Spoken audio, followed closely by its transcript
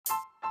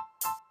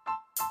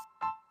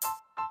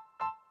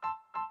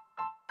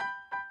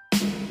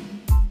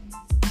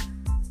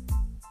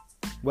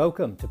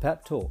Welcome to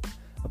Pep Talk,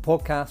 a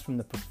podcast from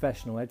the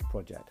Professional Edge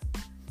Project.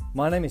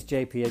 My name is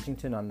JP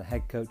Edgington. I'm the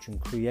head coach and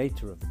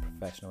creator of the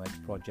Professional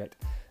Edge Project.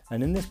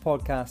 And in this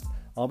podcast,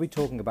 I'll be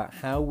talking about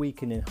how we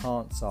can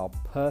enhance our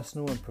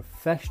personal and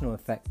professional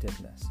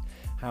effectiveness,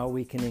 how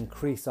we can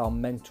increase our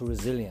mental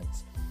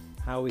resilience,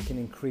 how we can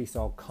increase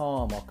our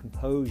calm, our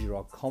composure,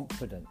 our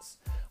confidence,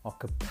 our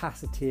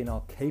capacity and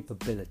our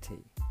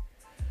capability,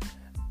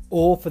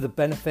 all for the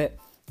benefit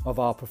of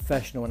our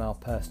professional and our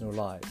personal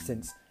lives,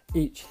 since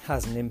each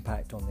has an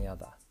impact on the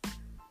other.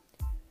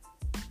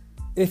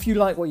 If you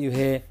like what you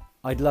hear,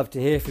 I'd love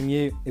to hear from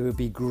you. It would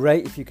be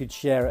great if you could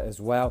share it as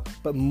well.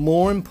 But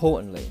more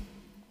important than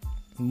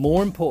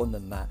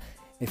that,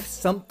 if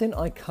something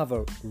I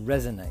cover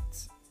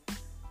resonates,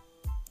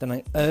 then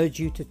I urge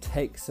you to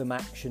take some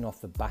action off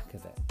the back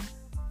of it.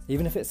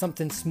 Even if it's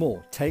something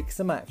small, take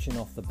some action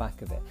off the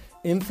back of it.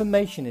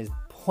 Information is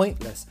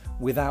pointless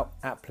without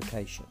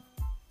application.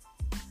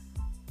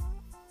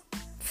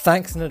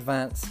 Thanks in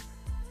advance.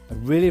 I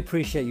really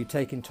appreciate you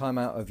taking time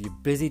out of your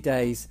busy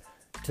days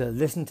to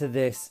listen to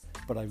this,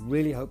 but I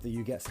really hope that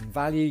you get some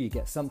value, you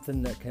get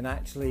something that can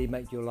actually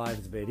make your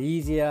lives a bit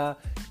easier,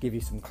 give you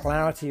some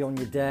clarity on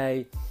your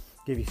day,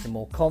 give you some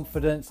more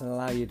confidence and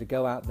allow you to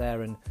go out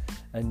there and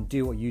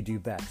do what you do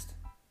best.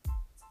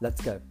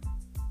 Let's go.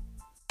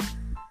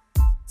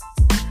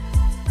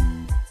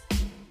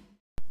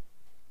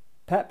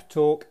 Pep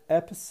Talk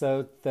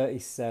episode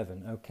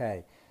 37.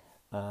 Okay,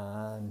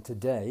 and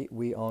today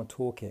we are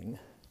talking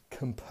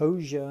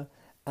composure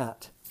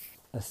at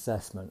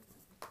assessment.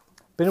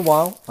 Been a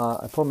while.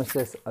 I promised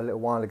this a little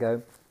while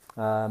ago,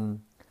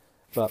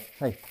 but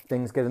hey,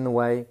 things get in the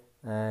way,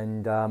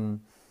 and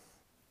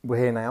we're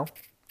here now.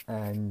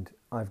 And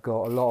I've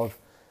got a lot of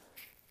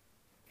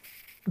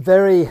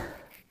very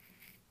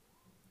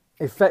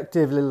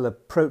effective little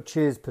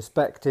approaches,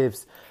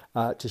 perspectives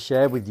to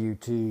share with you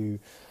to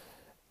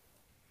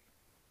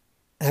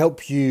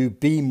help you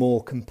be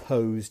more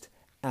composed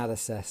at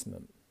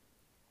assessment.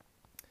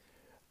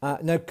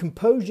 Now,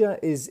 composure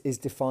is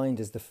defined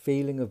as the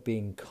feeling of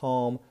being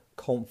calm,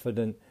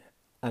 confident,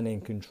 and in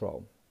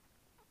control.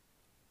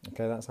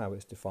 Okay, that's how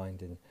it's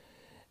defined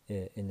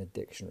in the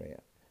dictionary.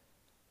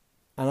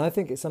 And I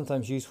think it's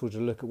sometimes useful to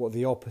look at what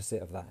the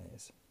opposite of that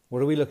is.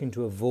 What are we looking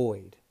to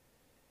avoid?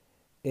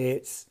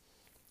 It's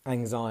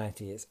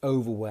anxiety, it's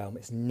overwhelm,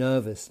 it's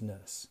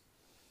nervousness.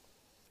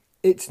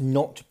 It's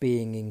not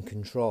being in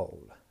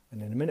control.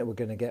 And in a minute we're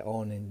going to get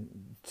on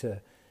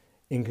into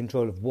in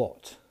control of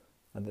what?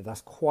 And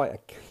that's quite a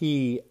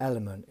key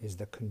element, is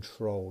the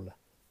control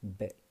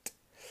bit.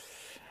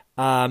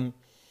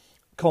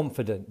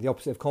 Confident, the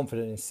opposite of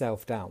confident is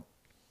self-doubt.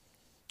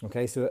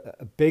 Okay, so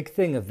a big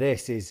thing of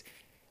this is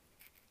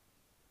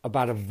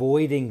about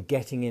avoiding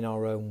getting in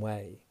our own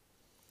way,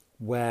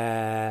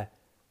 where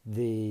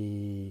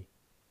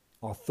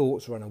our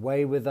thoughts run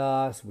away with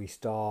us, we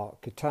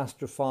start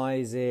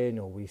catastrophizing,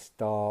 or we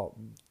start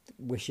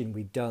wishing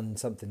we'd done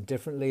something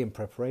differently in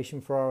preparation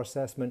for our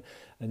assessment,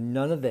 and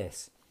none of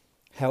this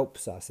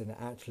helps us, and it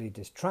actually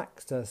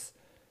distracts us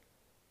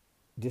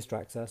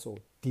or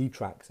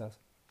detracts us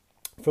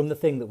from the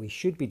thing that we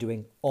should be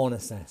doing on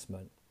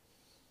assessment.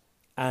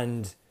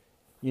 And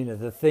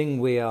the thing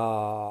we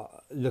are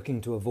looking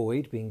to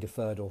avoid, being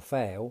deferred or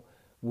fail,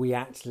 we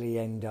actually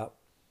end up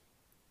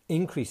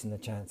increasing the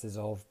chances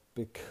of,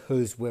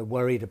 because we're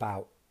worried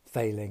about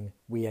failing,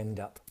 we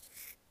end up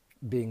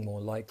being more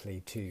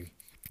likely to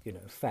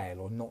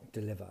fail or not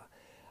deliver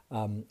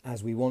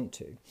as we want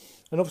to.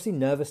 And obviously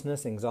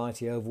nervousness,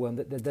 anxiety,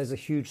 overwhelm, there's a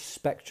huge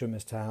spectrum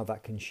as to how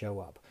that can show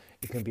up.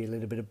 It can be a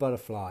little bit of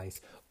butterflies,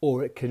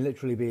 or it can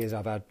literally be, as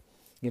I've had,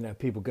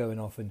 people going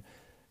off and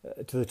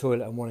to the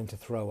toilet and wanting to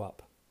throw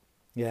up.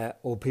 Yeah,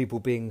 or people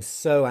being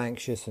so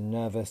anxious and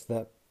nervous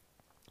that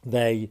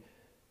they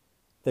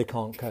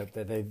can't cope,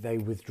 that they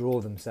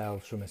withdraw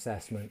themselves from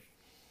assessment,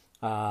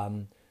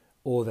 or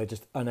they're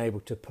just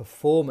unable to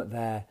perform at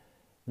their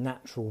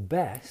natural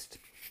best,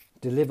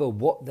 deliver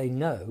what they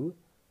know,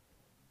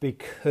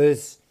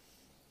 because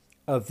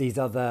of these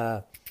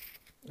other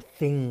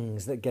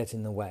things that get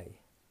in the way.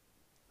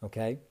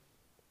 Okay?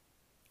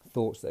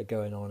 Thoughts that are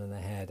going on in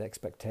their head,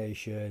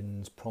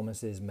 expectations,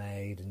 promises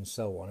made, and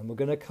so on. And we're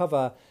going to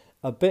cover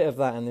a bit of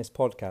that in this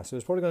podcast. So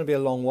it's probably going to be a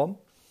long one.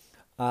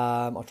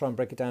 I'll try and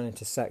break it down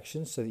into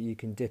sections so that you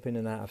can dip in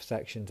and out of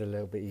sections a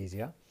little bit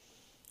easier.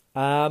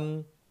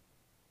 But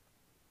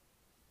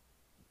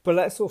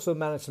let's also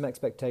manage some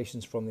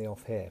expectations from the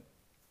off here.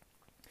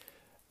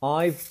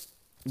 I've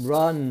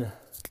run,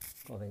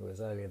 I think it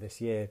was earlier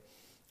this year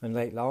and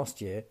late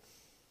last year,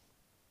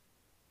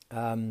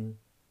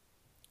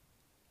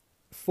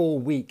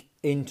 4-week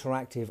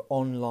interactive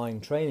online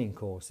training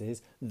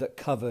courses that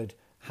covered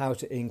how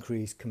to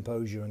increase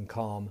composure and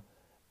calm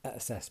at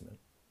assessment.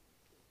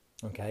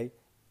 Okay,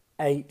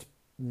 8,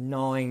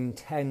 9,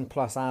 10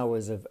 plus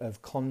hours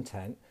of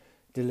content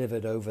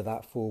delivered over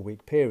that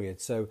 4-week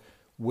period. So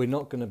we're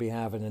not going to be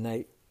having an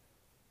 8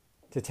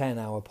 to 10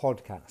 hour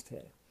podcast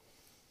here.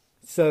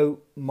 So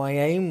my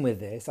aim with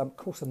this, of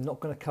course, I'm not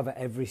going to cover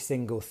every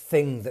single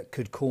thing that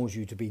could cause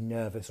you to be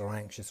nervous or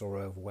anxious or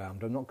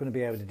overwhelmed. I'm not going to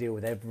be able to deal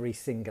with every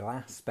single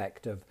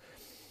aspect of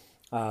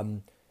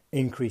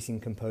increasing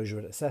composure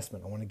at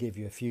assessment. I want to give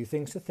you a few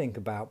things to think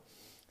about,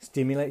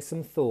 stimulate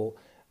some thought,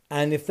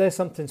 and if there's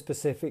something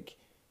specific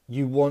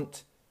you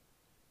want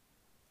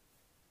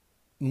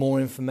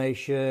more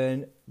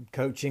information,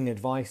 coaching,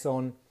 advice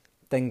on,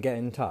 then get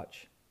in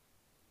touch.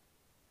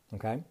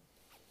 Okay?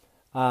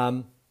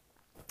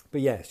 But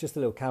yeah, it's just a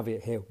little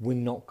caveat here. We're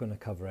not going to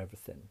cover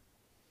everything.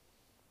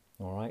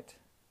 All right?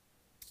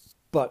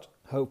 But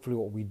hopefully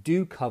what we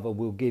do cover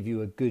will give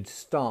you a good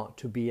start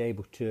to be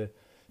able to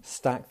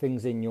stack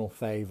things in your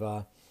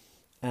favour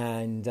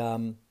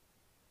and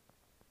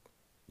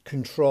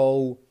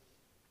control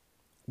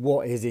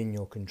what is in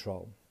your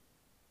control.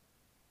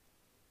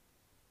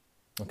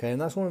 Okay,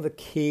 and that's one of the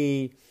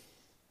key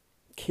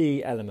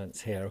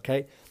elements here,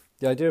 okay?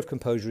 The idea of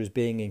composure is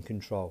being in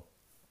control.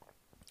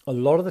 A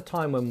lot of the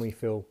time when we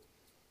feel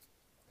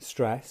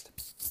stressed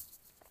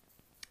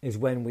is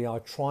when we are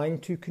trying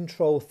to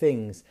control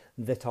things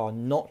that are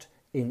not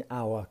in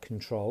our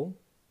control,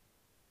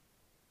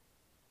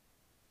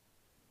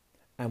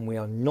 and we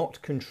are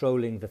not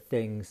controlling the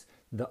things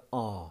that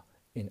are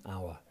in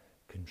our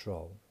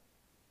control.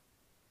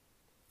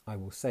 I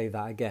will say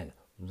that again.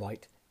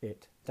 Write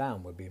it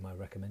down would be my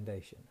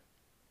recommendation.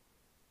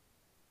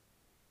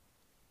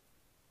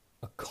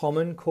 A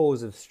common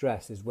cause of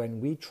stress is when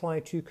we try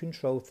to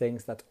control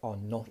things that are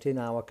not in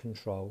our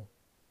control,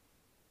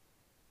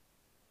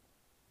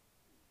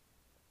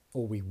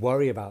 or we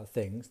worry about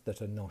things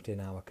that are not in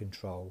our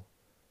control,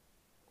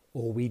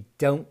 or we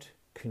don't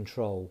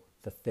control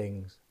the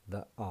things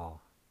that are.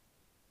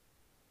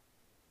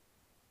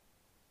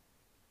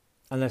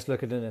 And let's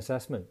look at an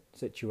assessment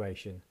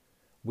situation.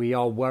 We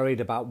are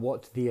worried about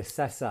what the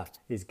assessor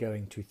is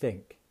going to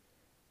think.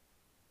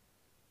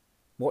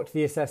 What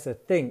the assessor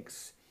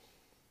thinks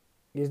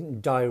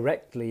isn't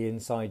directly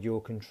inside your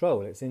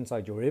control. It's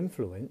inside your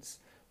influence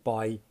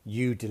by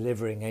you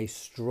delivering a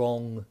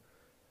strong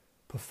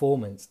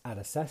performance at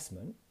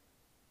assessment.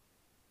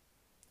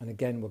 And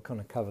again, we'll kind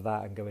of cover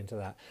that and go into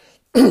that,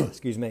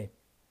 excuse me,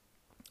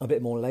 a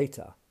bit more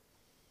later.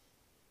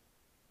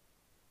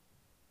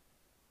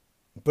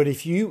 But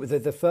if you,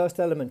 the first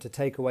element to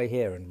take away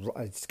here, and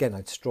again,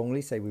 I'd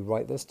strongly say we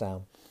write this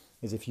down,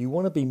 is if you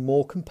want to be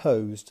more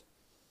composed,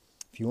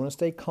 if you want to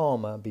stay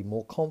calmer, be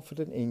more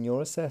confident in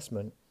your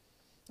assessment,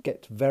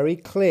 get very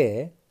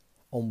clear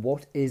on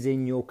what is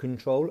in your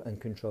control and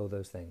control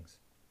those things.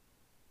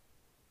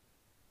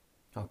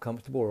 How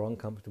comfortable or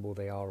uncomfortable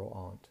they are or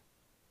aren't.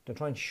 Don't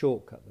try and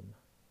shortcut them,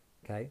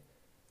 okay?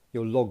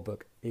 Your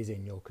logbook is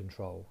in your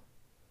control,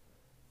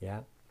 yeah?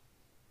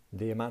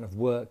 The amount of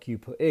work you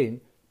put in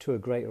to a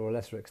greater or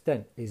lesser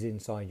extent is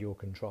inside your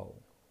control,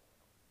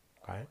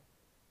 okay?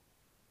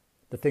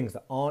 The things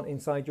that aren't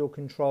inside your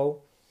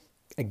control,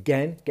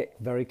 again, get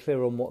very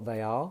clear on what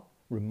they are.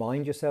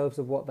 Remind yourselves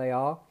of what they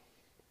are.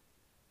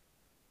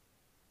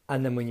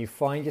 And then when you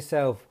find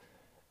yourself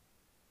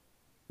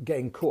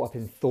getting caught up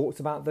in thoughts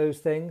about those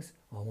things,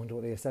 oh, I wonder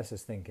what the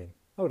assessor's thinking.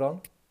 Hold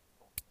on.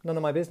 None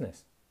of my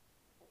business,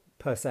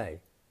 per se.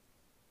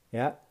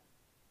 Yeah?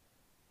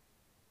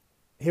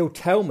 He'll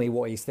tell me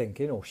what he's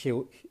thinking, or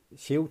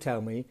she'll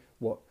tell me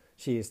what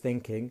she is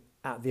thinking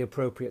at the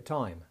appropriate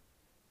time.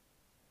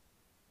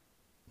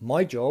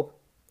 My job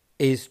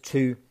is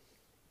to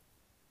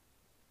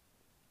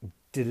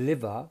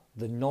deliver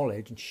the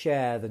knowledge and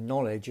share the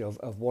knowledge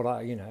of what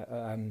I,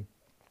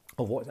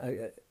 of what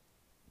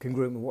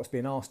congruent with what's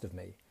being asked of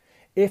me.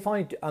 If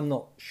I'm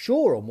not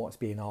sure on what's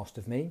being asked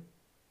of me,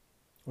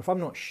 or if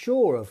I'm not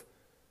sure of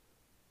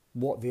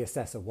what the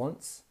assessor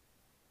wants,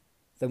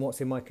 then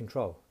what's in my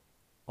control?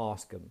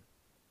 Ask them.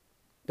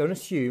 Don't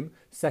assume,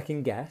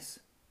 second guess.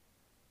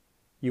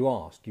 You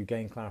ask, you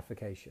gain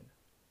clarification.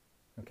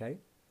 Okay?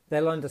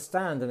 They'll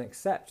understand and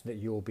accept that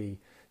you'll be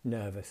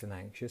nervous and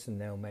anxious, and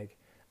they'll make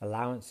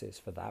allowances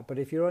for that. But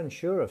if you're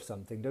unsure of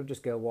something, don't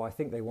just go, well, I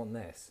think they want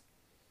this.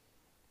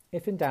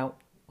 If in doubt,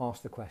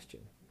 ask the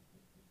question.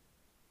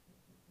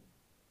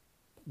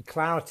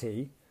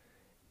 Clarity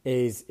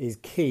is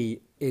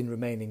key in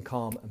remaining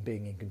calm and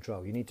being in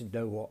control. You need to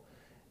know what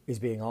is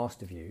being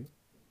asked of you.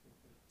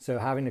 So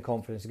having the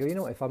confidence to go, you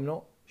know what, if I'm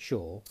not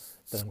sure,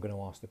 then I'm going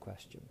to ask the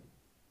question.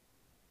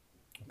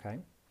 Okay?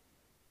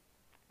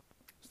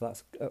 So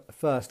that's a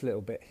first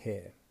little bit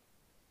here.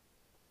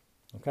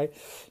 Okay?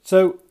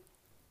 So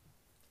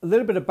a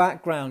little bit of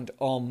background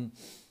on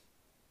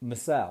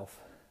myself.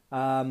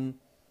 I'm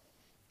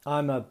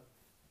a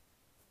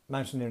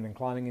mountaineering and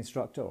climbing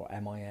instructor, or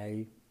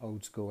MIA,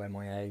 old school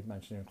MIA,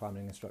 mountaineering and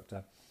climbing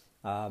instructor.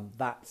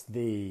 That's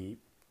the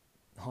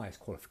highest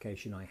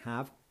qualification I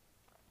have.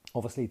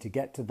 Obviously, to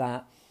get to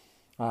that,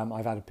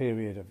 I've had a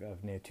period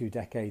of near 2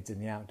 decades in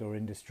the outdoor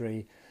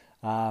industry.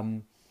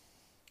 And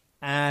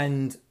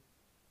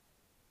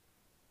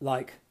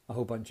like a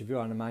whole bunch of you,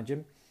 I'd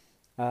imagine,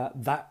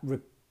 that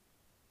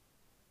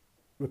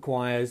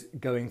requires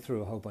going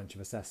through a whole bunch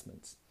of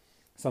assessments.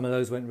 Some of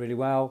those went really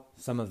well,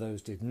 some of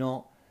those did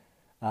not.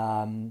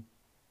 My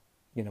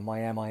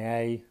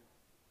MCI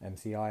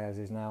as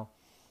is now,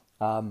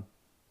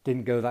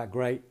 didn't go that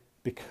great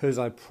because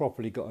I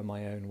properly got in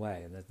my own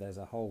way. And there's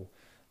a whole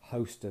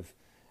host of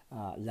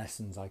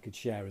lessons I could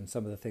share, and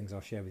some of the things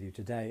I'll share with you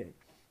today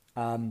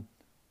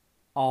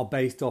are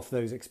based off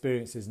those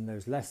experiences and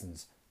those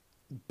lessons,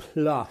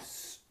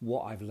 plus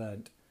what I've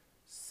learned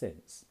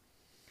since.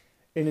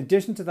 In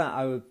addition to that,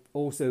 I've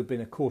also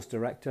been a course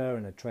director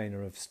and a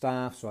trainer of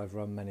staff, so I've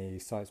run many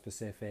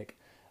site-specific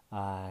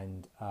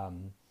and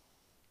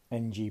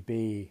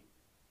NGB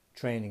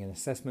training and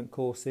assessment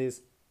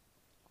courses.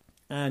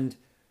 And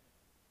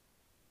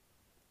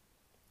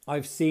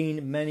I've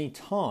seen many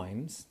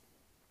times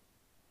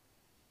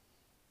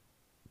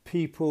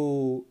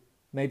people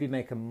maybe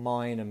make a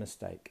minor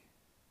mistake.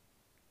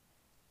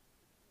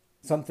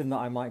 Something that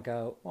I might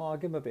go, I'll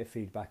give them a bit of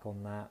feedback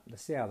on that.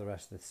 Let's see how the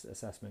rest of this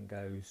assessment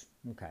goes.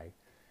 Okay.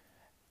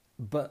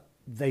 But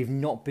they've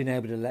not been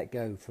able to let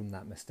go from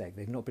that mistake.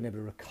 They've not been able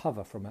to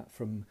recover from it,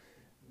 from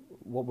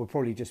what will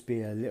probably just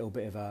be a little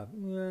bit of a,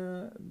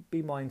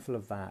 be mindful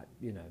of that,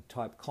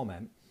 type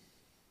comment.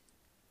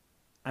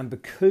 And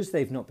because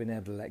they've not been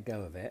able to let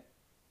go of it,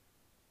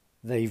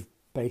 they've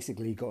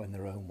basically got in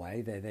their own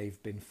way.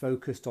 They've been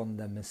focused on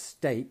the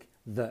mistake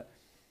that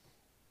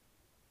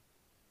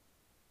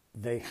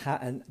they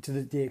and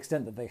to the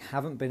extent that they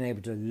haven't been able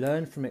to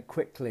learn from it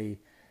quickly,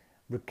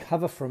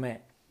 recover from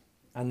it,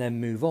 and then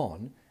move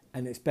on.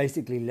 And it's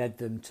basically led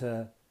them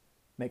to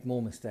make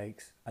more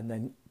mistakes and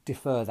then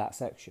defer that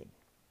section.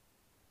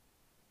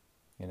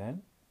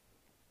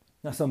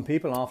 Now, some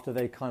people, after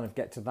they kind of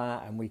get to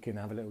that and we can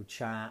have a little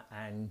chat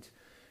and,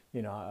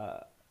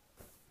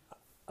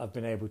 I've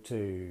been able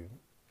to,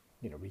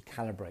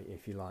 recalibrate,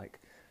 if you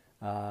like,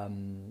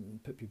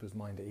 put people's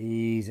mind at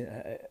ease.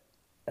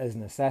 As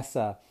an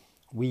assessor,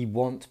 we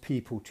want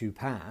people to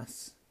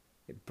pass.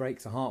 It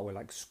breaks the heart. We're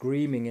like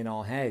screaming in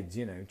our heads,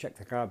 check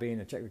the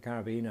carabiner,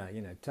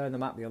 turn the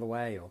map the other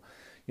way, or,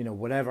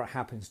 whatever it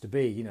happens to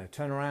be,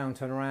 turn around,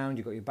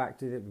 you've got your back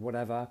to it,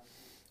 whatever.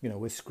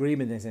 We're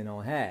screaming this in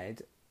our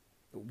head.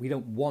 We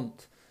don't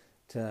want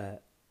to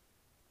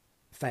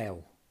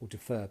fail or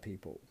defer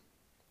people.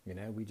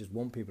 We just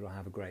want people to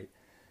have a great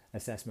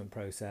assessment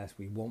process.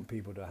 We want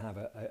people to have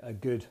a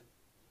good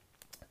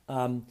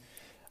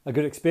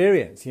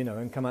experience,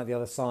 and come out the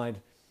other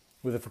side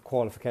with a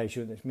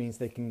qualification, which means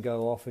they can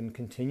go off and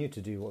continue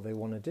to do what they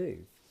want to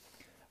do.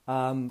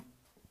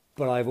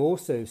 But I've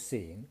also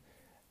seen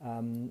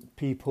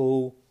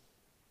people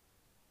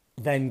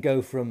then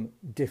go from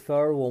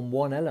deferral on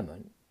one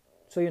element.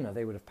 So,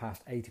 they would have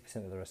passed 80%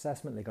 of their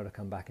assessment. They've got to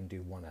come back and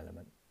do one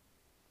element.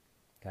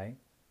 Okay?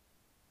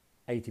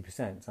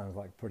 80% sounds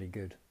like pretty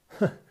good,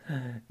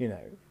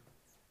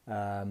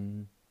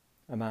 amount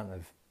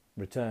of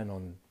return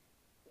on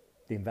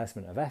the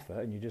investment of effort,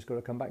 and you just got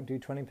to come back and do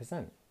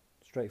 20%.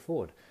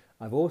 Straightforward.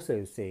 I've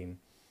also seen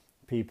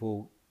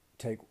people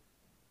take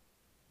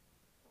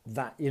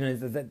that,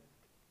 that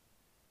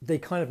they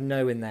kind of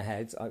know in their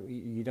heads.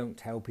 You don't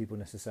tell people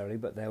necessarily,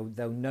 but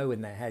they'll know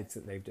in their heads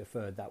that they've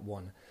deferred that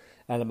one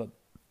element,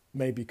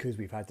 maybe because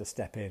we've had to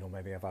step in, or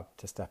maybe I've had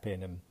to step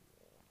in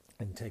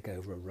and take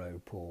over a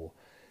rope, or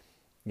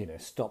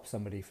stop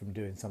somebody from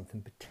doing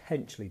something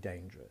potentially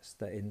dangerous.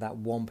 That in that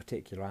one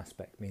particular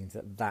aspect means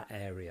that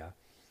area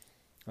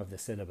of the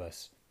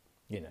syllabus,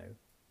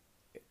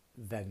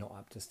 they're not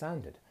up to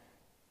standard.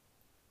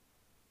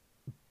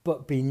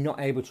 But be not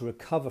able to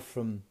recover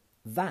from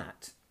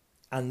that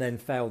and then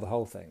fail the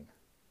whole thing.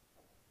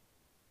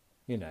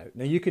 Now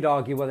you could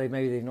argue, well,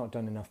 maybe they've not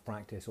done enough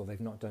practice, or they've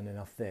not done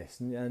enough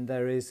this, and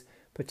there is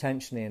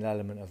potentially an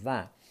element of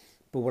that.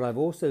 But what I've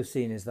also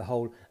seen is the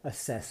whole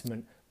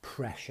assessment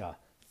pressure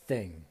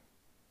thing,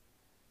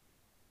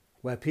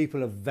 where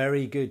people are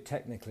very good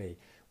technically,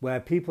 where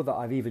people that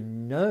I've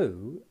even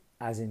know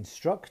as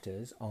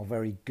instructors are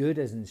very good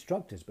as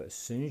instructors, but as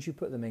soon as you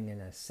put them in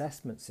an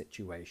assessment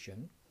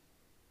situation,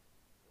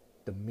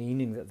 the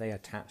meaning that they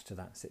attach to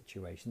that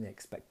situation, the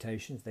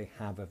expectations they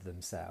have of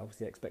themselves,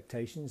 the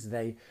expectations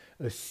they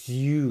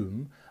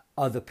assume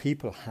other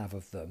people have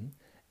of them,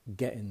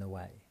 get in the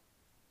way.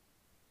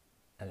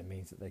 And it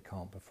means that they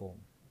can't perform.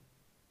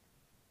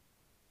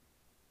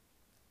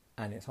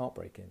 And it's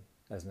heartbreaking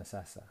as an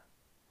assessor.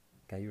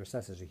 Okay, your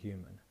assessors are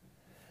human.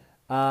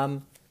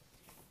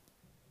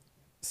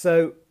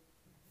 So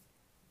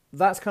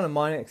that's kind of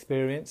my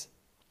experience.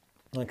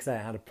 Like I say,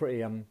 I had a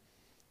pretty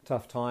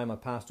tough time. I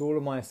passed all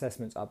of my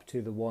assessments up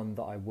to the one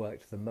that I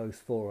worked the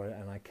most for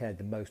and I cared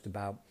the most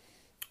about.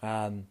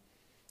 And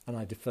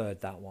I deferred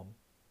that one.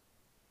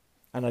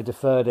 And I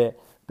deferred it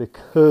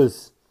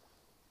because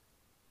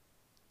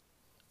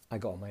I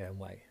got on my own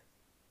way.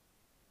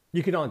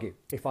 You could argue,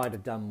 if I'd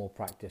have done more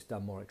practice,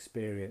 done more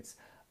experience,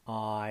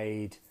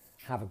 I'd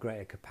have a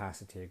greater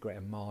capacity, a greater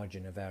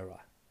margin of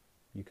error.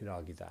 You could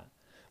argue that.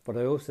 But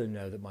I also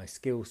know that my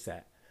skill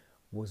set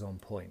was on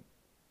point.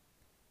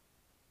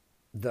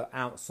 That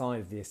outside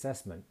of the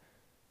assessment,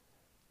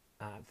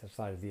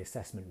 outside of the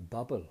assessment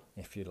bubble,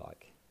 if you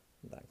like,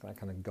 that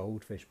kind of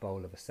goldfish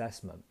bowl of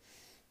assessment,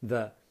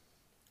 that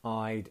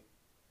I'd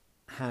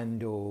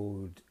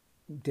handled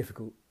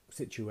difficult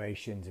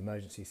situations,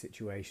 emergency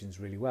situations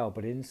really well.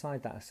 But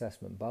inside that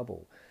assessment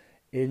bubble,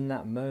 in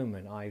that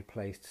moment, I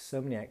placed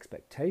so many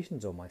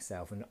expectations on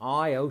myself, and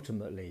I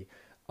ultimately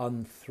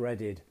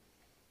unthreaded,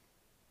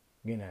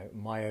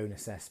 my own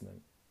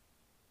assessment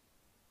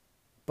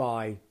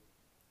by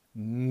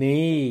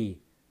me,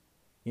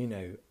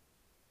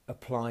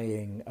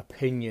 applying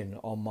opinion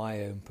on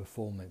my own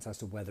performance as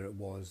to whether it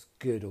was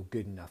good or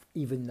good enough,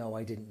 even though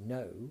I didn't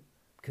know,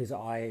 because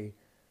I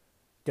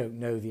don't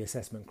know the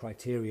assessment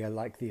criteria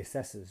like the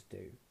assessors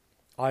do.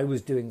 I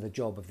was doing the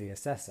job of the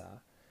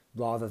assessor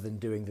rather than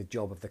doing the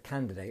job of the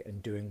candidate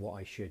and doing what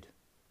I should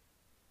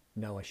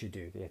know I should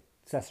do. The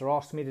assessor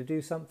asked me to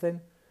do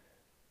something.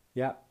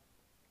 Yeah,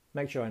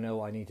 make sure I know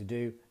what I need to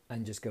do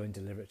and just go and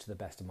deliver it to the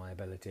best of my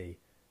ability.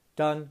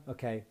 Done.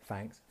 Okay,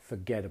 thanks.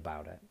 Forget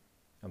about it.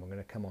 And we're going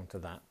to come on to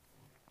that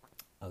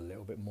a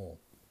little bit more.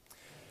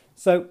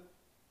 So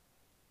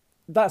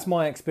that's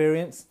my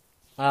experience.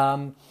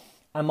 And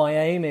my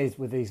aim is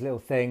with these little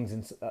things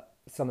and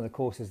some of the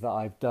courses that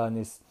I've done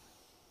is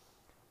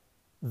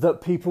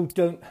that people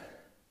don't...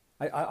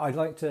 I'd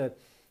like to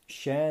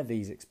share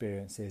these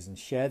experiences and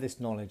share this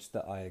knowledge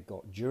that I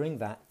got during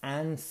that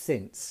and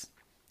since.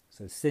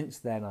 So since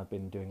then, I've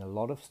been doing a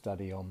lot of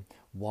study on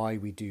why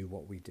we do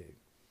what we do.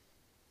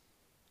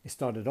 It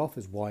started off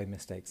as why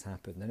mistakes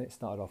happen. Then it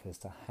started off as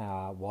to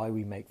why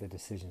we make the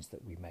decisions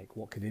that we make,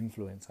 what could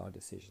influence our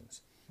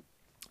decisions.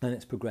 And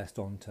it's progressed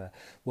on to,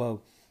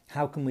 well,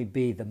 how can we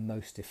be the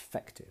most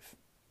effective?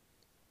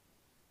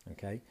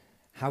 Okay,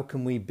 how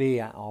can we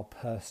be at our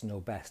personal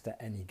best at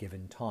any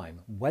given time?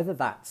 Whether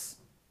that's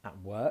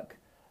at work,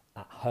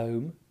 at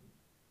home,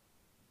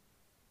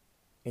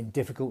 in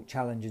difficult,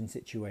 challenging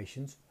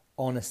situations,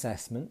 on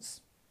assessments,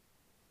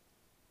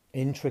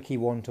 in tricky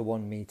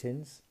one-to-one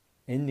meetings,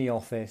 in the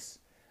office,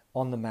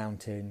 on the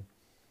mountain.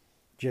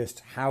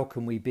 Just how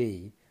can we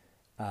be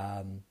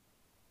our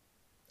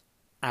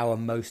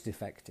most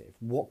effective?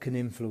 What can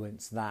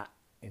influence that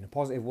in a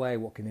positive way?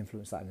 What can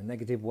influence that in a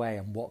negative way?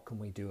 And what can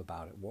we do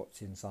about it?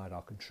 What's inside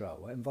our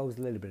control? It involves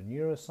a little bit of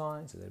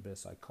neuroscience, a little bit of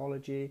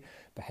psychology,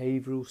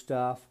 behavioural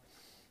stuff.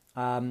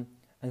 And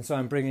so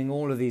I'm bringing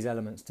all of these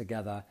elements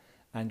together,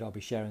 and I'll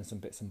be sharing some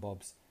bits and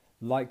bobs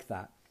like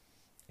that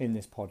in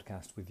this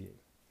podcast with you.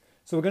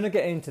 So we're going to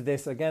get into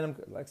this. Again,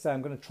 like I say,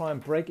 I'm going to try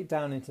and break it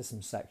down into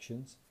some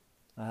sections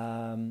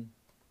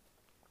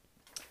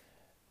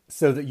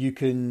so that you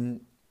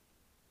can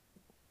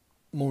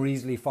more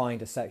easily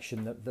find a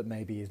section that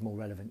maybe is more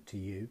relevant to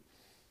you.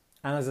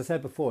 And as I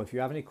said before, if you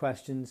have any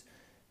questions,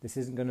 this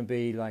isn't going to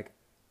be like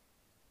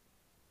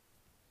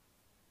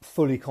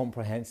fully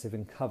comprehensive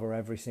and cover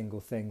every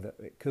single thing that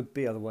it could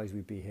be, otherwise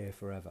we'd be here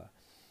forever.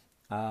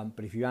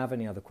 But if you have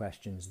any other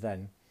questions,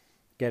 then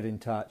get in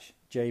touch,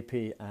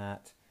 jp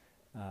at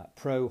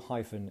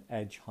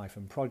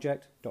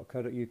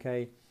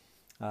pro-edge-project.co.uk.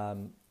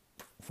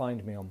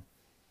 Find me on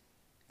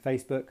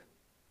Facebook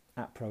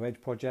at Pro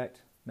Edge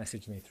Project.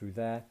 Message me through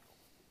there.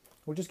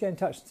 Or just get in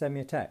touch and send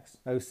me a text,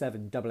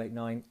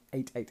 07889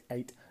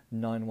 888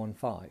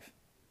 915.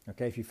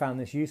 Okay, if you found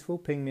this useful,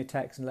 ping me a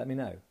text and let me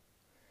know.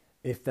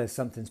 If there's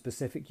something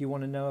specific you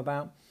want to know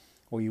about,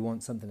 or you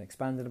want something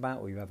expanded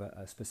about, or you have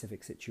a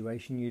specific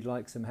situation you'd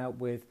like some help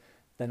with,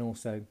 then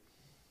also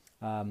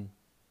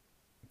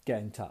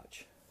get in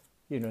touch.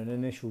 An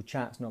initial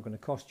chat's not going to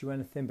cost you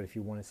anything, but if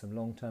you wanted some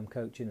long-term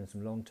coaching and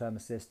some long-term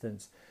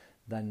assistance,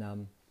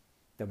 then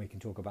we can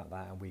talk about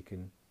that, and we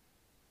can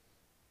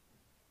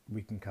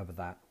cover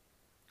that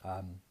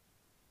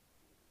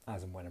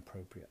as and when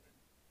appropriate.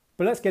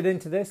 But let's get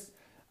into this,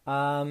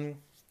 and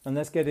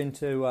let's get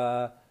into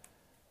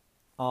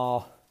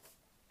our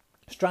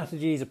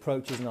strategies,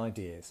 approaches, and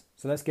ideas.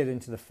 So let's get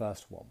into the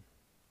first one.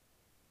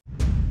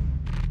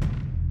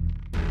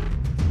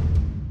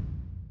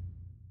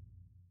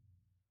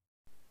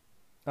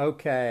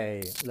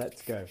 Okay,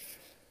 let's go.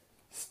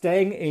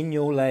 Staying in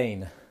your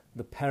lane,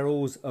 the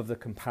perils of the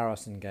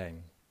comparison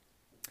game.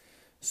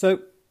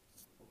 So,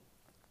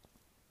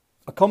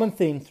 a common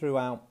theme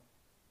throughout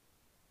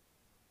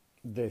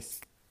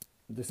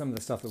some of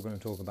the stuff that we're going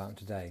to talk about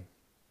today,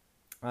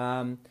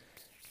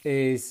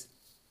 is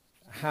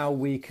how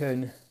we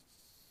can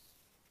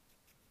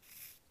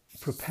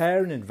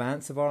prepare in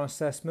advance of our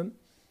assessment,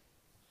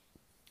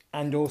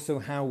 and also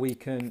how we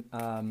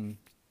can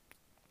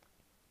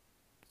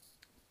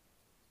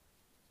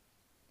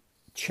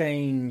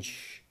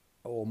change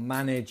or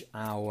manage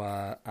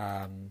our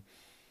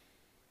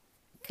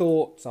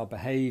thoughts, our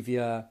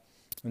behaviour,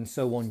 and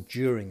so on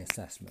during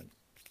assessment.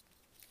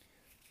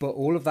 But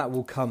all of that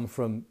will come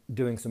from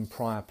doing some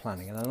prior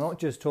planning. And I'm not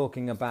just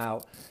talking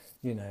about,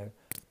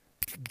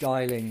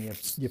 dialing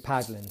your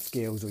paddling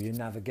skills or your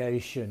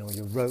navigation or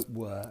your rope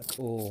work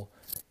or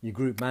your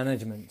group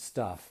management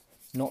stuff.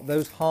 Not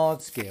those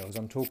hard skills.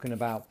 I'm talking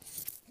about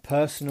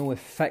personal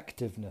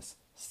effectiveness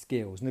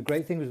skills. And the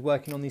great thing with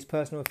working on these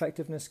personal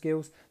effectiveness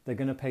skills, they're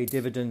going to pay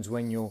dividends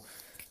when you're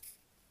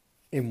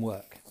in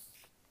work.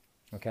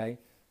 Okay?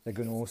 they're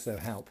going to also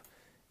help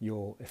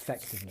your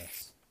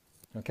effectiveness.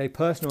 Okay,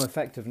 personal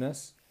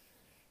effectiveness,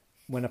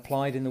 when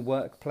applied in the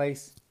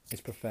workplace,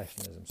 is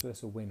professionalism. So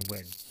it's a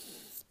win-win.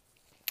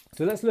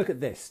 So let's look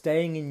at this,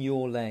 staying in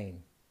your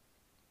lane.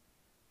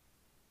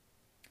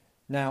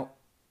 Now,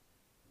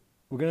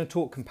 we're going to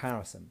talk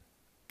comparison.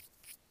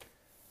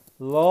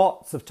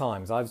 Lots of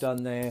times I've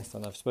done this,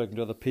 and I've spoken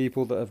to other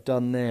people that have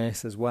done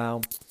this as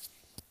well,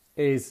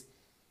 is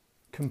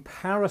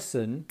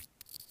comparison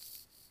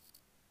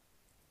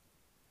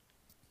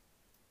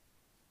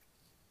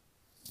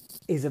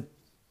is a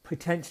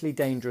potentially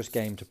dangerous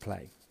game to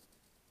play.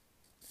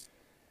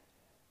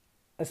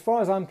 As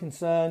far as I'm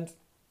concerned,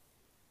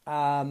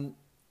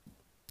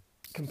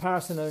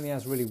 comparison only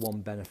has really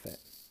one benefit.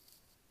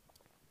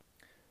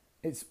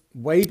 It's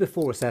way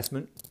before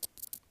assessment.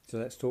 So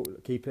let's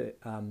keep it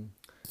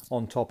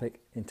on topic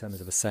in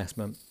terms of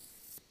assessment.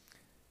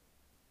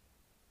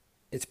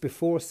 It's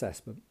before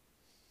assessment.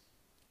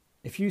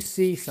 If you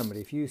see somebody,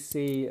 if you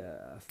see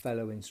a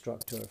fellow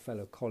instructor, a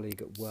fellow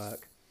colleague at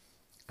work,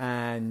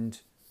 and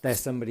there's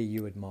somebody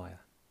you admire,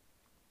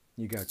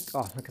 you go,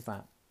 oh, look at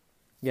that.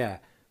 Yeah,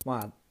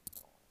 wow,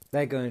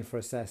 they're going for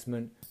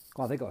assessment.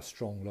 God, they've got a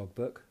strong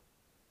logbook.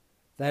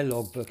 Their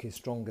logbook is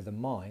stronger than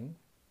mine.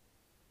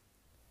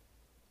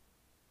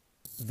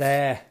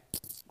 Their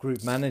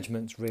group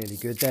management's really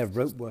good. Their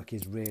rope work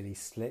is really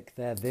slick.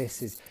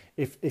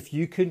 If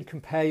you can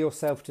compare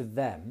yourself to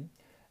them,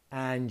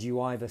 and you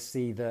either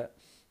see that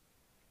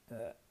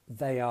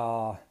they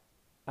are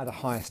at a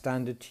higher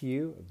standard to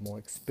you, of more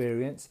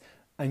experience,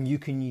 and you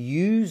can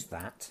use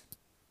that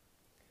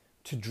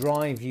to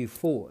drive you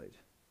forward.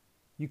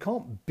 You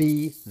can't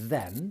be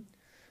them,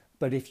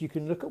 but if you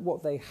can look at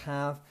what they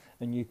have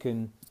and you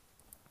can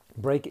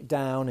break it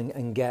down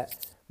and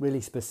get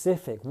really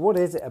specific, what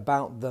is it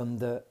about them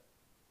that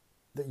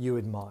you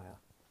admire?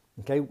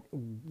 Okay,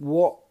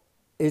 what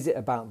is it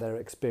about their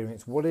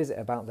experience? What is it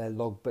about their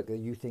logbook that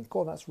you think,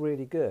 God, that's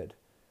really good?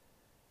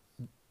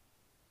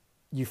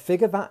 You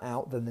figure that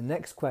out, then the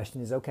next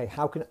question is, okay,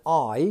 how can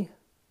I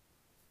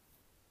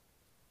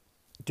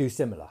do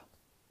similar?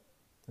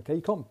 Okay,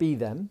 you can't be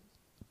them,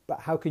 but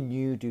how can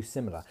you do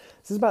similar?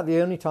 This is about the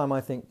only time I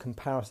think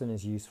comparison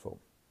is useful.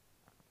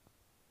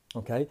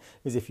 Okay,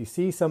 is if you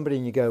see somebody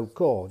and you go,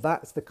 God,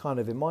 that's the kind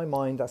of, in my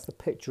mind, that's the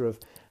picture of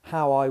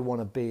how I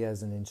want to be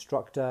as an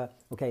instructor.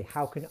 Okay,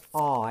 how can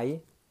I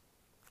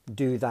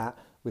do that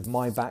with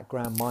my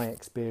background, my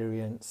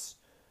experience,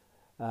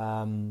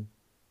 the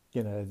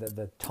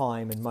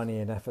time and money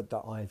and effort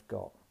that I've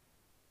got?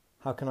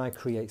 How can I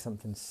create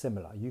something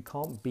similar? You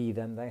can't be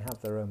them. They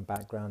have their own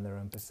background, their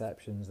own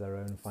perceptions, their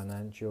own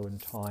financial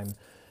and time,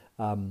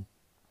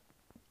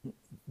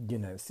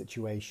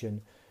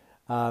 situation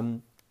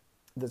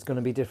that's going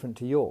to be different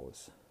to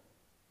yours.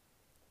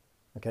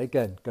 Okay,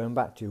 again, going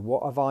back to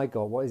what have I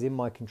got? What is in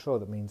my control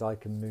that means I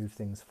can move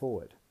things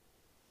forward?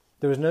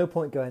 There is no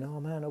point going, oh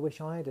man, I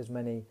wish I had as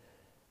many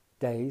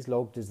days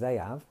logged as they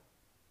have.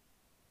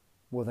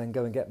 Well, then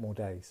go and get more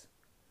days.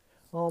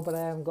 Oh, but I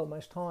haven't got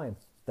much time.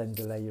 Then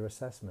delay your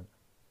assessment.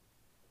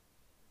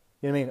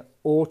 You know what I mean?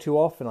 All too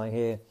often I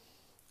hear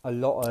a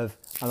lot of,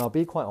 and I'll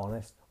be quite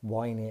honest,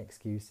 whiny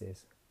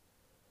excuses.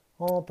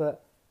 Oh,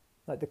 but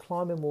like the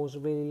climbing wall's a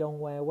really long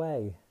way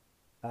away.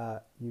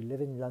 You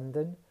live in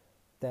London,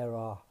 there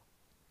are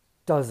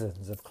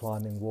dozens of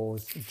climbing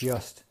walls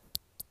just,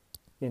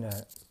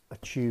 a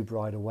tube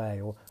ride away.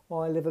 Or,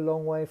 I live a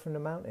long way from the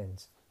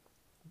mountains.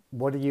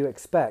 What do you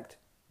expect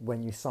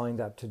when you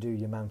signed up to do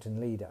your mountain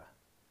leader?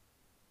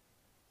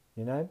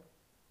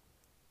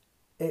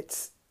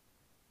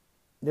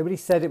 Nobody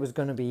said it was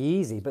going to be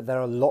easy, but there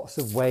are lots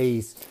of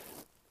ways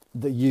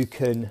that you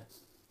can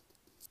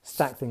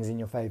stack things in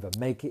your favour,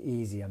 make it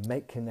easier,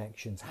 make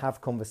connections,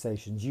 have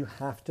conversations. You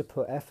have to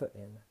put effort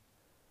in.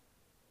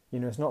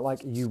 It's not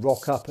like you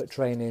rock up at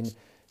training,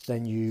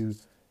 then you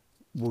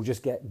will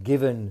just get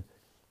given,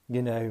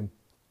 the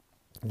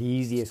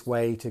easiest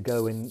way to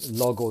go and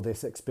log all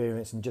this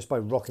experience, and just by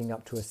rocking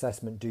up to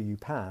assessment do you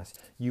pass.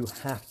 You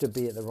have to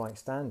be at the right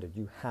standard.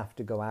 You have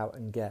to go out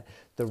and get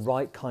the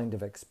right kind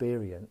of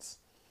experience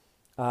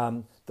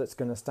that's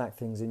going to stack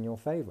things in your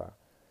favour.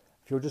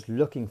 If you're just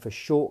looking for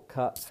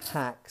shortcuts,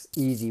 hacks,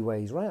 easy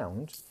ways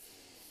round,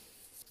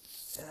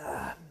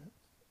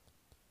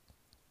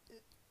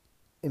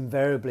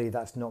 invariably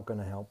that's not going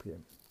to help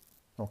you.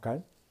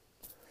 Okay?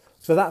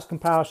 So that's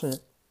comparison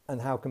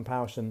and how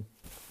comparison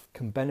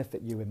can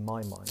benefit you in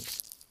my mind.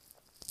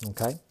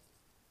 Okay?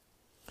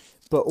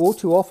 But all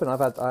too often I've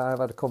had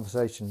a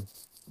conversation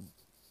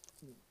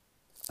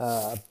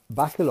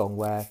back along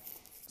where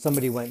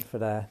somebody went for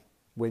their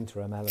winter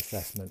ML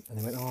assessment and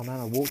they went, oh man,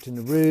 I walked in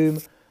the room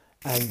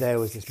and there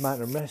was this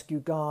mountain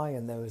rescue guy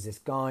and there was this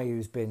guy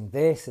who's been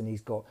this and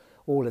he's got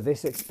all of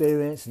this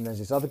experience, and there's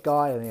this other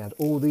guy and he had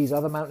all these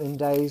other mountain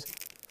days.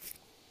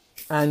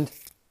 And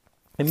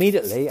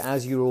immediately,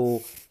 as you're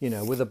all,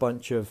 with a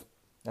bunch of,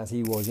 as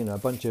he was, a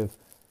bunch of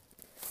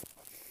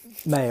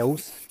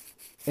males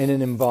in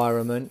an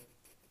environment,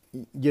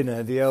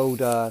 the old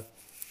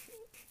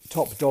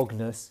top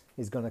dogness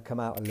is going to come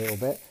out a little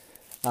bit.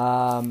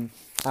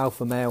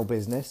 alpha male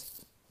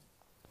business.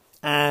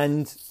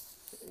 And,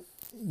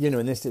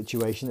 in this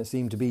situation, it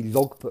seemed to be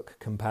logbook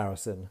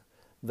comparison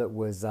that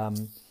was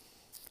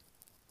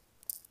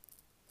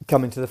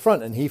coming to the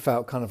front. And he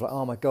felt kind of like,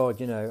 oh my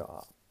God,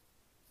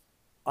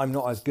 I'm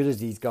not as good as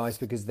these guys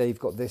because they've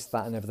got this,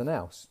 that and everything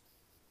else.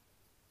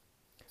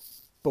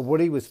 But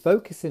what he was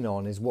focusing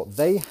on is what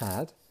they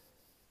had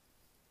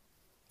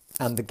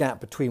and the gap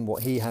between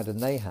what he had and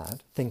they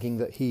had, thinking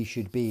that he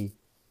should be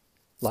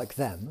like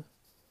them.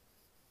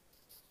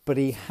 But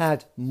he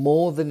had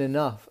more than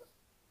enough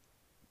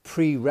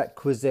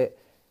prerequisite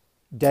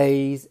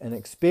days and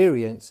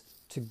experience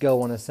to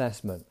go on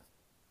assessment.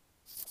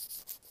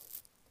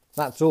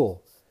 That's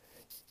all.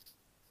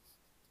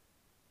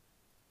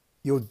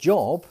 Your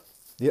job,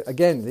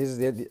 again, this is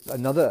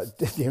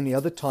the only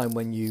other time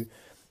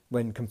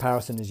when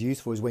comparison is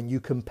useful is when you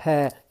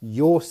compare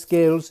your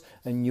skills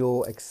and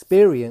your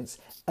experience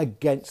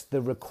against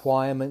the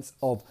requirements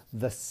of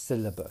the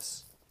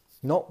syllabus.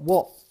 Not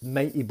what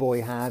Matey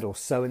Boy had or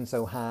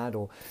so-and-so had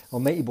or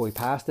Matey Boy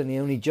passed and he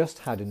only just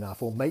had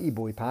enough or Matey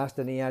Boy passed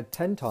and he had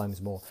 10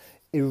 times more.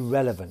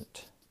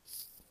 Irrelevant.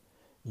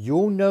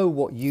 You'll know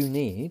what you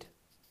need,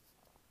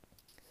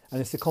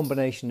 and it's a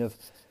combination of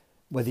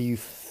whether you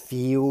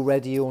feel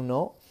ready or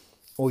not,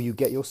 or you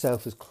get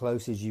yourself as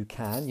close as you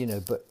can,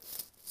 but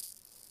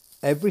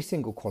every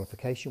single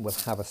qualification will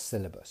have a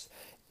syllabus.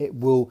 It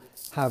will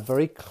have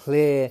very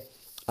clear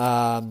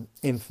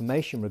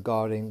information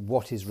regarding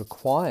what is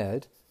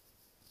required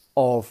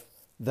of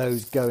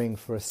those going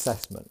for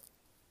assessment.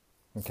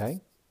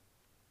 Okay?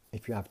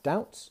 If you have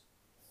doubts,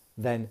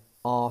 then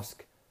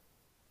ask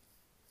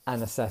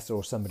an assessor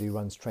or somebody who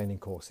runs training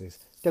courses.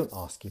 Don't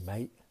ask your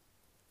mate.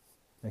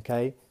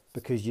 Okay?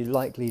 Because you're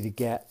likely to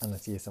get,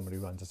 unless you're somebody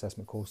who runs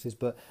assessment courses,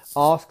 but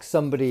ask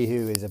somebody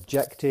who is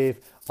objective,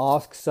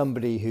 ask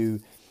somebody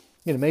who,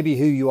 maybe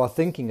who you are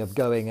thinking of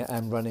going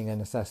and running an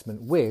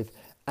assessment with,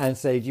 and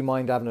say, do you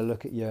mind having a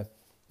look at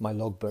my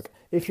logbook?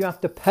 If you have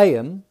to pay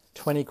them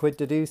 20 quid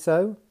to do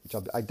so, which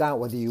I doubt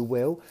whether you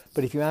will,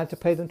 but if you had to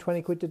pay them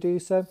 20 quid to do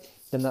so,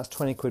 then that's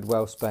 20 quid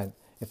well spent.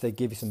 If they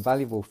give you some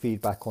valuable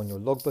feedback on your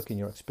logbook and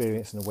your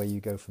experience and away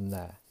you go from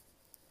there.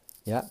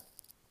 Yeah?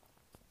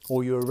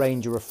 Or you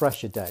arrange a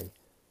refresher day,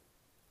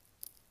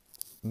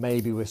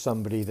 maybe with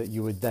somebody that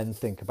you would then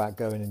think about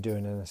going and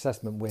doing an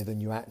assessment with,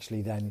 and you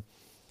actually then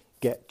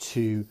get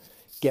to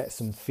get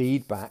some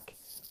feedback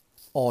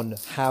on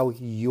how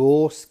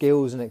your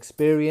skills and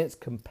experience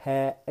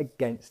compare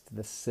against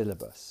the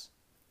syllabus,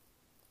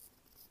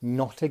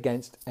 not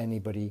against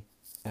anybody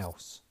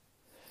else.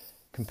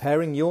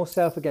 Comparing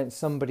yourself against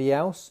somebody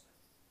else,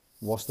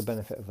 what's the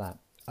benefit of that?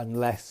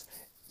 Unless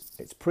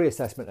it's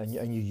pre-assessment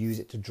and you use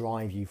it to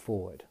drive you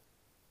forward.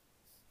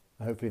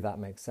 Hopefully that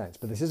makes sense.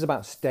 But this is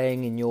about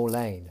staying in your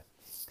lane,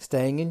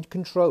 staying in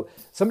control.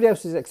 Somebody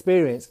else's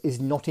experience is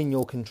not in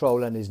your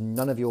control and is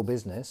none of your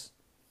business.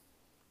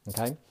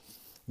 Okay?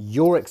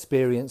 Your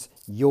experience,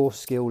 your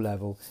skill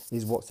level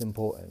is what's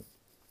important.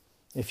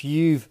 If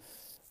you've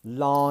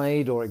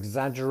lied or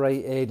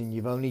exaggerated and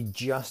you've only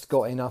just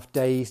got enough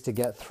days to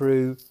get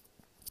through,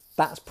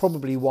 that's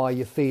probably why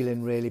you're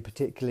feeling really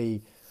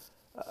particularly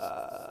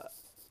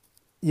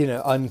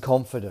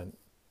unconfident.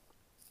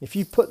 If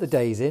you put the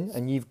days in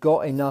and you've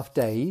got enough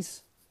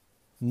days,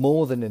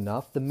 more than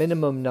enough, the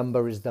minimum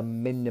number is the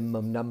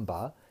minimum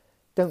number.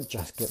 Don't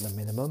just get the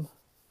minimum.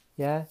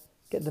 Yeah?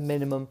 Get the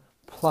minimum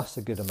plus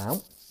a good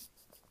amount.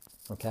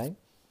 Okay?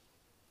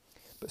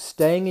 But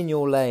staying in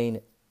your lane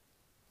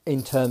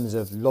in terms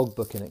of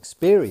logbook and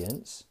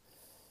experience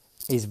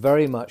is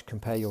very much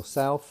compare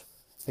yourself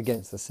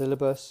against the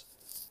syllabus,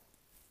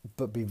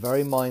 but be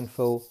very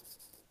mindful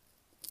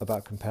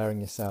about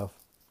comparing yourself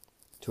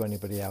to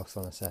anybody else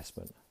on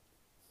assessment.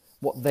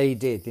 What they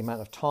did, the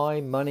amount of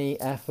time, money,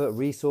 effort,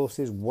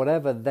 resources,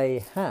 whatever they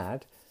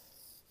had,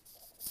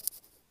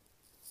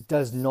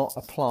 does not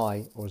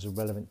apply or is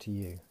irrelevant to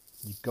you.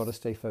 You've got to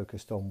stay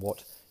focused on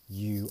what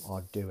you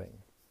are doing.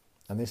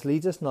 And this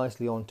leads us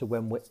nicely on to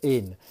when we're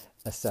in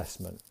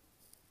assessment.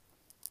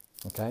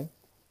 Okay?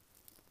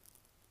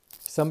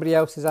 Somebody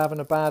else is having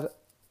a bad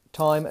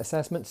time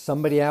assessment.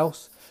 Somebody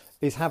else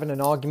is having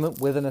an argument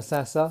with an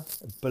assessor.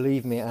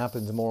 Believe me, it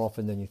happens more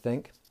often than you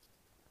think.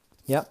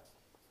 Yep.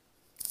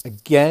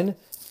 Again,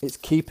 it's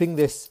keeping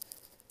this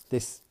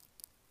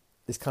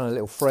kind of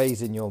little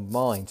phrase in your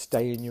mind,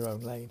 stay in your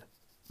own lane.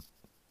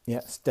 Yeah,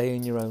 stay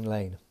in your own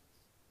lane.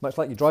 Much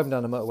like you're driving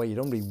down the motorway, you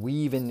don't want to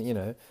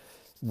be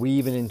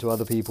weaving into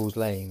other people's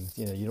lanes.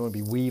 You don't want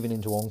to be weaving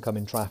into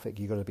oncoming traffic.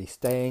 You've got to be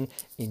staying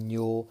in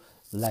your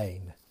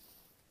lane.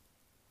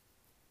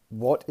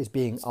 What is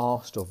being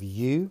asked of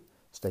you,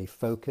 stay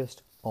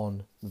focused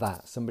on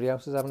that. Somebody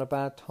else is having a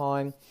bad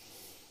time.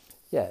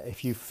 Yeah,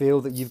 if you feel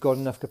that you've got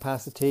enough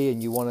capacity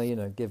and you want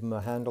to, give them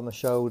a hand on the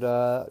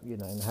shoulder,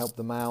 and help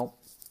them out,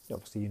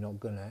 obviously you're not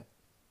going to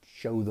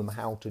show them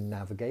how to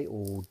navigate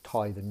or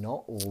tie the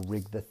knot or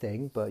rig the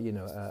thing, but,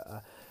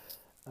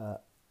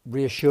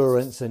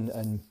 reassurance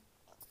and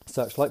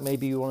such like,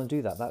 maybe you want to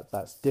do that.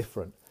 That's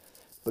different.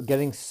 but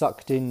getting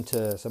sucked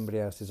into somebody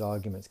else's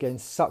arguments, getting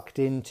sucked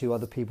into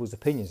other people's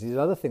opinions.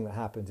 The other thing that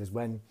happens is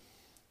when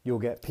you'll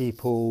get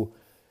people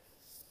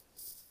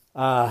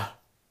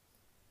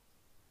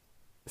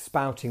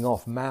spouting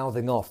off,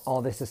 mouthing off,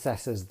 oh, this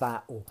assessor's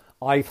that, or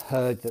I've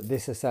heard that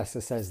this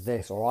assessor says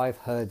this, or I've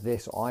heard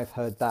this, or I've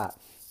heard that.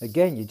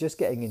 Again, you're just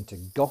getting into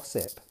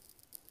gossip.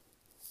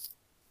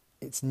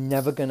 It's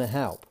never going to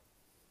help.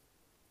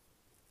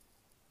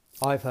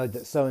 I've heard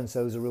that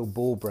so-and-so is a real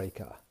ball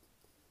breaker.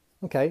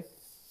 Okay,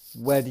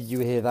 where did you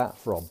hear that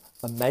from?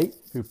 A mate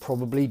who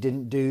probably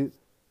didn't do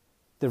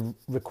the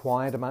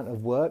required amount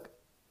of work,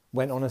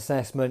 went on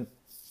assessment,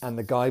 and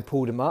the guy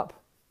pulled him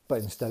up,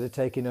 but instead of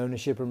taking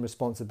ownership and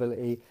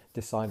responsibility,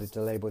 decided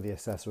to label the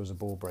assessor as a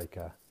ball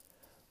breaker.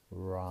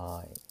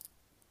 Right.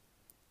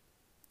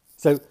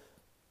 So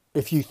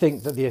if you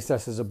think that the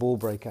assessor's a ball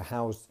breaker,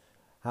 how's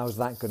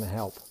that going to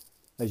help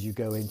as you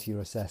go into your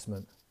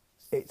assessment?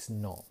 It's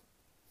not.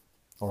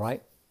 All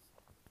right?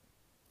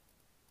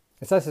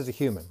 Assessors are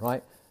human,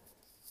 right?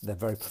 They're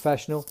very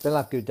professional. They'll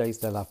have good days,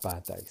 they'll have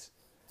bad days.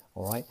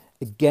 All right?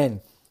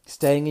 Again,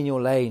 staying in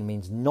your lane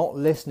means not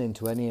listening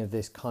to any of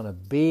this kind of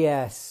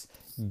BS,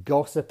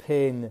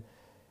 gossiping,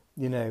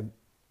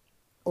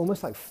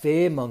 almost like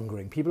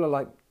fear-mongering. People are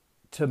like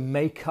to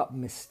make up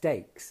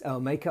mistakes,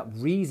 or make up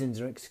reasons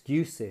or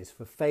excuses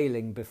for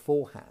failing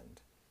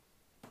beforehand.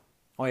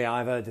 Oh yeah,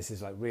 I've heard this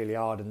is like really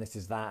hard, and this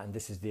is that, and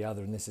this is the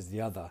other, and this is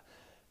the other.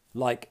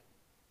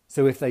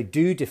 So if they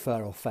do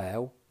defer or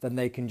fail, then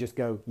they can just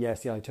go, yeah,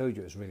 see, I told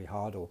you it was really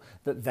hard, or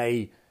that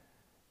they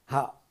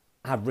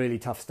have really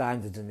tough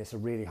standards and it's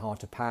really hard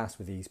to pass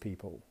with these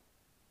people.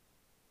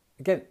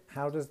 Again,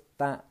 how does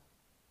that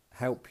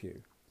help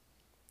you?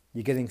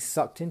 You're getting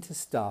sucked into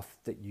stuff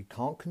that you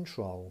can't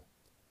control,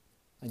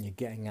 and you're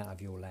getting out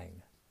of your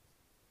lane.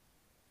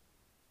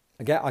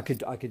 Again, I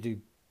could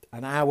do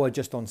an hour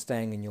just on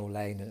staying in your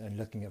lane and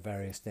looking at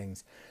various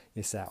things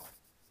yourself.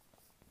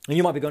 And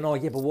you might be going, oh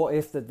yeah, but what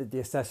if the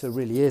assessor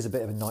really is a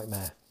bit of a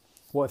nightmare?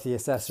 What if the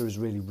assessor is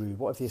really rude?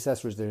 What if the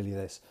assessor is really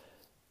this?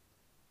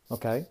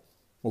 Okay,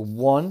 well,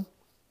 one,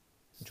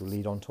 which will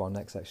lead on to our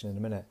next section in a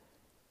minute,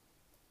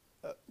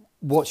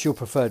 what's your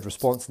preferred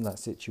response in that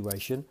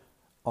situation?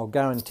 I'll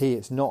guarantee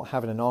it's not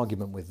having an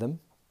argument with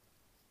them.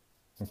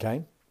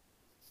 Okay,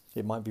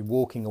 it might be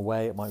walking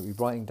away, it might be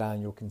writing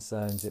down your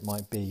concerns, it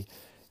might be,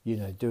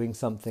 doing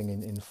something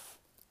in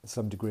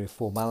some degree of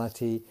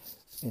formality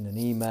in an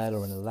email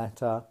or in a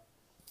letter,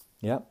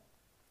 yeah,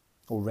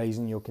 or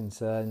raising your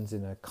concerns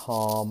in a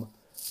calm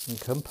and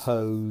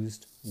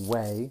composed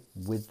way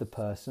with the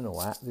person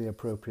or at the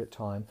appropriate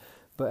time.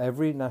 But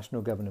every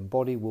national governing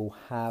body will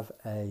have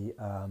a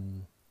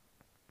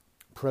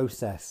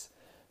process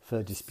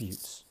for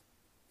disputes,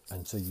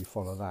 and so you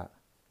follow that.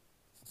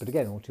 But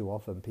again, all too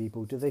often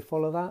people, do they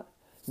follow that?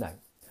 No,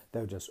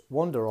 they'll just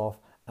wander off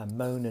and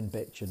moan and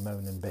bitch and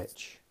moan and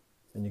bitch.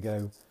 And you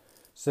go,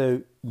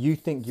 so you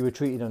think you were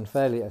treated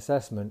unfairly at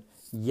assessment,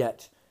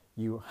 yet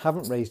you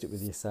haven't raised it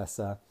with the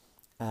assessor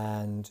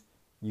and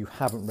you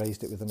haven't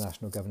raised it with the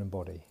national governing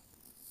body.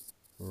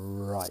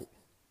 Right.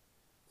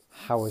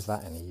 How is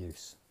that any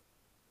use?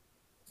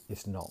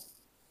 It's not.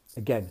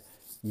 Again,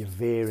 you're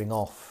veering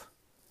off.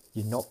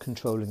 You're not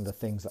controlling the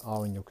things that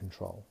are in your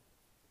control.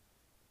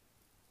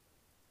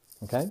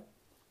 Okay?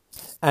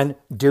 And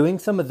doing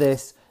some of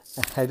this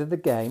ahead of the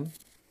game,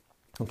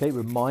 okay,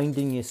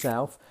 reminding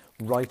yourself,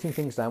 writing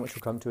things down, which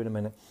we'll come to in a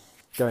minute,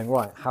 going,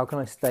 right, how can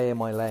I stay in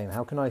my lane?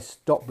 How can I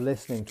stop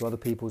listening to other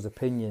people's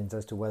opinions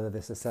as to whether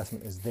this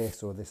assessment is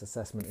this or this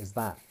assessment is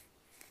that?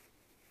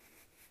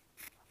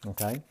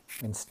 Okay?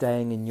 And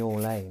staying in your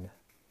lane.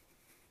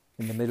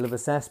 In the middle of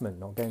assessment,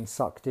 not getting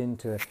sucked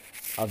into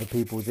other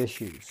people's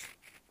issues.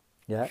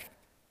 Yeah?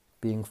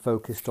 Being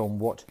focused on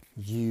what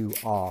you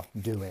are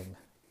doing.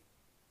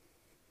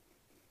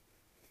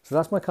 So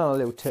that's my kind of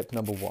little tip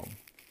number one.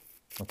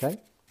 Okay?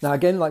 Now,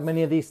 again, like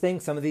many of these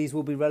things, some of these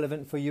will be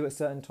relevant for you at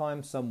certain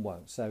times, some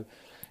won't. So,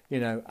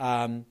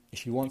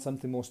 if you want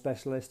something more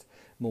specialist,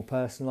 more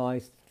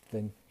personalised,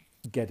 then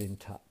get in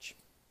touch.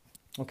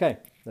 Okay,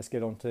 let's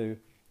get on to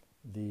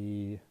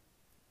the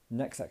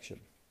next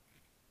section.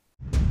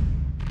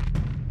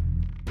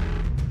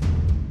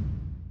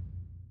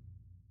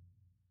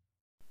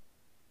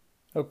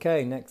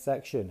 Okay, next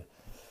section.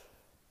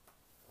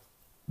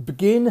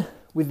 Begin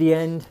with the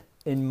end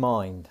in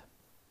mind.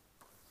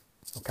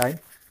 Okay?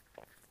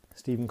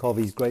 Stephen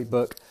Covey's great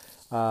book,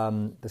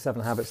 The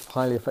 7 Habits of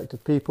Highly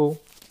Effective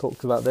People,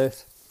 talks about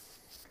this.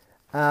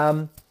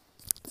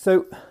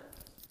 So,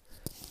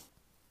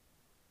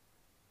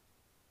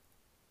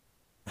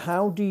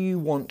 how do you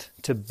want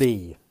to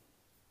be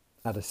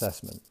at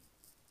assessment?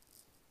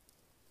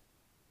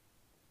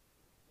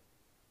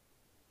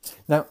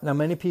 Now,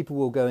 many people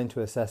will go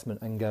into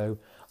assessment and go,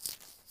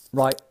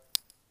 right,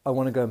 I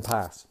want to go and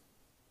pass.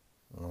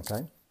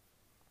 Okay?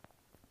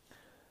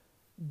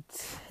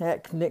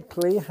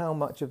 Technically, how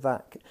much of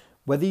that,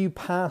 whether you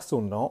pass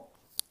or not,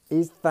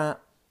 is that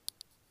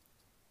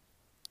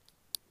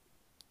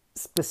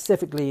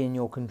specifically in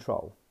your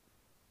control?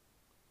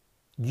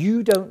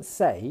 You don't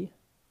say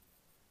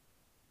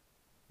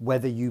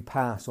whether you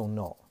pass or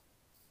not.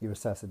 Your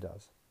assessor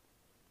does.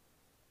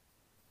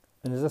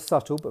 And there's a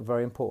subtle but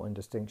very important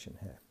distinction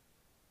here.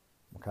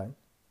 Okay?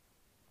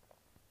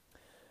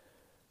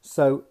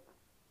 So,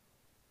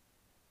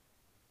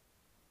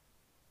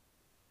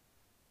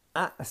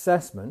 at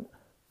assessment,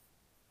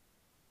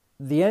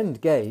 the end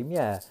game,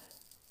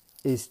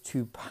 is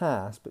to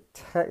pass, but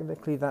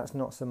technically that's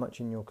not so much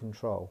in your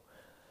control.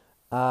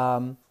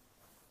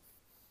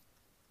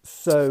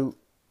 So,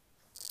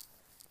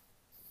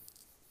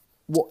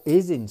 what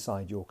is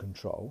inside your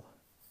control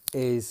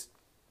is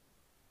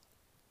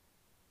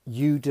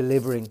you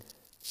delivering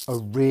a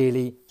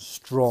really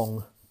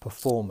strong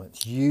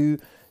performance. You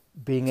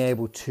being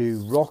able to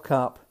rock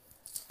up,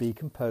 be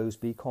composed,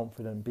 be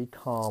confident, be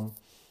calm,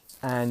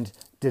 and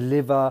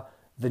deliver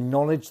the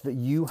knowledge that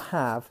you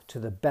have to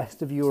the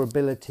best of your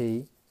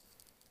ability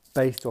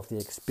based off the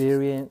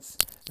experience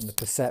and the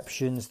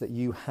perceptions that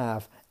you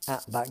have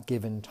at that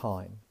given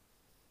time.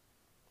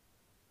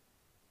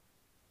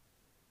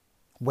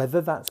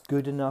 Whether that's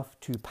good enough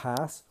to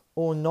pass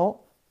or not,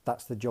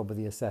 that's the job of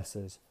the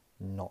assessors,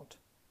 not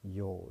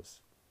yours.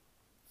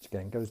 Which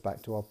again goes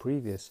back to our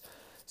previous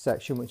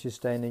section, which is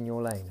staying in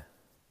your lane.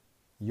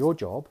 Your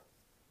job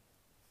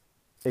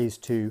is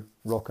to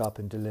rock up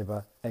and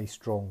deliver a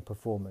strong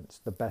performance,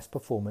 the best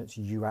performance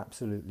you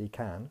absolutely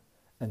can,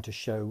 and to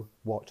show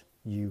what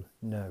you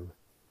know.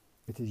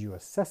 It is your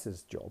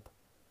assessor's job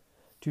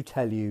to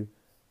tell you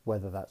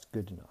whether that's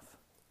good enough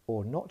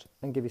or not,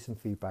 and give you some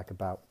feedback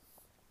about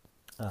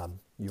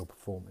your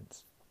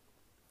performance.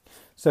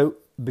 So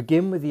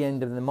begin with the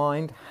end in the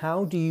mind.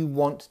 How do you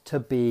want to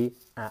be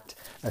at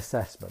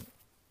assessment?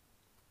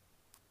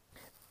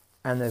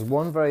 And there's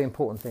one very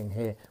important thing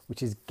here,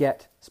 which is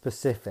get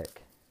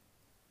specific.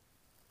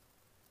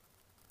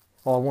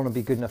 Oh, I want to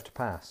be good enough to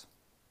pass.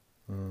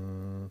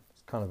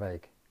 It's kind of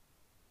vague.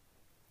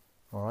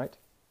 All right.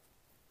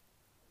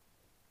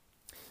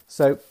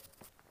 So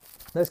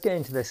let's get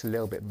into this a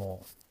little bit more.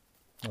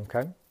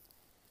 Okay.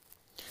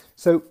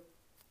 So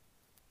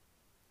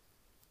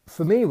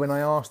for me, when I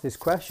ask this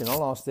question,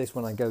 I'll ask this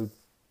when I go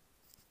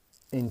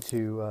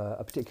into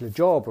a particular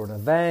job or an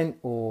event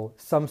or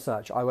some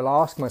such. I will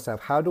ask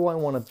myself, how do I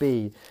want to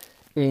be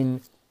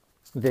in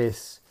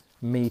this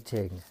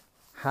meeting?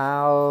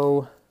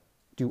 How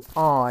do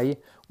I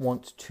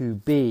want to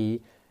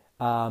be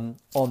on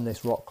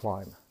this rock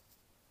climb?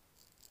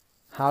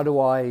 How do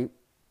I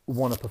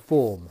want to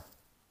perform?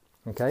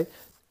 Okay,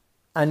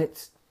 and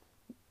it's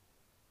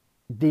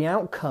the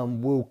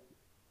outcome will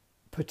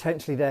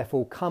potentially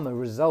therefore come a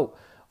result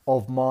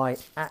of my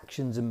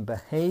actions and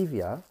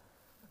behavior.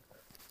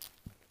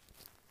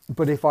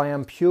 But if I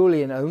am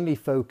purely and only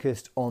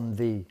focused on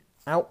the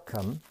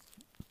outcome,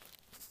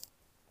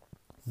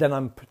 then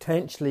I'm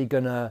potentially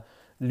going to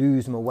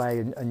lose my way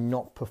and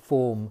not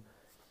perform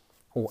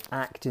or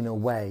act in a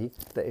way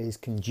that is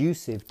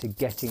conducive to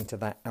getting to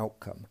that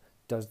outcome.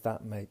 Does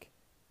that make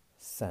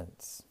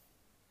sense?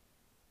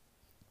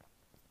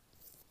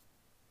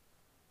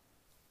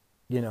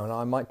 You know, and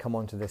I might come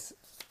on to this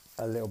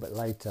a little bit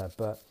later,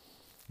 but,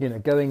 you know,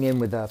 going in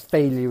with a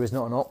failure is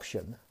not an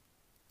option.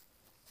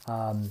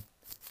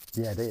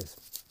 Yeah, it is.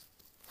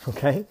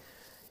 Okay?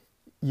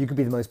 You could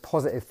be the most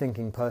positive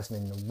thinking person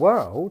in the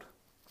world,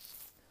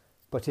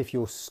 but if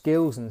your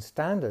skills and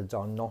standards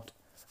are not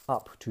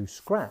up to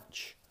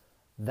scratch,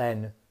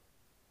 then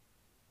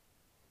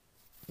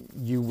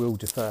you will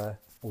defer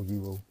or you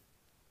will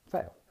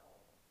fail.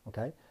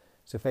 Okay?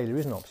 So failure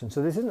is an option.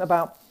 So this isn't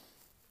about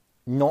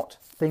not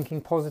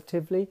thinking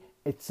positively,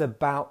 it's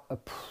about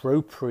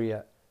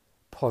appropriate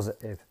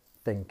positive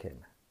thinking.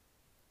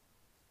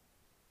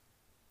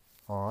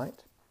 All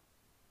right?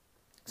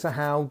 So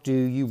how do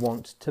you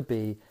want to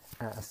be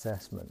at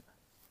assessment?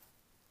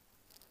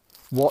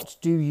 What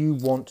do you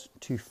want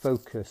to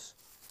focus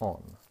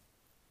on?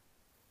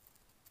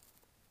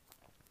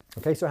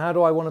 Okay, so how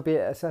do I want to be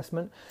at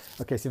assessment?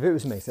 Okay, so if it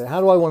was me, so how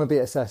do I want to be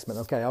at assessment?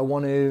 Okay, I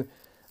want to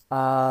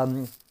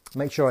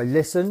make sure I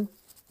listen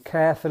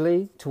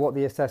carefully to what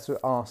the assessor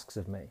asks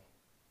of me.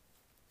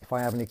 If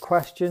I have any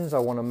questions, I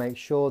want to make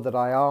sure that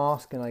I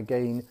ask and I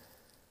gain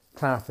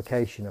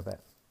clarification of it.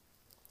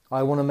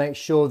 I want to make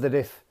sure that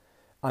if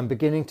I'm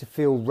beginning to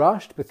feel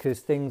rushed because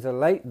things are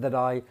late, that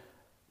I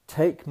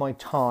take my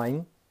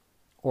time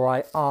or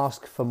I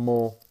ask for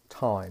more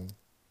time.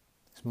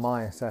 It's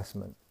my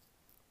assessment.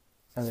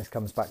 And this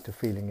comes back to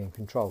feeling in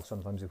control.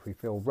 Sometimes if we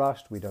feel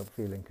rushed, we don't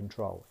feel in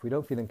control. If we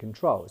don't feel in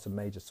control, it's a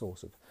major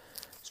source of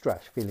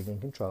stress. Feeling in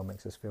control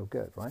makes us feel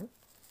good, right?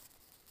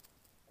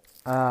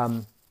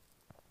 And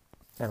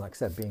like I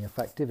said, being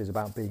effective is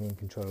about being in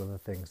control of the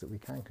things that we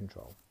can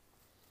control.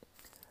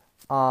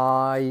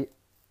 How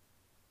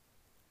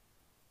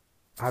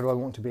do I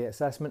want to be at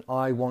assessment?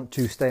 I want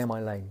to stay in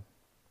my lane.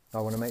 I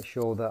want to make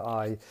sure that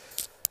I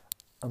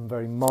am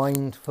very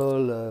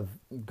mindful of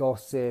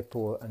gossip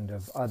and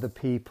of other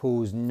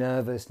people's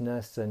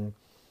nervousness and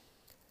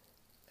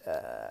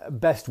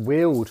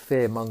best-willed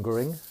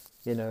fear-mongering,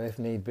 you know, if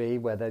need be,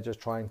 where they're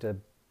just trying to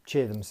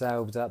cheer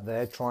themselves up.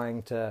 They're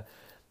trying to,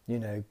 you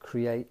know,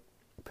 create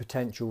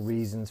potential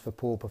reasons for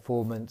poor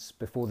performance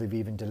before they've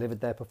even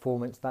delivered their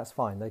performance, that's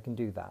fine, they can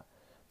do that.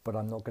 But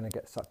I'm not going to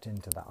get sucked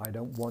into that. I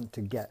don't want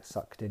to get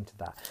sucked into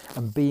that.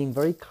 And being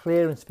very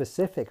clear and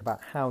specific about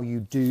how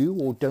you do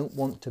or don't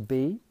want to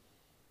be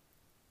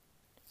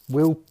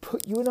will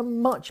put you in a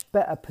much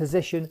better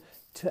position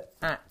to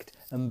act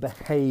and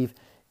behave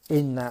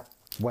in that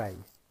way.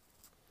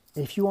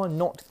 If you are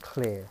not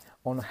clear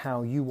on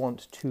how you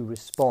want to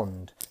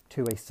respond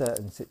to a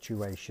certain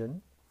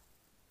situation,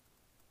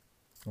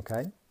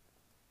 okay,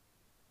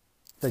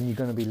 then you're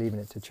going to be leaving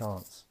it to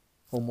chance.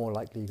 Or more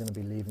likely, you're going to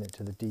be leaving it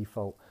to the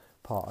default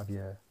part of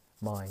your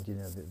mind, you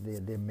know, the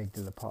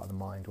amygdala part of the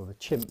mind, or the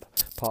chimp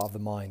part of the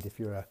mind, if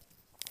you're a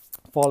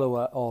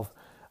follower of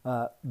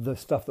the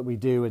stuff that we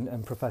do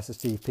and Professor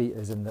Steve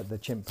Peters and the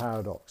chimp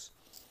paradox.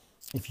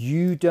 If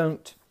you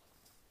don't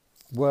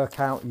work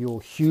out your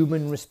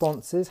human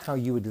responses, how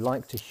you would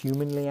like to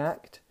humanly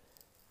act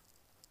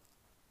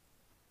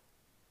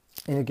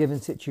in a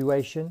given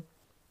situation,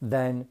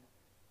 then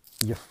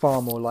you're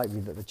far more likely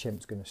that the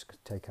chimp's going to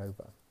take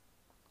over.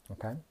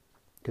 Okay?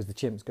 Because the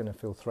chimp's going to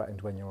feel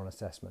threatened when you're on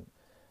assessment,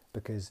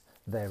 because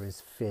there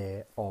is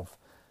fear of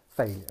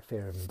failure,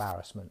 fear of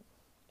embarrassment.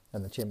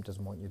 And the chimp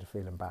doesn't want you to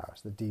feel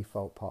embarrassed. The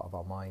default part of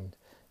our mind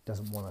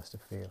doesn't want us to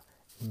feel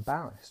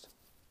embarrassed.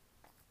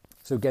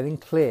 So getting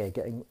clear,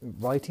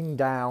 writing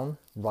down,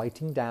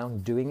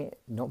 doing it,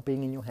 not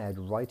being in your head,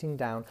 writing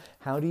down,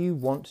 how do you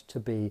want to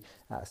be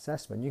at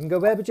assessment? You can go,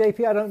 but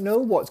JP, I don't know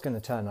what's going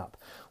to turn up.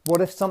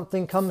 What if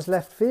something comes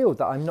left field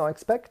that I'm not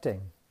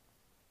expecting?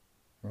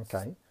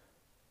 Okay.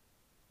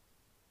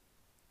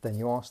 Then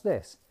you ask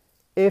this.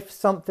 If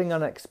something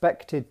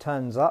unexpected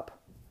turns up,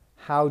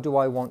 how do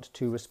I want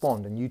to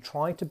respond? And you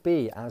try to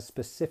be as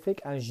specific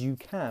as you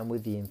can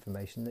with the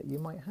information that you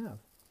might have.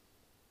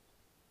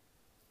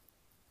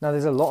 Now,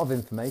 there's a lot of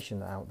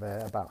information out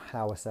there about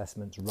how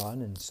assessments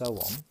run and so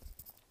on.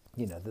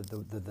 You know,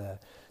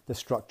 the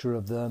structure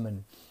of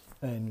them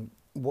and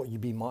what you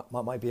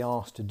might be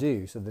asked to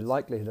do. So the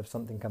likelihood of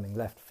something coming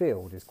left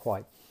field is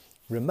quite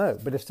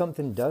remote. But if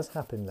something does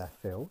happen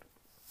left field,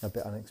 a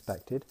bit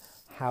unexpected,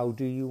 how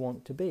do you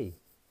want to be?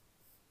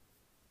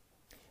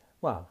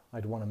 Well,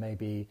 I'd want to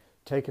maybe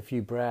take a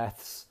few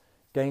breaths,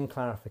 gain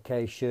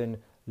clarification,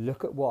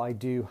 look at what I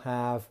do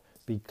have,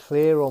 be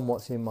clear on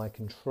what's in my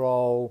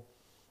control,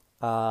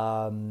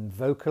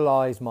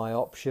 vocalize my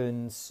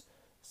options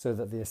so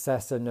that the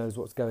assessor knows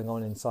what's going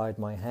on inside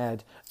my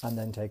head, and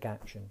then take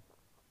action.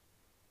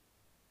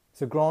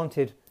 So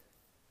granted,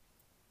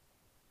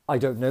 I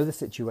don't know the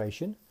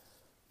situation,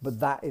 but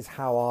that is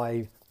how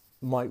I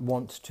might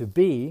want to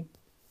be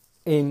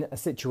in a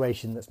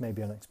situation that's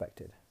maybe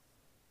unexpected.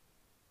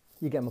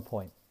 You get my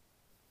point.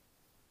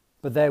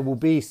 But there will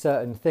be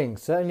certain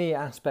things, certainly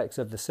aspects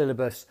of the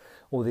syllabus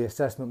or the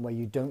assessment where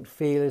you don't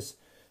feel as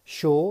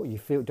sure,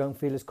 don't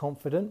feel as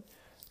confident.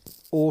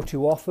 All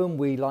too often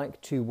we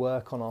like to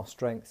work on our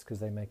strengths because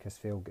they make us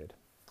feel good.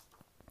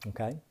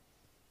 Okay?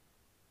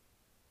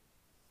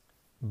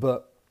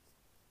 But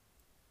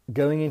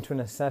going into an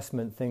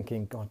assessment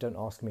thinking, God, don't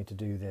ask me to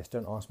do this,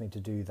 don't ask me to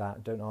do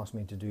that, don't ask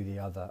me to do the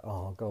other,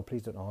 oh God,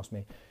 please don't ask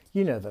me.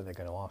 You know that they're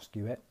going to ask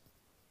you it.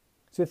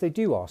 So if they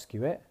do ask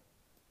you it,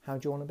 how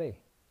do you want to be?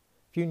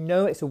 If you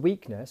know it's a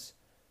weakness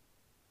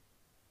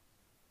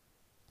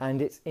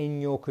and it's in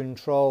your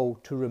control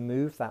to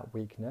remove that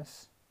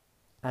weakness,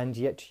 and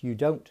yet you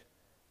don't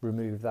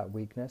remove that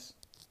weakness,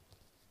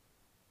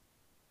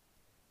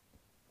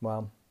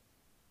 well,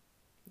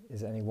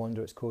 is it any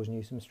wonder it's causing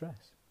you some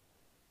stress?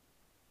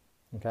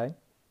 Okay?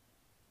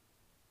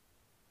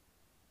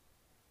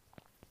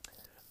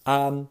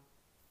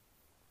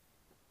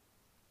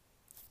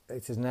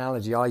 It's an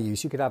analogy I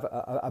use. You could have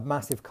a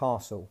massive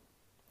castle,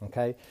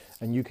 okay?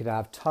 And you could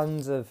have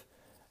tons of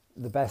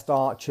the best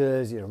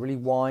archers, really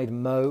wide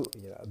moat,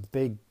 a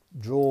big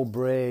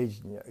drawbridge,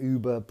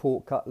 uber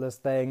portcullis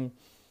thing,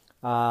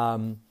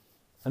 and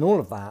all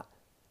of that.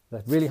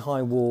 There's really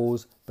high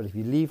walls, but if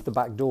you leave the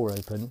back door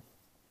open,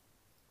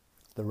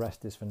 the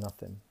rest is for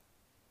nothing.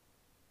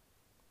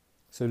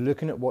 So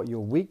looking at what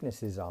your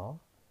weaknesses are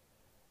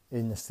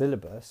in the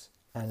syllabus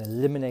and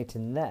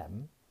eliminating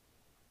them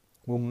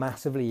will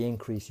massively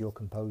increase your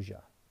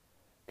composure.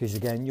 Because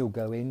again, you'll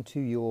go into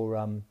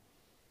your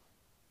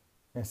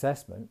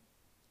assessment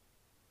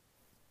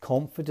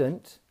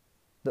confident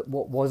that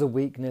what was a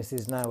weakness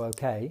is now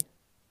okay.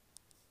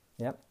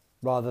 Yep.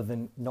 Rather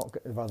than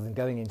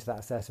going into that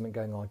assessment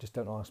going, oh, just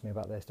don't ask me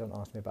about this, don't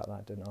ask me about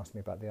that, don't ask me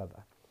about the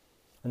other.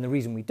 And the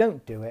reason we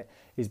don't do it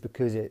is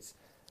because it's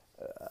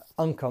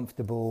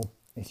uncomfortable,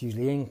 it's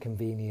usually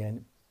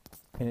inconvenient,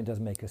 and it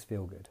doesn't make us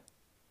feel good.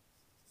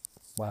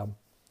 Well,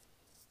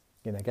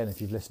 again,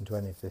 if you've listened to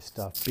any of this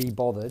stuff, be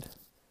bothered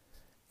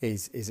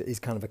is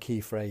kind of a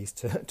key phrase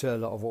to a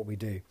lot of what we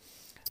do.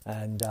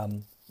 And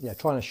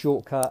trying to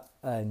shortcut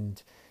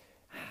and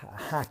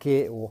hack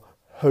it or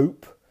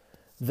hope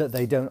that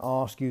they don't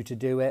ask you to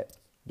do it,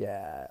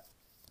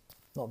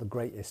 not the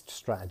greatest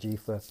strategy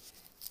for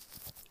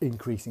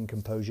increasing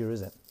composure,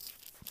 is it?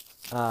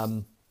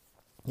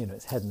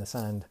 It's head in the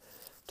sand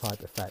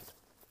type effect.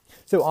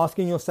 So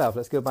asking yourself,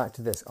 let's go back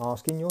to this,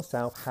 asking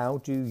yourself, how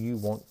do you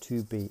want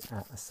to be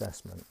at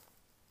assessment?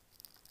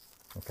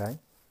 Okay?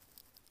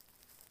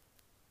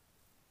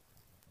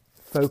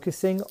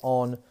 Focusing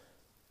on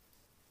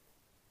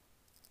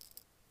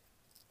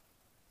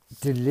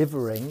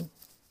delivering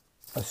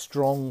a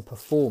strong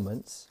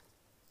performance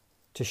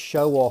to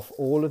show off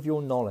all of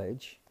your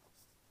knowledge.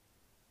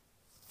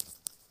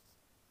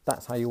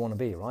 That's how you want to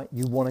be, right?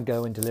 You want to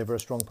go and deliver a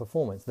strong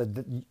performance,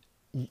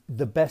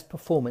 the best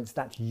performance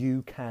that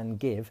you can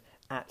give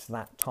at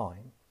that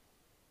time.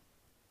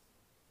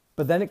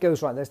 But then it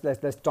goes, right,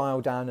 let's dial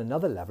down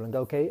another level and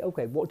go,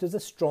 okay, what does a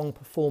strong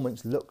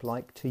performance look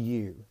like to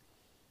you?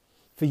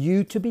 For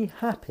you to be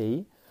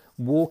happy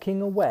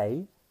walking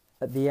away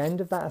at the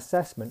end of that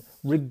assessment,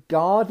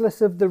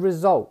 regardless of the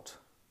result.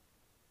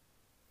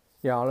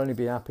 Yeah, I'll only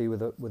be happy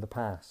with a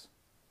pass.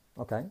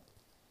 Okay.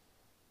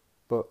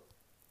 But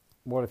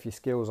what if your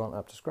skills aren't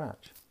up to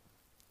scratch?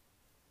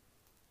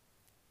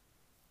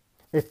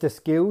 If the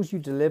skills you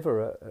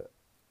deliver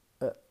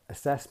at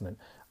assessment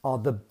are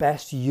the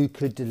best you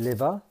could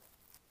deliver,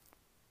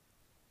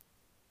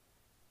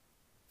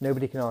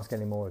 nobody can ask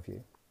any more of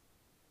you.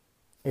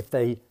 If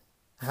they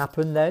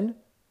happen then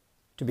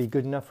to be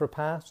good enough for a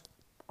pass,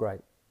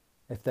 great.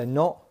 If they're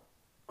not,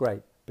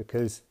 great,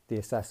 because the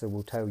assessor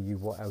will tell you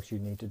what else you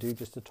need to do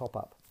just to top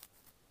up.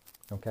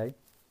 Okay?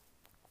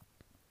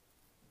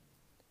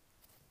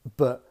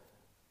 But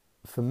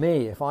for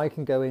me, if I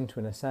can go into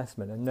an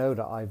assessment and know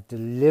that I've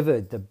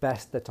delivered the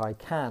best that I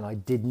can, I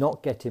did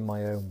not get in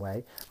my own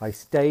way, I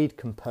stayed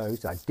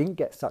composed, I didn't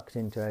get sucked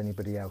into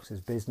anybody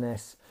else's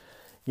business,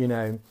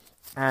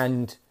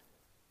 and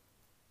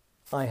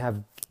I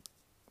have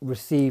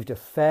received a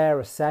fair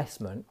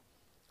assessment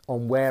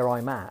on where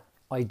I'm at.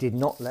 I did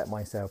not let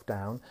myself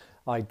down.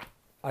 I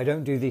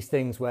don't do these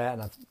things where,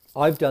 and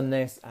I've done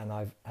this, and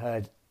I've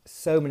heard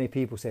so many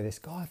people say this,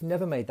 God, I've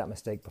never made that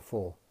mistake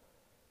before.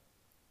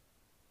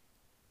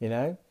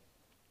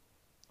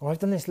 Or I've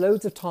done this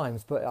loads of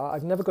times, but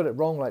I've never got it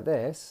wrong like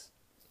this.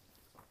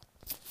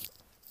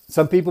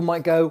 Some people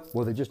might go,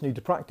 well, they just need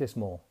to practice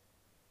more.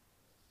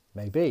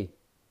 Maybe.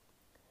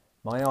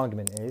 My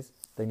argument is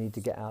they need to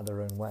get out of their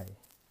own way.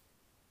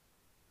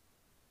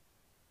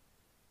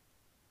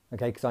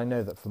 Okay, because I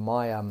know that for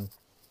my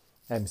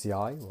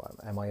MCI,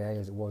 or MIA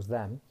as it was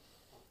then,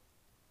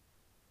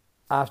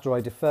 after I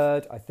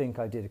deferred, I think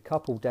I did a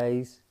couple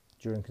days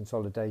during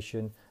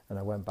consolidation, and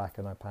I went back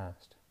and I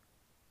passed.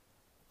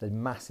 The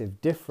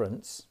massive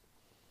difference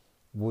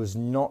was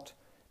not,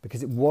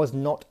 because it was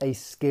not a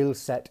skill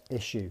set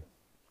issue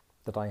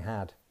that I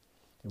had.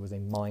 It was a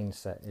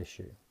mindset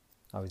issue.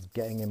 I was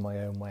getting in my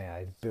own way. I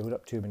had built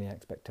up too many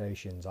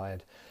expectations. I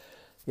had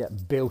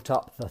built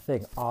up the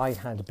thing. I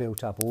had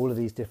built up all of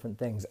these different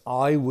things.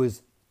 I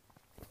was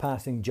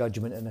passing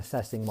judgment and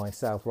assessing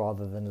myself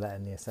rather than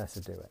letting the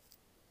assessor do it.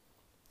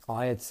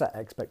 I had set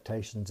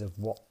expectations of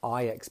what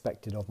I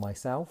expected of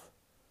myself,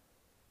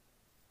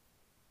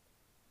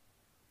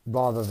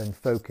 rather than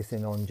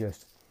focusing on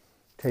just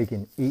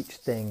taking each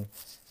thing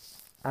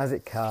as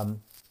it comes,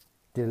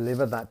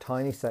 deliver that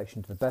tiny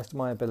section to the best of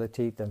my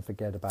ability, then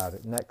forget about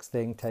it. Next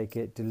thing, take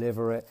it,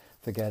 deliver it,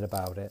 forget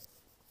about it,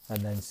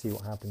 and then see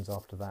what happens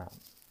after that.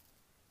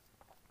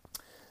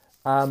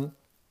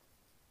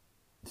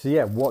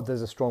 What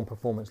does a strong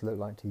performance look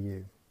like to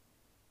you?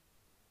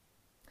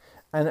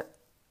 And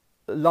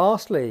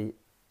lastly,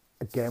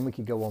 again, we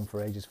could go on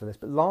for ages for this,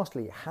 but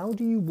lastly, how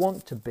do you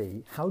want to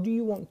be? How do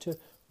you want to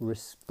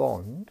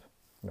respond,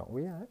 not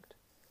react,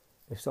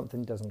 if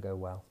something doesn't go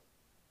well?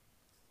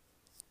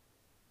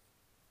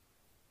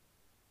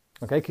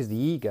 Okay, because the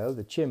ego,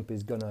 the chimp,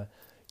 is going to,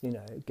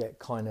 get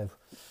kind of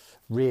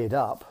reared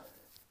up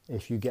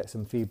if you get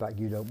some feedback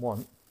you don't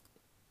want.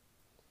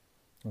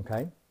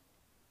 Okay?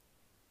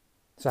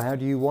 So how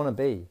do you want to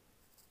be?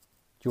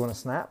 Do you want to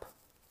snap?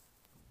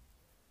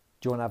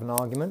 Do you want to have an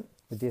argument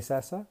with the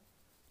assessor?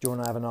 Do you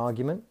want to have an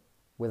argument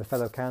with a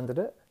fellow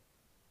candidate?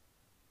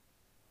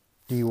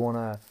 Do you want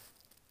to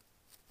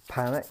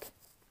panic?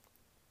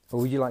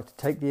 Or would you like to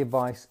take the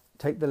advice,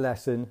 take the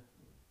lesson,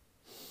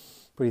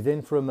 breathe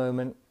in for a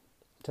moment,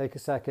 take a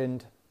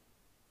second,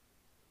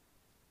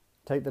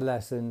 take the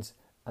lessons,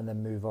 and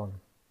then move on?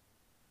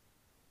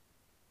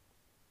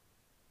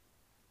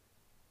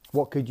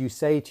 What could you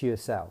say to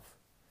yourself?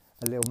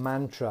 A little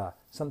mantra.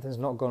 Something's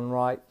not gone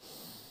right.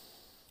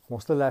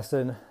 What's the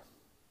lesson?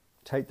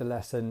 Take the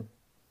lesson,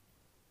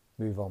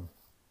 move on.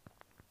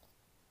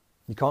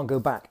 You can't go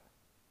back.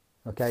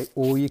 Okay,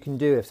 all you can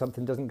do if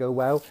something doesn't go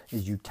well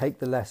is you take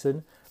the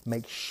lesson,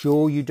 make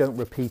sure you don't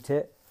repeat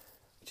it,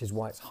 which is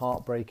why it's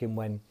heartbreaking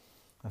when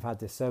I've had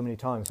this so many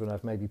times when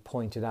I've maybe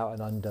pointed out an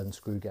undone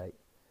screw gate,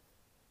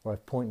 or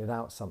I've pointed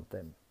out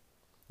something.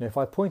 Now, if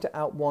I point it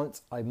out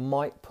once, I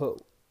might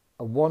put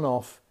a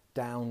one-off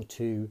down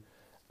to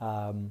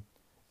a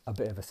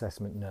bit of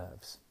assessment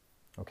nerves,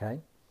 okay?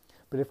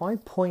 But if I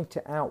point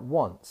it out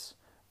once,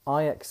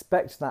 I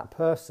expect that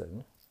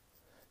person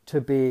to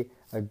be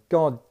a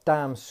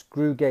goddamn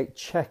screwgate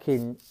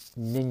check-in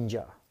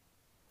ninja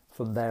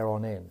from there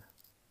on in.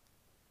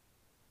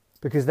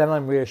 Because then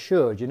I'm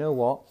reassured, you know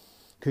what?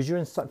 Because you're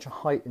in such a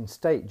heightened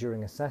state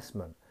during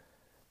assessment,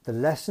 the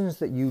lessons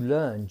that you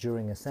learn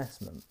during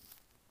assessment,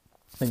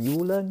 and you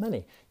will learn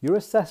many. Your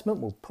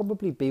assessment will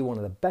probably be one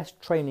of the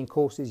best training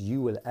courses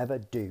you will ever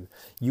do.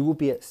 You will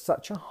be at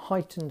such a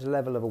heightened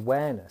level of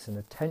awareness and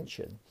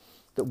attention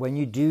that when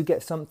you do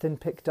get something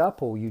picked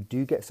up or you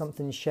do get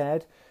something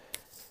shared,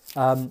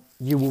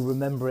 you will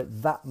remember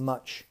it that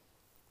much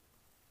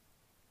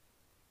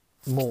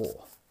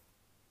more.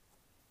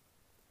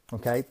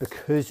 Okay,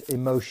 because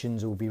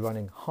emotions will be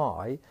running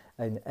high,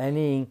 and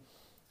any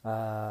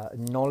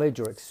knowledge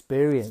or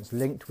experience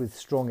linked with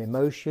strong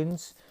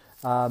emotions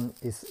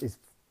is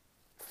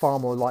far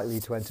more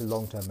likely to enter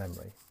long-term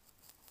memory.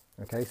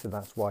 Okay, so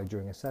that's why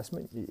during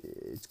assessment,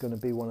 it's going to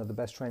be one of the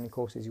best training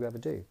courses you ever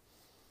do.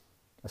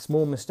 A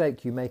small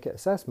mistake you make at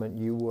assessment,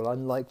 you will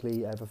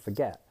unlikely ever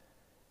forget.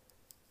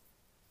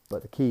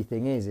 But the key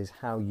thing is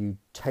how you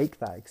take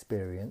that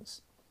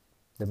experience,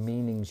 the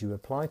meanings you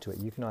apply to it.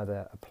 You can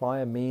either apply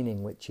a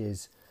meaning which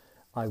is,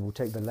 I will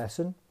take the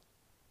lesson,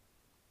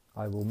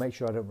 I will make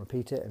sure I don't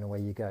repeat it, and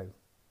away you go.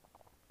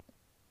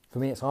 For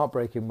me, it's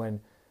heartbreaking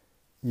when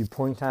you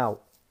point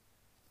out,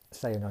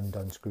 say, an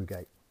undone screw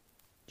gate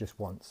just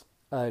once,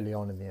 early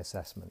on in the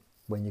assessment,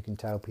 when you can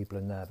tell people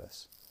are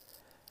nervous.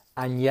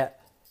 And yet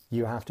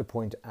you have to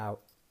point it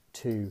out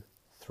 2,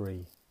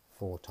 3,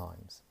 4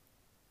 times.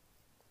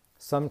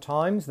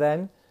 Sometimes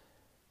then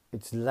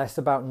it's less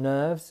about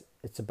nerves,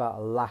 it's about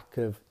a lack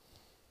of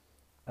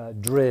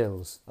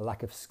drills, a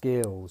lack of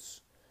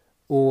skills,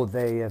 or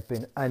they have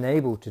been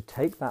unable to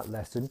take that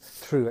lesson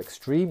through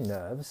extreme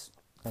nerves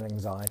and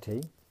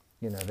anxiety.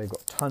 You know, they've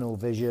got tunnel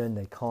vision,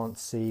 they can't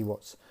see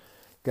what's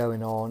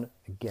going on.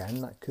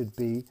 Again, that could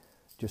be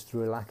just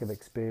through a lack of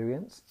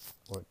experience,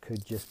 or it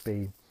could just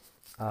be,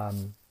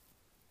 an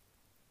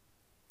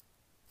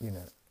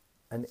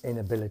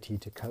inability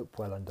to cope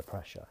well under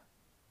pressure.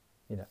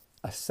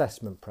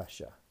 Assessment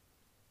pressure,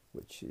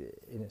 which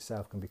in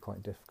itself can be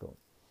quite difficult.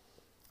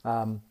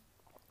 But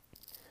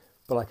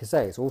like I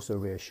say, it's also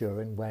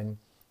reassuring when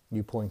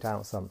you point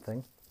out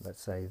something,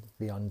 let's say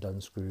the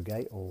undone screw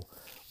gate or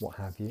what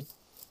have you,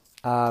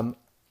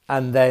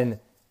 and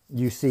then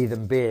you see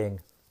them being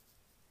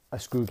a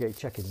screw gate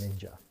checking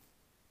ninja.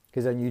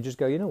 Because then you just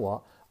go, you know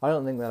what, I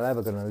don't think they're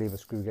ever going to leave a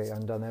screw gate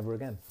undone ever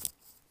again.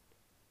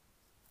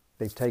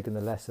 They've taken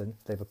the lesson,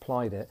 they've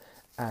applied it,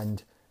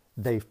 and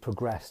they've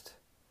progressed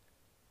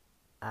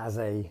as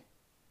a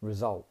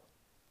result.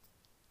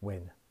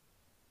 Win.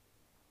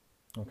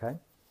 Okay?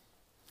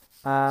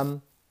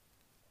 So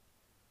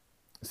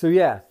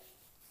yeah,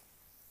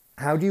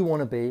 how do you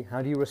want to be?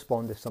 How do you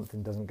respond if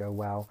something doesn't go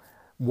well?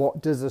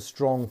 What does a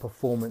strong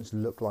performance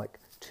look like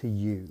to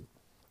you?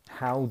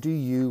 How do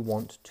you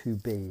want to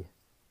be?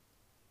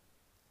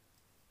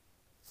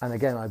 And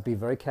again, I'd be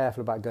very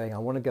careful about going, I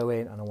want to go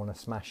in and I want to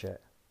smash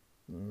it.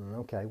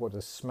 Okay, what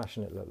does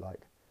smashing it look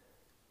like?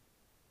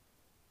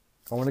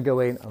 I want to go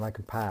in and I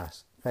can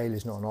pass. Failure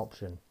is not an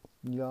option.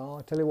 Yeah,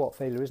 I'll tell you what,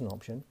 failure is an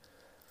option.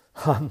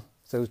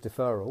 So is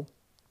deferral.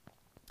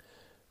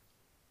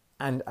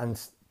 And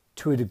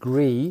to a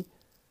degree,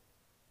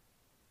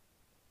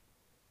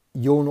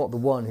 you're not the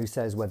one who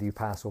says whether you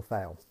pass or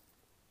fail.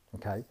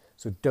 Okay,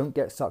 so don't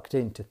get sucked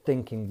into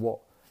thinking, what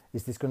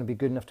is this going to be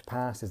good enough to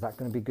pass? Is that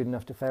going to be good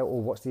enough to fail?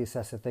 Or what's the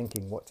assessor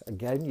thinking?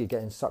 Again, you're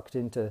getting sucked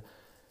into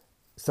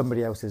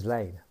somebody else's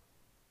lane.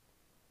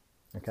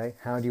 Okay,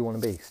 how do you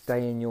want to be?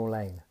 Stay in your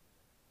lane.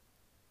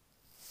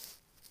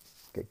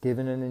 Get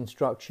given an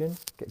instruction,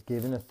 get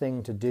given a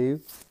thing to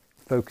do,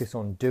 focus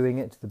on doing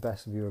it to the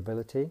best of your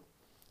ability,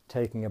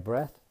 taking a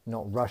breath,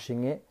 not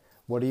rushing it.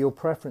 What are your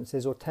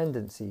preferences or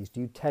tendencies? Do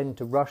you tend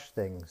to rush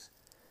things?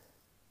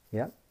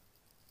 Yeah.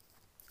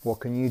 What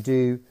can you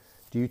do?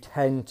 Do you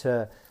tend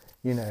to,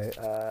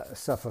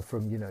 suffer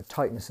from,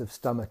 tightness of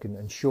stomach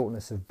and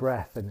shortness of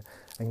breath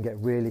and get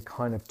really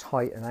kind of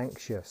tight and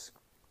anxious?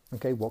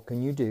 Okay, what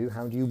can you do?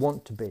 How do you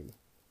want to be?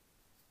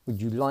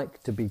 Would you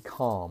like to be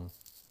calm?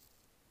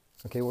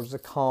 Okay, what does a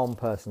calm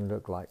person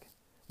look like?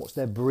 What's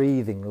their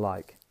breathing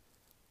like?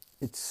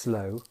 It's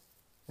slow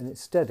and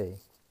it's steady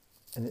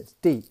and it's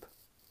deep.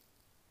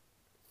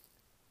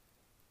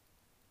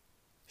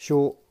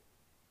 Short,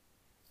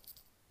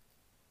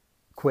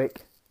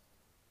 quick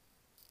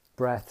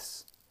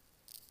breaths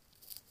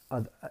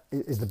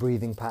is the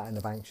breathing pattern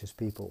of anxious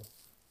people.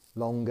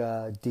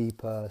 Longer,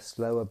 deeper,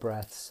 slower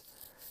breaths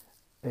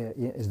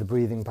is the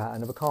breathing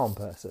pattern of a calm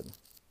person,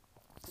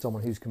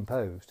 someone who's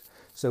composed.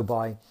 So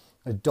by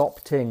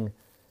adopting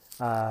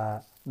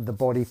the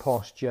body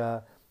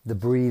posture, the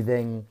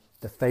breathing,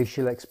 the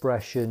facial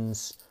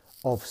expressions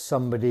of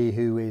somebody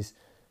who is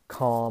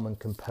calm and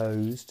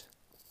composed,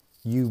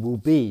 you will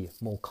be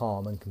more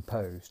calm and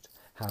composed.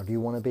 How do you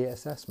want to be at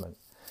assessment?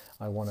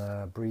 I want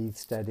to breathe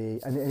steady.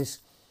 And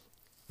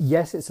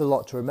yes, it's a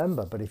lot to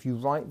remember, but if you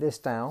write this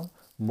down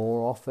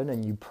more often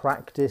and you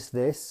practice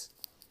this,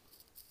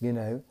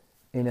 in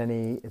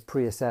any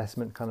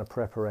pre-assessment kind of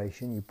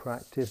preparation, you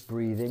practice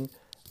breathing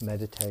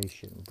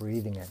meditation,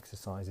 breathing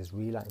exercises,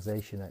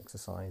 relaxation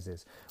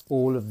exercises,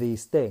 all of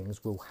these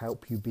things will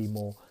help you be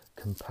more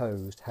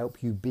composed,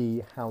 help you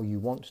be how you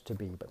want to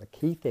be. But the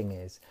key thing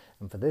is,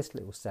 and for this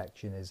little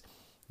section, is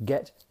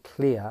get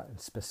clear and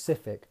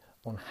specific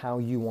on how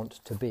you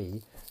want to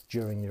be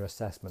during your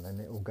assessment, and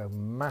it will go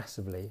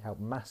massively, help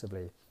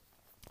massively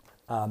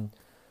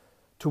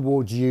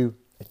towards you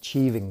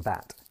achieving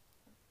that.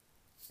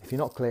 If you're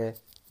not clear,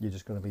 you're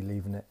just going to be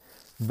leaving it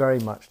very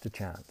much to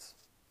chance.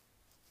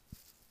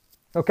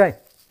 Okay,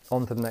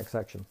 on to the next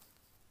section.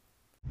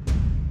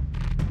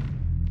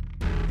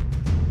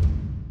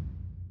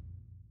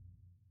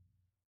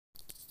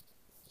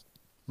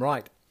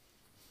 Right,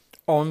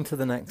 on to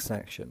the next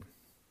section.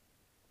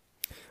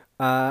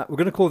 We're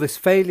going to call this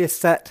failure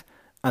set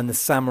and the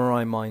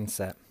samurai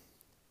mindset.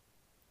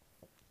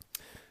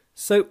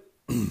 So,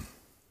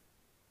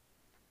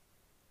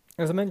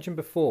 as I mentioned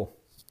before,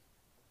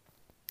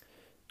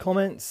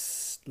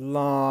 comments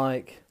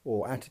like,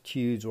 or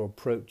attitudes or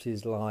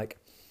approaches like,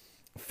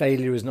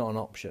 failure is not an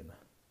option.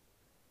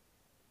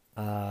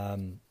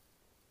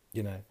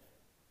 You know,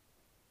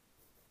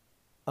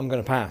 I'm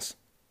going to pass.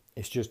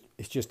 It's just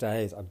how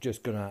it is. I've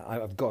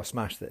got to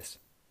smash this.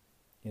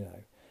 You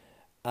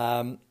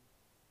know,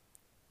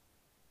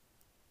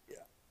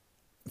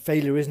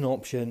 failure is an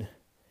option.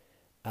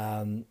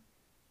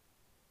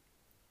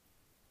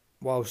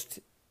 Whilst,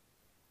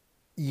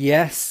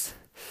 yes,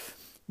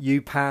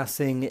 you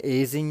passing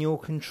is in your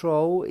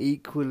control,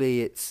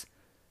 equally it's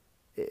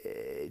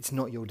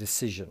not your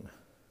decision.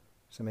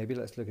 So maybe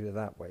let's look at it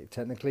that way.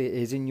 Technically it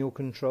is in your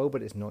control,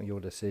 but it's not your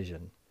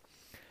decision.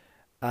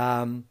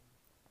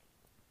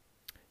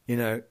 You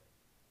know,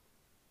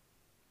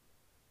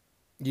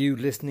 you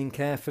listening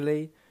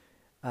carefully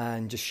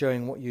and just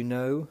showing what you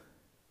know,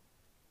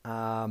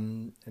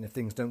 and if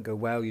things don't go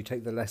well, you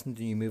take the lessons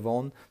and you move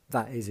on.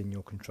 That is in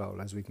your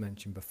control, as we've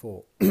mentioned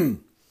before.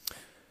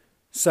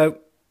 So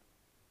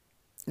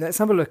let's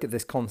have a look at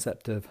this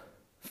concept of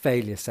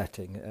failure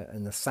setting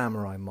and the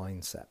samurai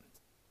mindset.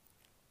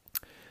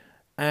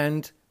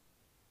 And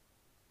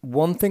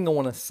one thing I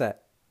want to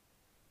set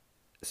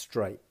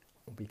straight,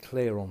 or be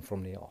clear on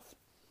from the off,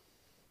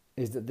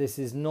 is that this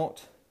is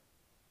not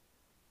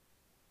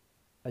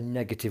a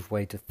negative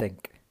way to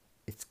think.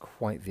 It's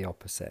quite the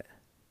opposite.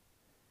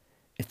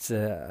 It's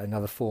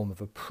another form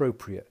of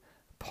appropriate,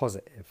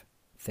 positive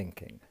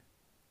thinking.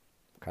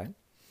 Okay?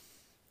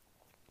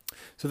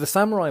 So the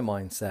samurai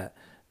mindset,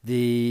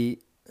 the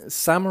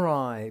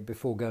samurai,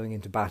 before going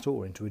into battle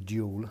or into a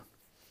duel,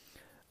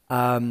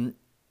 it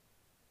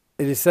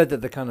is said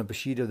that the kind of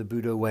Bushido, the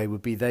Budo way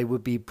would be, they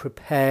would be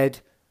prepared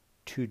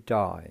to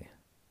die.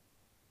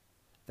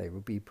 They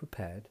would be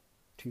prepared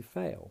to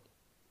fail.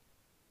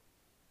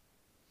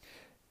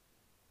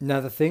 Now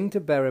the thing to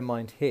bear in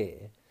mind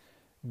here,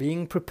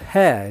 being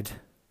prepared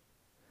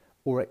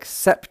or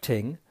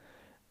accepting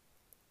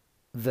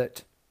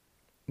that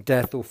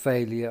death or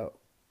failure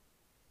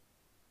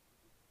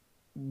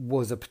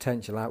was a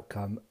potential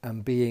outcome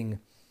and being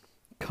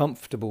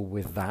comfortable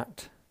with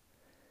that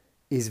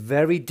is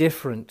very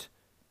different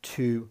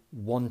to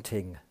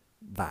wanting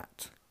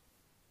that.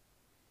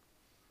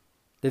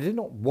 They did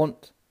not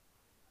want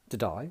to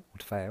die or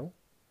to fail,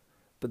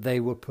 but they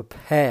were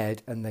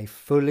prepared and they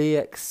fully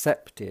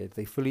accepted,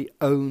 they fully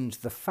owned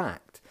the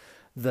fact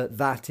that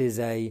that is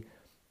a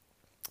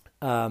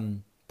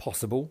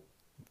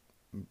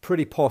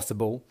pretty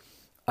possible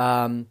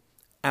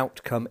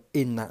outcome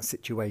in that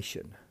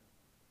situation.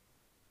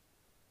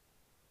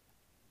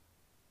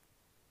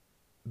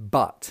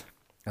 But,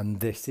 and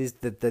this is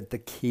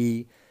the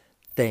key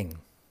thing,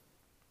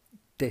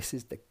 this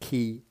is the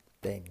key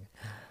thing,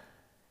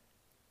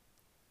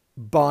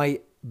 by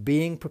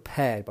being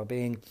prepared, by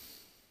being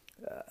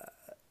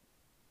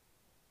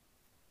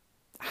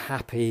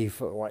happy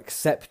for or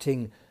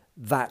accepting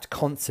that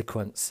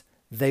consequence,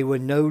 they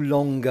no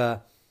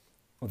longer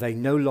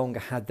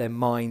had their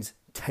minds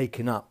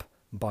taken up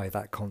by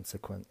that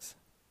consequence.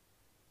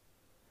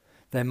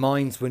 Their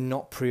minds were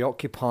not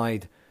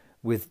preoccupied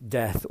with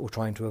death or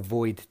trying to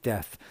avoid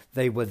death.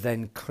 They were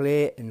then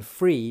clear and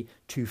free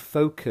to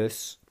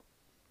focus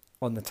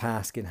on the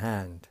task in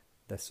hand,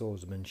 their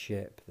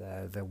swordsmanship,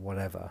 their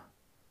whatever.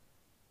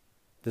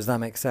 Does that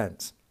make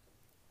sense?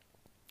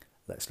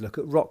 Let's look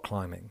at rock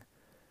climbing.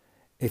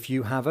 If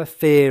you have a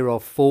fear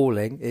of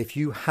falling, if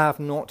you have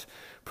not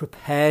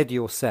prepared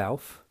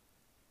yourself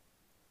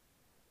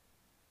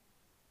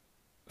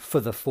for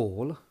the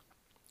fall,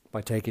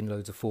 by taking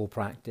loads of fall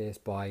practice,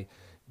 by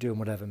doing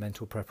whatever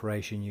mental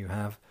preparation you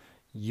have,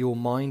 your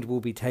mind will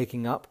be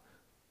taken up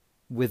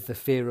with the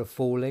fear of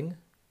falling,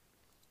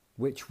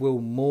 which will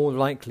more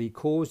likely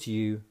cause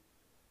you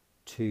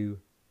to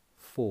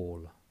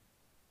fall.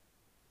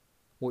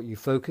 What you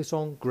focus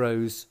on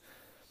grows.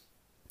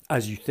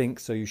 As you think,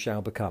 so you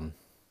shall become,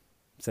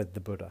 said the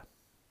Buddha.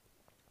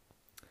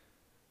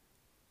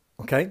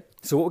 Okay,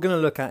 so what we're going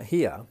to look at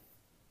here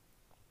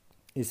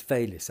is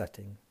failure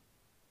setting.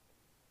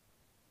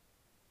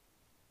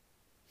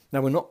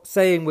 Now, we're not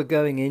saying we're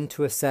going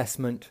into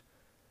assessment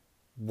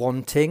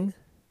wanting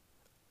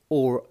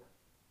or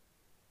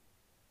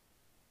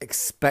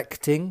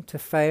expecting to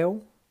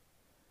fail,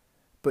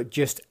 but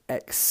just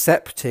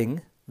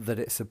accepting that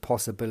it's a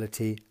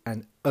possibility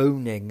and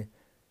owning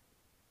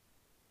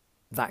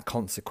that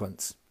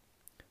consequence.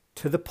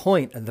 To the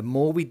point, and the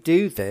more we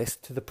do this,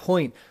 to the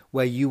point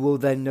where you will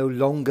then no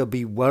longer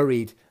be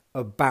worried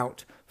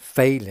about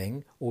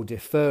failing or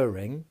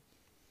deferring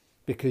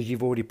because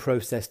you've already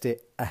processed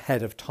it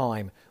ahead of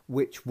time,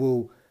 which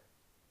will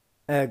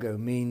ergo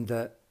mean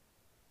that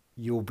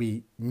you'll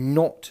be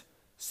not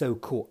so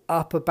caught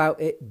up about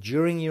it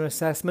during your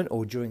assessment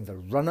or during the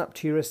run-up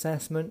to your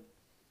assessment,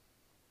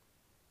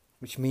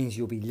 which means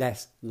you'll be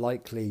less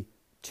likely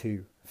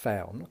to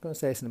fail. I'm not going to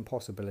say it's an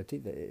impossibility,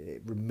 that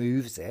it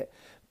removes it,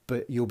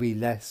 but you'll be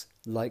less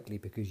likely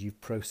because you've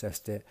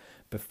processed it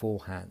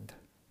beforehand.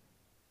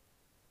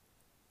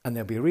 And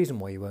there'll be a reason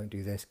why you won't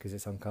do this, because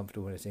it's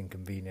uncomfortable and it's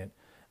inconvenient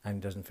and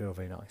it doesn't feel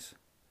very nice.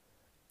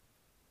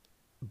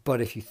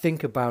 But if you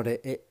think about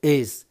it, it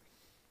is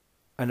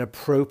an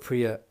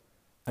appropriate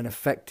and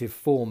effective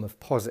form of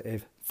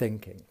positive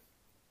thinking.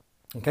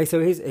 Okay, so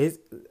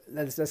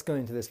let's go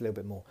into this a little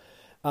bit more.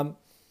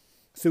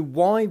 So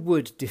why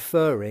would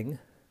deferring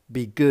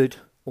be good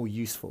or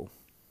useful?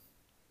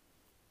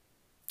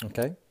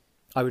 Okay,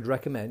 I would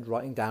recommend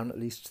writing down at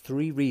least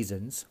 3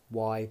 reasons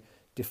why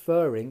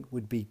deferring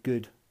would be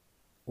good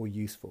or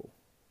useful.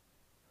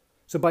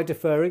 So by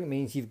deferring, it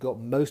means you've got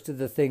most of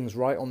the things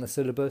right on the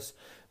syllabus,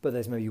 but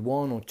there's maybe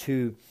 1 or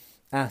 2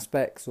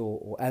 aspects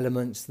or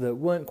elements that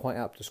weren't quite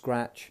up to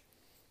scratch,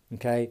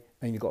 okay,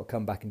 and you've got to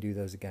come back and do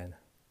those again.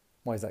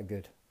 Why is that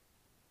good?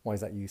 Why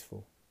is that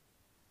useful?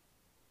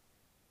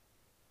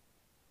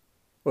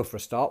 Well, for a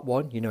start,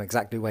 1, you know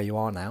exactly where you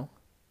are now.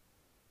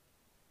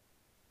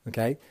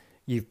 Okay,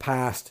 you've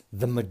passed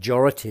the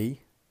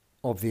majority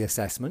of the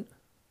assessment.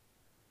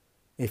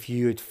 If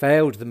you had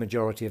failed the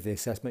majority of the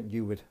assessment,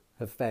 you would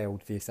have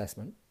failed the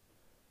assessment.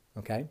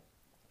 Okay,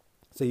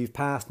 so you've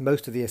passed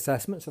most of the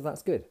assessment, so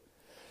that's good.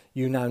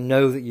 You now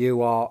know that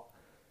you are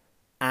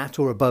at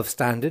or above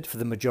standard for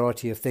the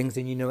majority of things,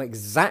 and you know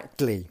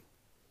exactly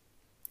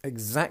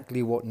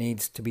what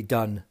needs to be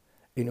done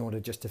in order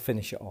just to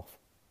finish it off.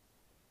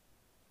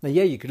 Now,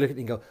 yeah, you could look at it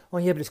and go, oh,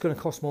 yeah, but it's going to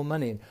cost more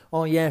money. And,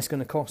 oh, yeah, it's going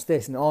to cost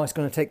this. And, oh, it's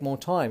going to take more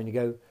time. And you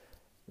go,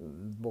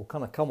 we'll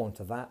kind of come on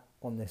to that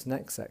on this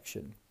next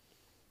section,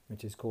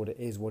 which is called It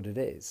Is What It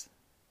Is.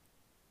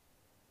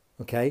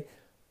 Okay?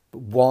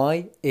 But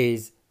why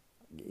is,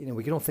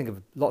 we can all think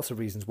of lots of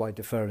reasons why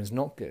deferring is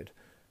not good.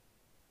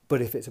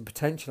 But if it's a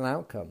potential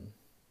outcome,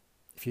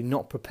 if you're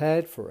not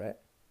prepared for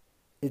it,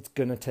 it's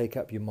going to take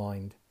up your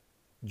mind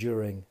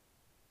during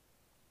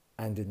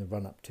and in the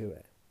run-up to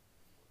it.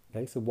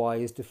 Okay, so why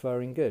is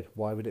deferring good?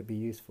 Why would it be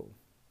useful?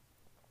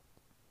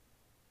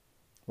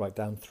 Write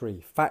down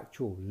 3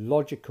 factual,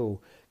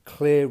 logical,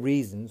 clear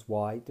reasons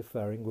why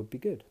deferring would be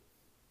good.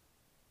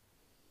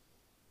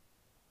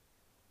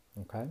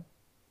 Okay?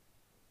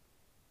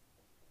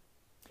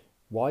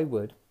 Why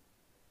would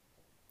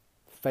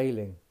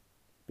failing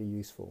be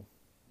useful?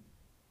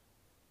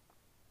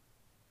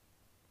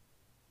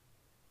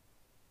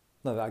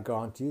 Now, I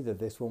grant you that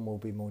this one will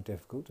be more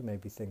difficult to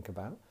maybe think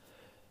about.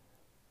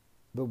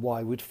 But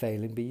why would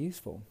failing be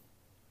useful?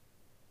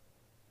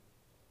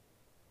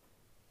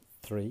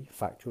 3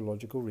 factual,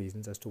 logical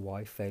reasons as to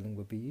why failing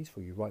would be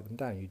useful. You write them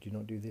down. You do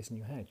not do this in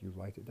your head. You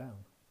write it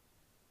down.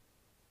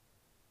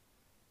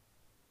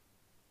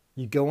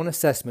 You go on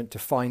assessment to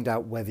find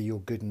out whether you're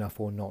good enough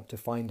or not, to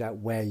find out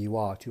where you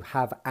are, to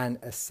have an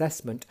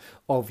assessment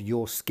of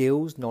your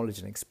skills, knowledge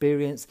and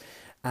experience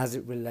as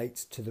it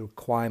relates to the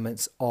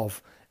requirements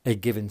of a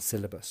given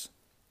syllabus.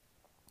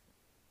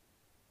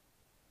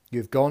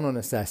 You've gone on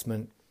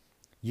assessment,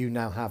 you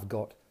now have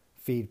got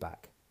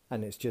feedback,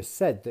 and it's just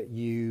said that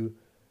you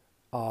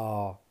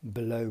are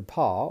below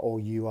par or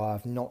you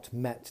have not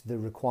met the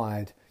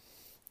required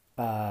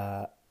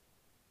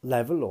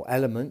level or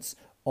elements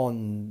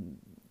on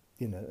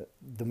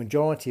the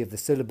majority of the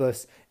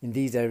syllabus in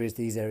these areas.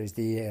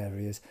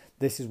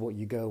 This is what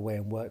you go away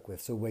and work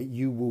with. So where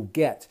you will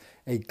get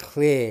a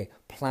clear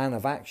plan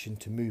of action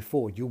to move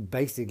forward. You'll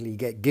basically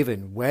get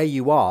given where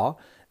you are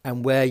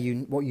and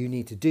what you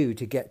need to do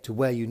to get to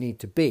where you need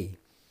to be.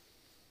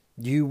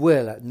 You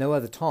will at no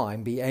other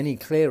time be any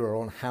clearer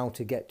on how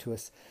to get to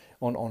us,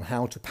 on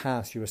how to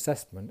pass your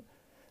assessment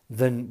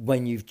than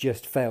when you've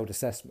just failed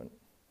assessment,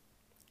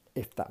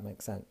 if that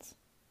makes sense.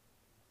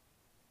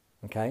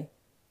 Okay?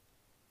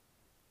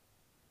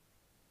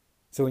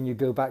 So when you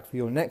go back for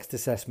your next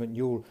assessment,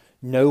 you'll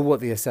know what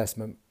the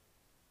assessment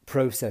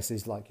process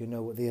is like. You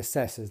know what the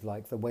assessor's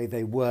like, the way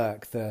they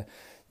work, the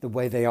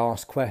way they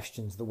ask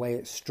questions, the way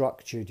it's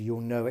structured. You'll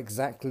know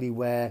exactly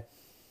where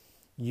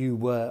you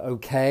were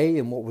okay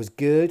and what was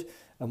good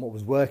and what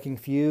was working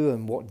for you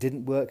and what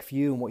didn't work for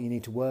you and what you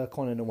need to work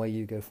on, and away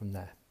you go from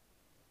there.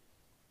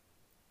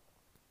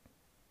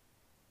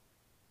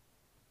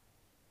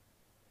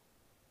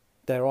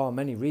 There are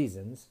many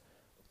reasons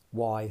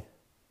why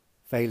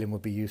failing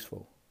would be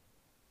useful,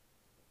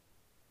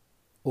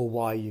 or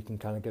why you can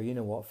kind of go, you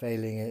know what,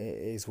 failing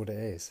is what it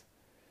is.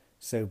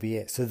 so be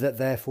it. So that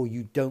therefore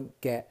you don't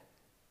get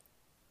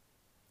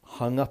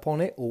hung up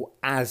on it or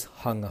as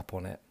hung up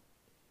on it.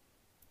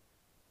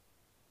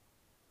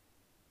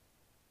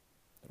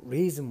 The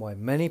reason why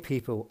many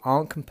people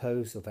aren't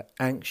composed or they're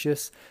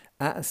anxious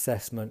at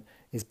assessment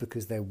is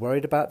because they're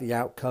worried about the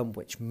outcome,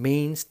 which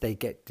means they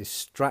get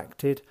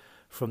distracted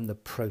from the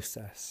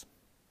process.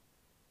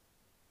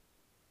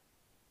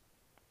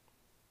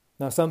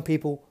 Now, some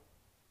people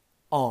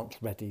aren't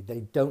ready.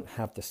 They don't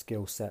have the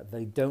skill set.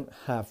 They don't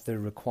have the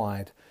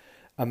required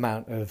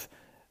amount of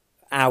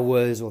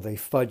hours, or they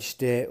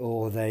fudged it,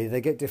 or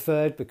they get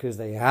deferred because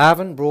they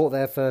haven't brought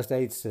their first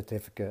aid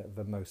certificate,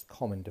 the most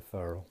common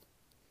deferral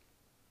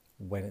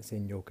when it's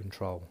in your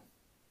control.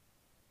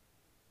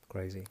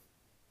 Crazy.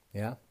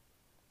 Yeah?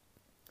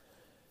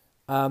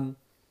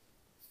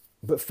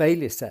 But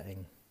failure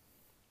setting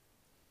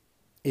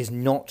is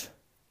not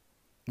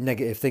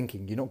negative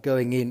thinking. You're not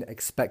going in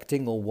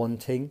expecting or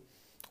wanting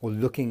or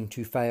looking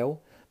to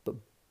fail, but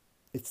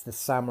it's the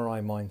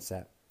samurai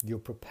mindset. You're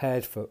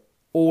prepared for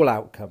all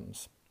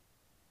outcomes.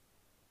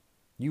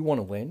 You want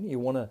to win, you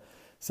want to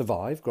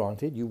survive,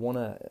 granted, you want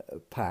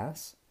to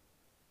pass,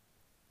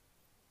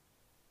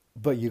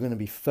 but you're going to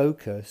be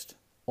focused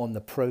on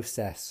the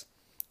process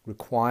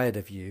required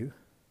of you,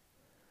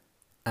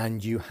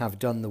 and you have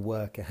done the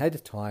work ahead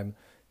of time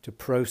to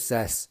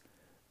process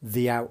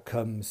the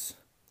outcomes,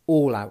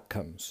 all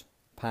outcomes,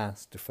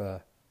 pass,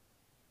 defer,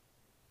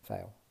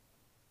 fail.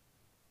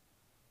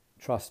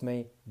 Trust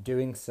me,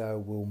 doing so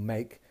will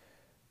make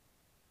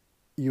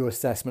your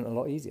assessment a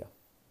lot easier.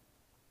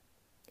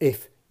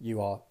 If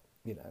you are,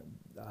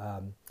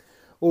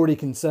 already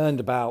concerned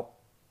about,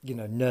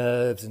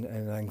 nerves and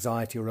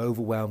anxiety or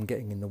overwhelm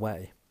getting in the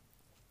way.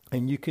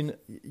 And you can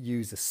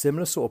use a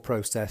similar sort of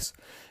process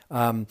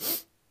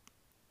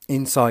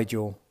inside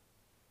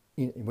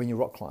when you're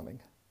rock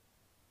climbing.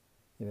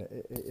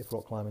 If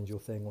rock climbing is your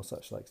thing or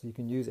such like, so you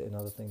can use it in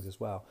other things as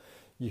well.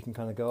 You can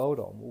kind of go, hold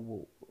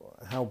on,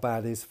 how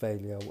bad is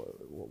failure?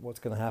 What's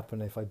going to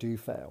happen if I do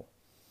fail?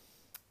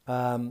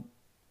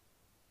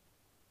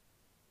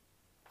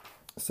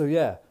 So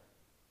yeah,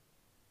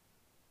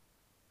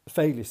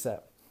 failure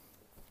set.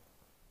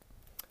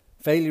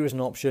 Failure is an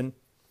option.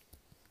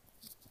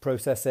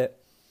 Process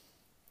it.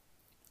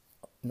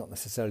 Not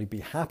necessarily be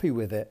happy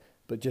with it,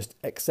 but just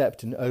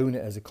accept and own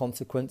it as a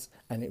consequence,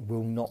 and it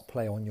will not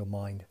play on your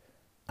mind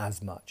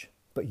as much.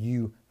 But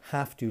you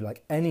have to,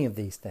 like any of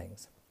these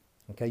things,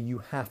 okay, you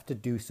have to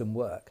do some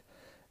work.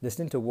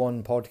 Listening to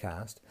one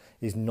podcast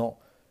is not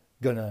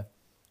going to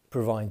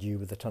provide you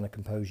with a ton of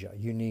composure.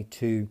 You need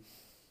to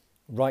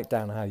write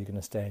down how you're going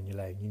to stay in your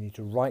lane. You need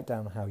to write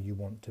down how you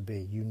want to be.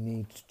 You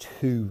need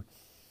to,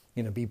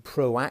 be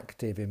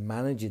proactive in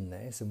managing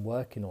this and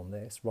working on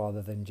this,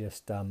 rather than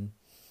just,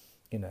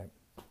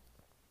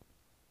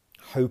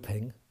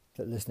 hoping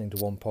that listening to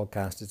one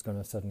podcast is going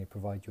to suddenly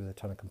provide you with a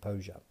ton of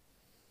composure.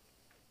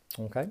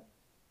 Okay?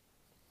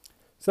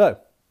 So,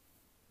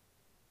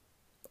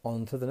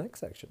 on to the next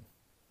section.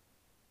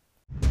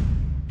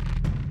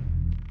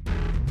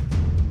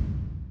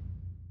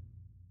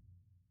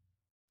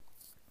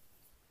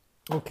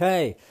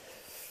 Okay,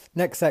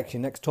 next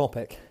section, next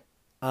topic.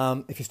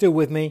 If you're still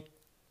with me,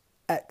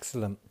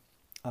 excellent.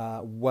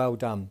 Well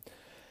done.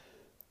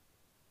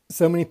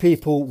 So many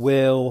people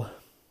will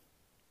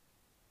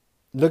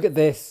look at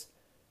this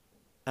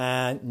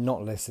and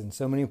not listen.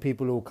 So many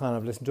people will kind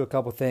of listen to a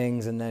couple of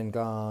things and then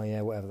go, oh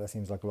yeah, whatever, that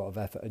seems like a lot of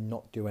effort, and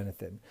not do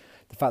anything.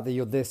 The fact that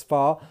you're this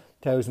far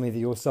tells me that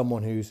you're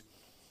someone who's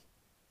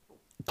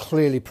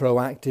clearly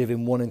proactive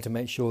in wanting to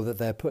make sure that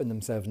they're putting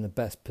themselves in the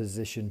best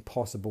position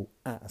possible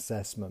at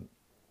assessment.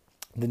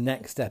 The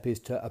next step is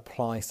to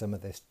apply some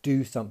of this.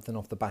 Do something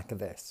off the back of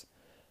this.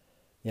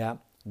 Yeah,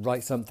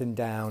 write something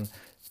down.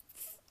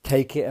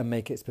 Take it and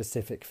make it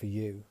specific for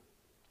you.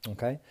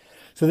 Okay,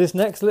 so this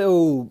next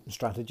little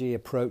strategy,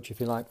 approach, if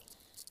you like,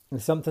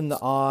 is something that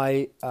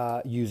I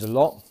use a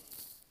lot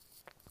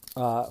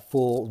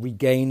for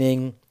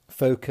regaining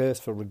focus,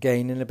 for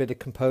regaining a bit of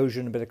composure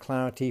and a bit of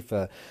clarity,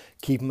 for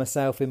keeping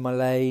myself in my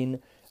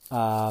lane,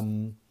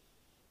 and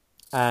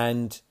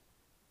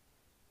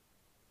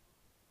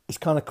it's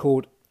kind of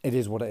called "It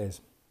Is What It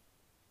Is,"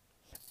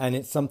 and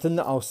it's something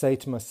that I'll say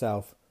to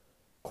myself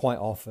quite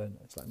often.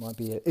 It's like, might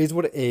be, it is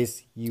what it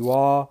is. You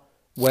are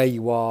where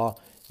you are.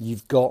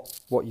 You've got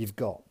what you've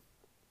got.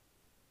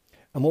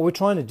 And what we're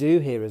trying to do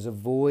here is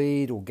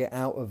avoid or get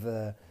out of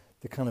the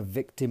kind of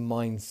victim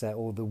mindset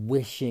or the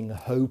wishing,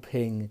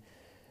 hoping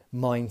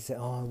mindset.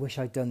 Oh, I wish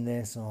I'd done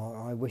this. Or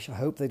I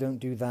hope they don't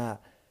do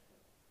that.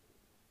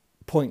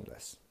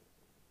 Pointless.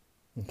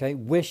 Okay?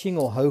 Wishing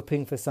or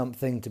hoping for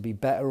something to be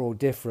better or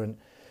different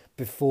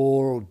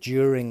before or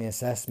during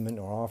assessment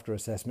or after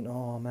assessment.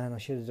 Oh man, I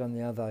should have done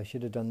the other. I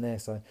should have done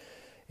this.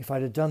 If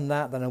I'd have done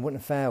that, then I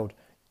wouldn't have failed.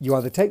 You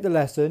either take the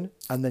lesson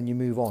and then you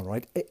move on,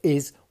 right? It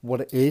is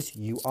what it is.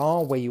 You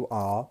are where you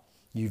are.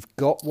 You've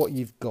got what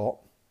you've got.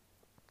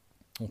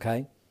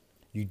 Okay?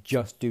 You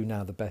just do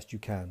now the best you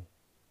can.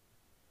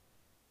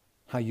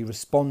 How you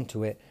respond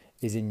to it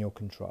is in your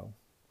control.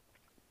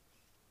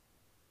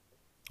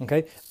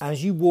 Okay,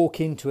 as you walk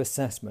into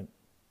assessment,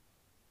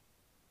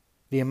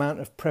 the amount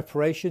of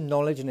preparation,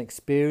 knowledge and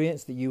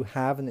experience that you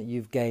have and that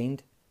you've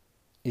gained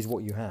is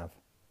what you have.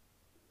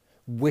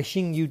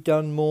 Wishing you'd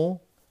done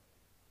more,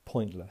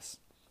 pointless.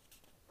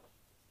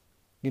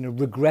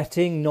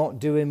 Regretting not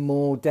doing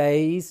more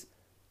days,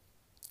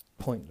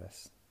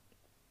 pointless.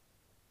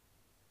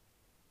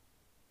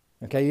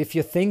 Okay, if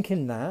you're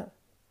thinking that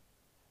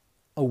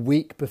a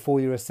week before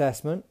your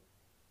assessment,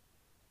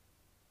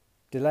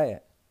 delay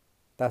it.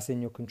 That's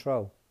in your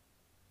control.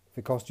 If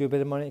it costs you a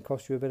bit of money, it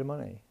costs you a bit of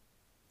money.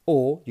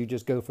 Or you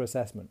just go for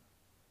assessment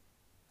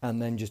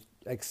and then just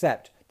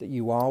accept that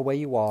you are where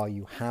you are,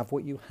 you have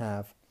what you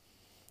have,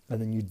 and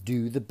then you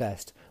do the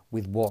best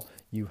with what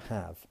you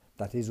have.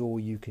 That is all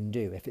you can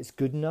do. If it's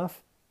good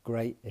enough,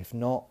 great. If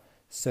not,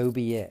 so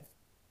be it.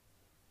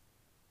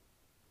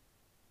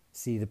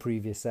 See the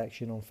previous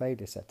section on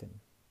failure setting.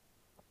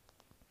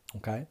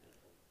 Okay?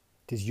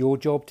 It is your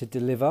job to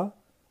deliver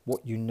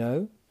what you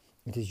know.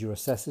 It is your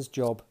assessor's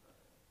job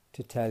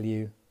to tell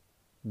you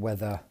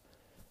whether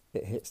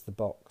it ticks the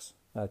box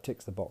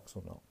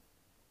or not.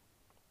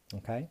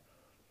 Okay?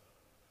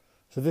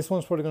 So this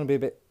one's probably going to be a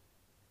bit,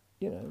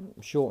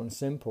 short and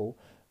simple,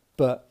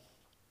 but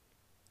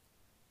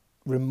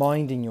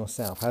reminding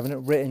yourself, having it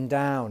written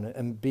down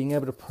and being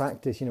able to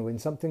practice, when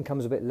something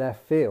comes a bit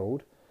left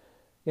field,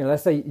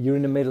 let's say you're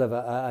in the middle of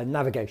a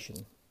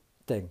navigation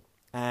thing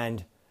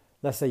and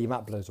let's say your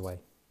map blows away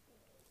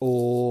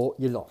or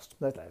you're lost.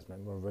 Let's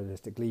remember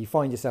realistically, you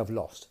find yourself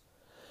lost.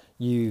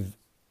 You've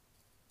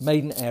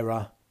made an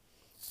error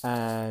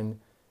and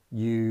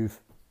you've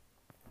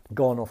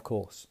gone off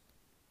course.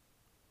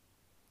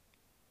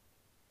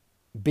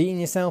 Beating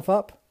yourself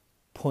up,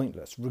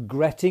 pointless.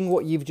 Regretting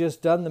what you've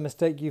just done, the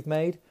mistake you've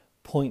made,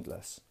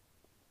 pointless.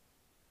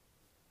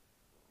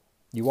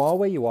 You are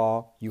where you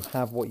are, you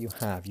have what you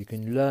have, you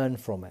can learn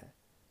from it.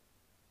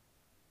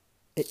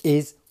 It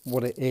is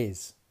what it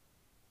is.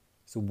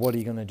 So what are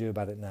you going to do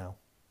about it now?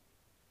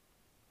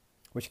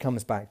 Which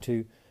comes back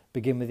to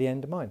begin with the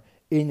end in mind.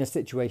 In a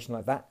situation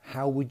like that,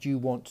 how would you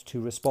want to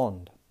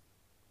respond?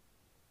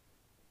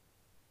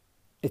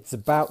 It's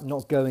about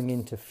not going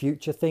into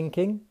future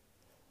thinking.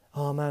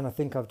 Oh man, I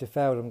think I've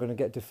failed. I'm going to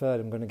get deferred.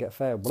 I'm going to get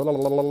failed. Blah, blah,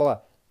 blah, blah, blah.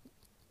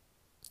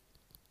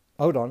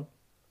 Hold on.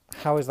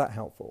 How is that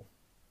helpful?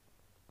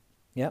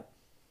 Yeah.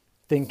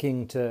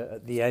 Thinking to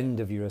at the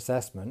end of your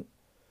assessment,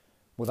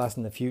 well, that's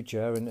in the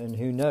future and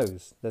who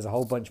knows? There's a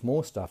whole bunch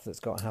more stuff that's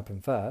got to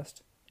happen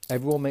first.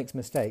 Everyone makes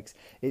mistakes.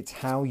 It's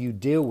how you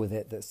deal with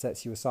it that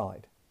sets you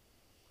aside.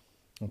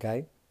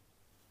 Okay?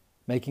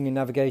 Making a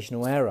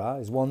navigational error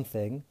is one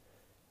thing.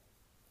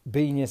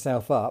 Beating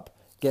yourself up,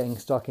 getting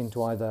stuck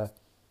into either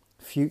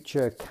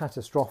future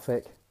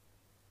catastrophic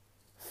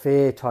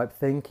fear type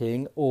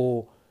thinking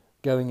or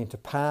going into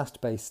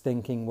past based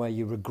thinking where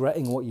you're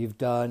regretting what you've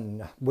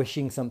done,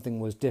 wishing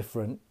something was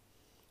different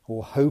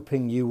or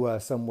hoping you were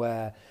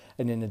somewhere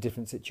and in a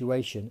different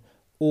situation,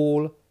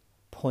 all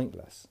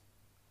pointless.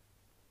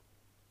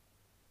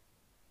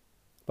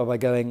 But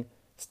by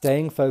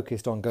staying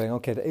focused on going,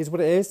 okay, that is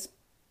what it is.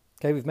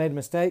 Okay, we've made a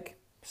mistake,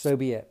 so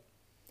be it.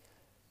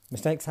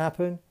 Mistakes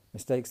happen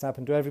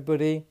to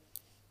everybody.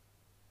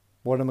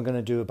 What am I going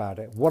to do about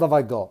it? What have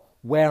I got?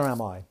 Where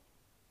am I?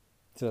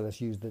 So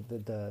let's use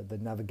the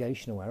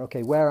navigational error.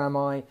 Okay, where am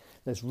I?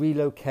 Let's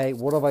relocate.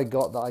 What have I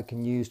got that I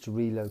can use to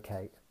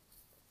relocate?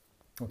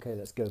 Okay,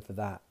 let's go for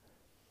that.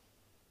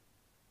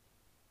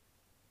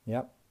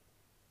 Yep.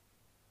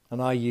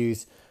 And I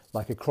use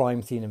like a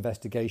crime scene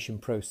investigation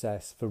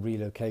process for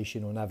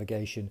relocation or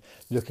navigation,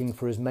 looking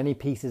for as many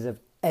pieces of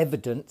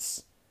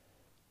evidence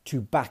to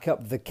back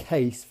up the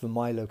case for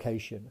my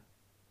location.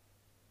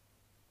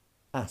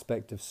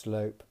 Aspect of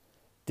slope,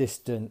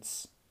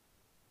 distance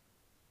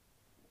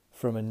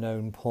from a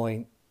known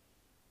point,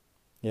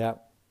 yeah,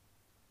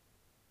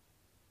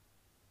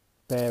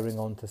 bearing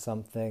onto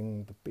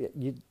something,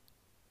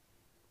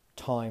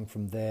 time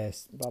from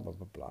this, blah, blah,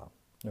 blah, blah,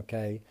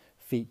 okay,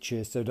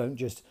 features, so don't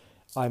just,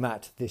 I'm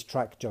at this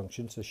track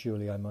junction, so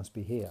surely I must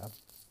be here,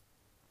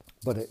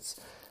 but it's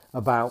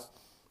about,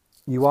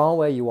 you are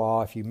where you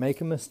are, if you make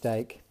a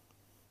mistake,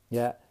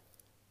 yeah,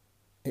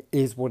 it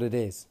is what it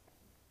is.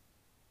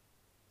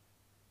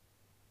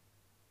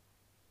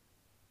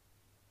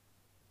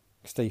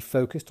 Stay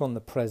focused on the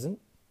present,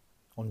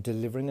 on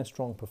delivering a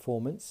strong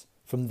performance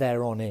from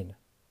there on in.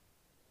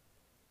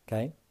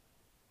 Okay?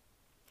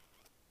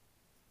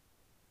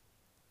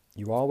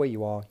 You are where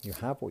you are, you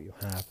have what you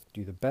have,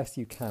 do the best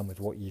you can with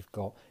what you've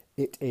got.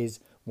 It is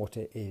what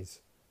it is.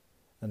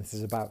 And this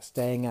is about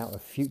staying out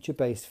of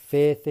future-based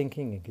fear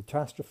thinking and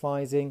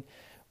catastrophizing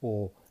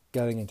or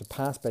going into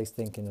past-based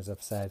thinking, as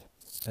I've said,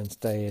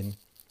 and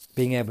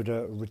being able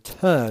to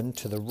return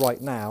to the right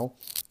now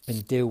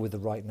and deal with the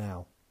right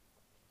now.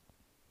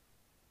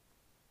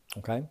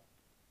 Okay?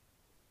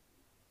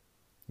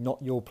 Not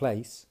your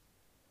place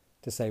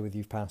to say whether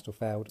you've passed or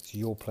failed. It's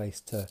your place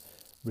to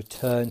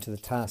return to the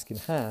task in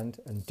hand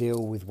and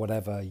deal with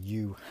whatever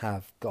you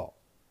have got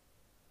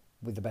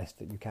with the best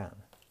that you can.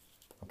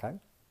 Okay?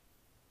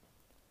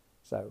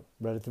 So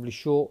relatively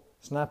short,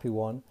 snappy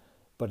one,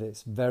 but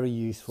it's very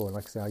useful. And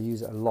like I say, I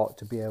use it a lot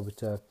to be able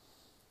to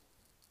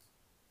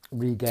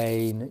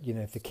regain,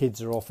 if the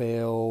kids are off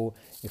ill,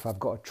 if I've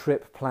got a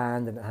trip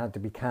planned and it had to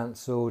be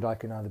cancelled, I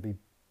can either be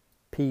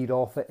peed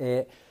off at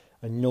it,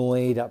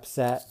 annoyed,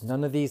 upset.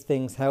 None of these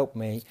things help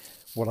me.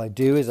 What I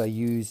do is I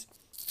use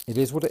it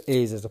is what it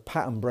is as a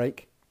pattern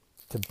break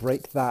to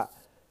break that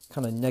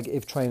kind of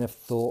negative train of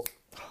thought.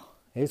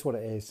 Here's what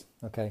it is.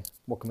 Okay,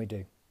 what can we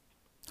do?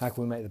 How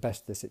can we make the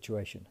best of this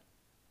situation?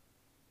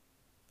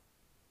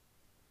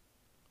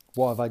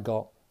 What have I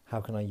got? How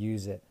can I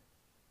use it?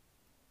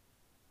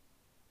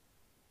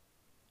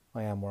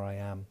 I am where I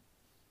am.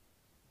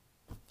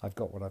 I've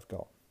got what I've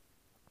got.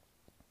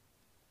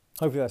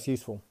 Hopefully that's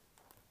useful.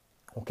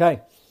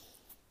 Okay.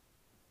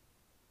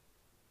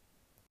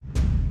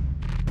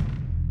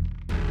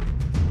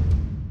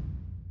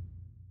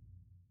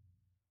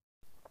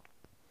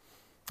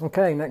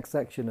 Okay, next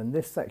section. And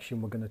this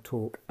section we're going to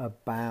talk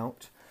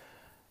about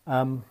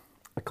a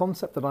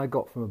concept that I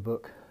got from a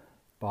book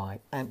by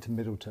Ant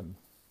Middleton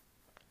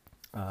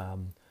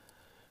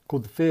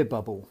called The Fear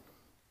Bubble.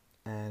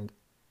 And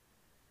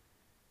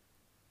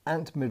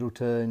Ant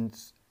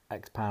Middleton's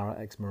ex-para,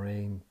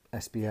 ex-marine,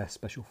 SBS,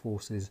 Special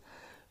Forces,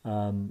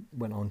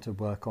 went on to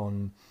work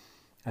on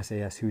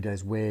SAS Who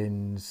Dares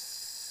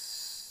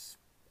Wins,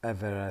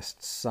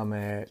 Everest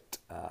Summit,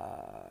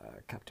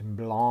 Captain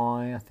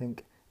Bligh, I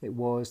think it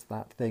was,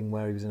 that thing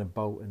where he was in a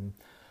boat and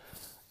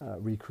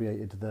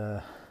recreated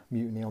the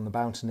mutiny on the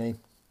Bounty.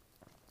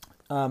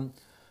 So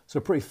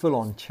a pretty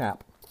full-on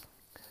chap.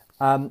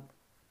 And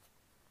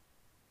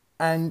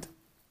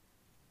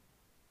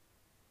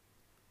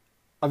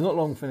I've not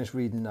long finished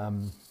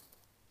reading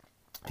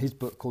his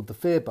book called The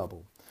Fear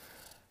Bubble.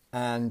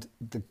 And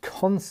the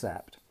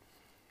concept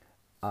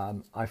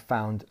I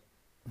found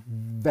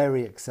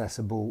very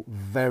accessible,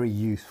 very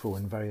useful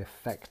and very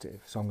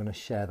effective. So I'm going to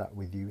share that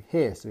with you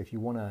here. So if you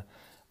want to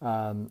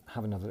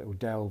have another little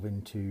delve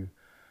into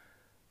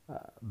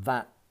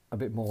that a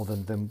bit more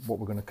than what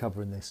we're going to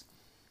cover in this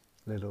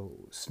little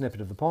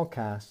snippet of the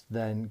podcast,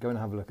 then go and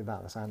have a look at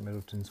that. That's Ant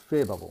Middleton's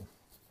Fear Bubble.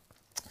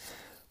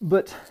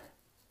 But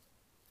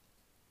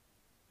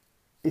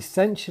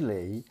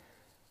essentially,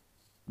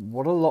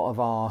 what a lot of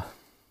our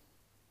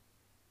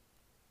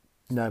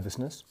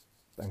nervousness,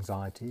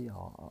 anxiety,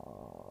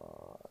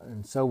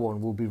 and so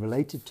on will be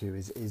related to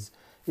is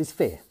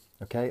fear.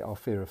 Okay, our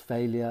fear of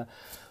failure,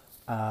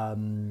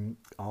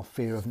 our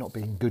fear of not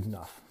being good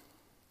enough,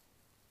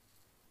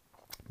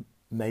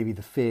 maybe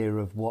the fear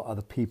of what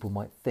other people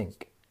might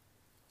think.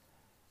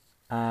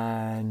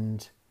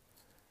 And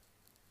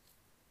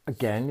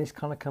again, this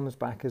kind of comes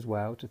back as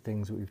well to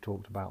things that we've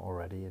talked about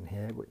already in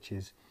here, which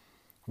is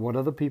what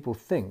other people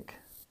think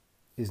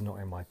is not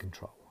in my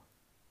control.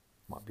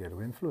 Might be able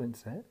to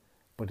influence it,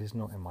 but it's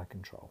not in my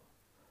control.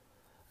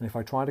 And if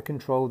I try to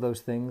control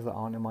those things that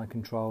aren't in my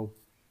control,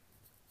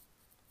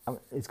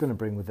 it's going to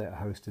bring with it a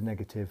host of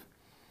negative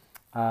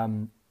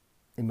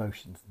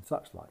emotions and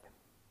such like.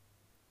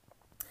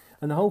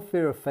 And the whole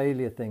fear of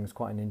failure thing is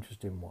quite an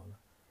interesting one.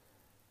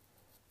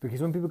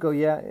 Because when people go,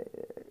 yeah,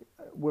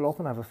 we'll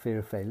often have a fear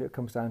of failure. It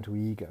comes down to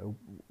ego.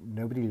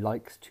 Nobody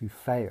likes to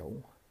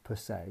fail, per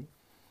se.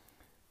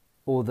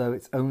 Although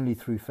it's only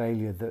through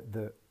failure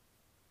that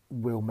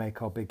we'll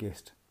make our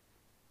biggest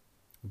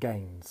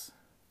gains.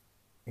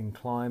 In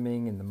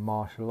climbing, in the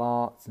martial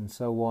arts and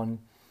so on,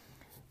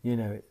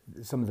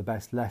 some of the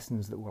best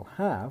lessons that we'll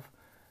have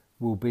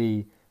will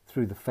be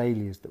through the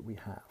failures that we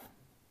have.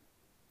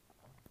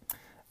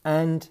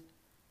 And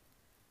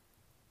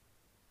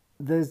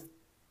there's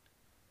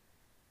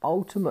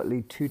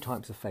ultimately two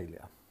types of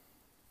failure.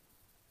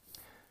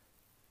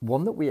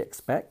 One that we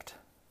expect,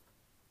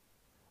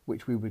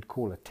 which we would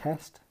call a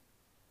test,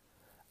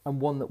 and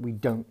one that we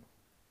don't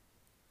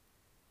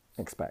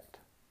expect.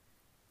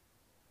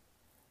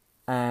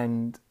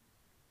 And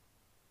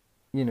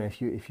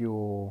if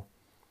you're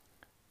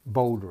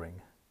bouldering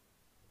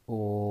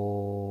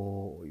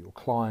or you're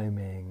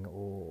climbing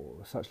or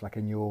such like,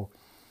 and you're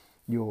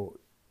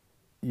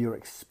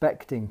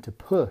expecting to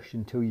push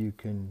until you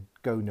can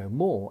go no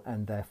more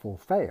and therefore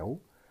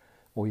fail,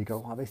 or you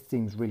go, oh, this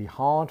seems really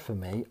hard for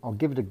me, I'll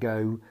give it a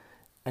go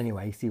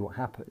anyway, see what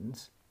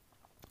happens,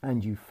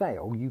 and you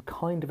fail, you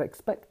kind of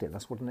expect it.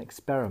 That's what an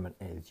experiment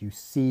is. You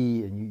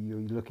see, and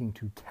you're looking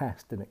to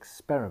test an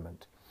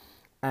experiment.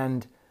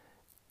 And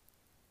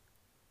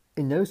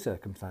in those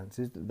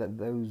circumstances,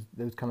 those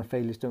kind of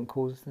failures don't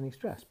cause us any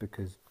stress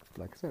because,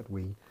 like I said,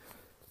 we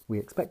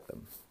expect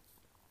them.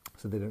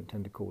 So they don't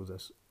tend to cause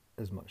us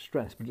as much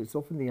stress. But it's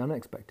often the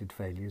unexpected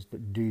failures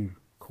that do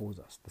cause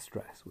us the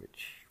stress, where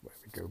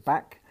we go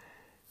back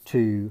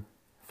to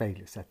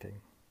failure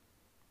setting.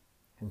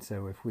 And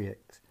so if we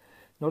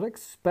not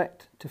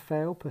expect to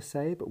fail per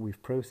se, but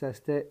we've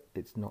processed it,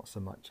 it's not so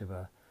much of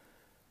a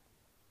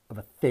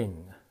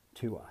thing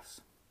to us.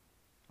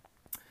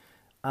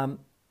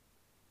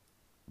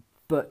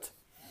 But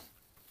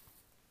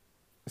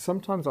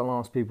sometimes I'll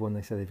ask people when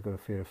they say they've got a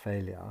fear of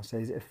failure, I'll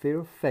say, is it a fear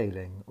of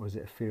failing or is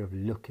it a fear of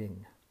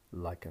looking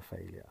like a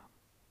failure?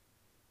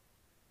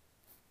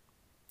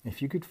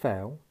 If you could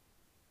fail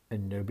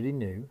and nobody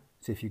knew,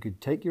 so if you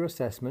could take your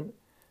assessment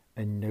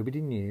and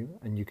nobody knew,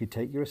 and you could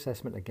take your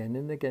assessment again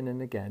and again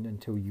and again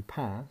until you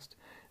passed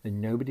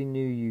and nobody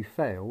knew you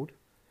failed,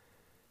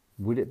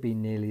 would it be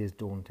nearly as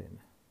daunting?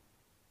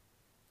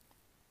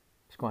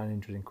 It's quite an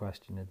interesting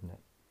question, isn't it?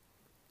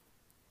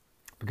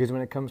 Because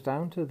when it comes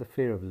down to the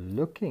fear of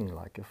looking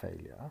like a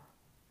failure,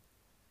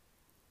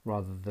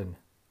 rather than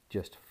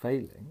just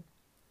failing,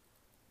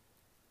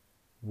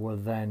 well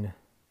then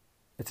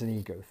it's an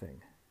ego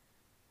thing.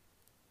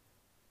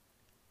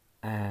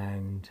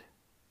 And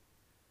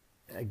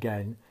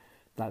again,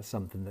 that's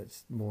something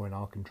that's more in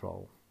our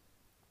control,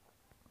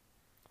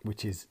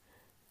 which is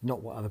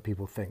not what other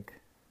people think.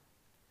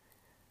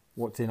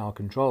 What's in our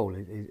control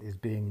is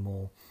being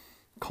more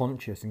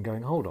conscious and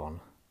going, hold on,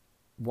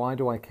 why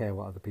do I care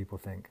what other people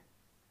think?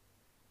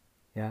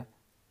 Yeah?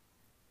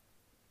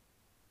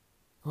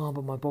 Oh,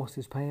 but my boss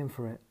is paying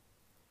for it.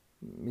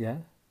 Yeah?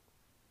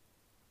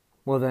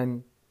 Well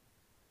then,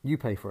 you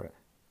pay for it.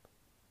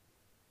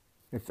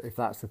 If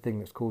that's the thing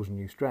that's causing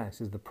you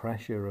stress, is the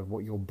pressure of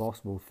what your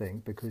boss will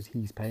think because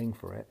he's paying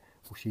for it,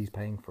 or she's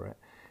paying for it,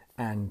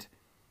 and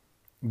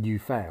you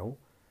fail,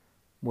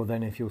 well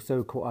then if you're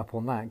so caught up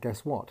on that,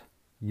 guess what?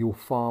 You're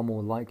far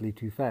more likely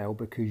to fail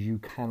because you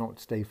cannot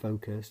stay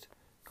focused,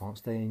 can't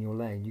stay in your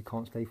lane, you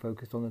can't stay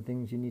focused on the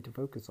things you need to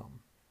focus on.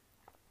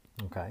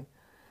 Okay?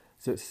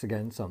 So it's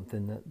again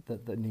something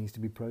that needs to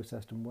be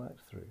processed and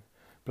worked through.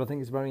 But I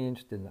think it's very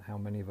interesting that how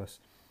many of us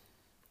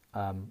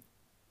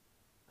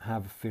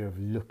have a fear of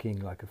looking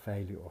like a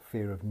failure or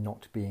fear of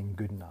not being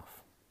good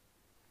enough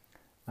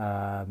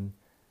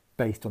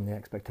based on the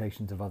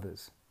expectations of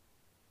others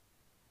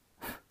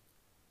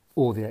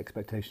or the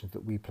expectations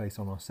that we place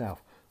on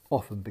ourselves,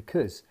 often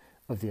because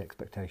of the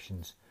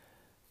expectations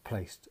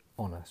placed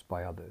on us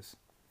by others.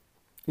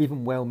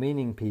 Even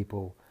well-meaning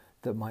people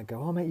that might go,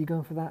 oh mate, you're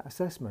going for that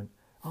assessment.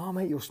 Oh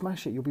mate, you'll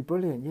smash it, you'll be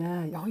brilliant.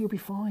 Yeah, oh you'll be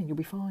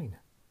fine.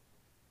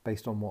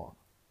 Based on what?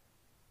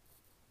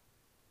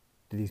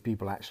 Do these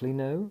people actually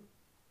know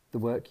the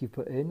work you've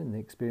put in and the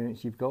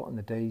experience you've got and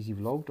the days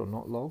you've logged or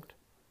not logged?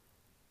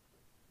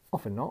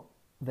 Often not.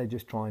 They're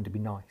just trying to be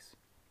nice.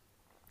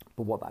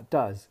 But what that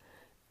does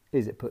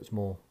is it puts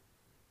more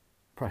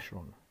pressure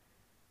on.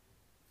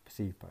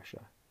 Perceived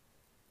pressure.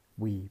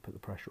 We put the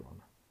pressure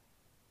on.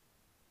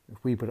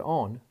 If we put it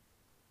on,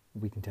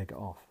 we can take it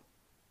off.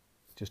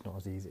 It's just not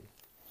as easy.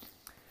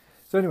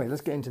 So anyway,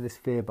 let's get into this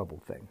fear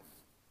bubble thing.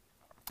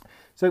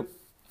 So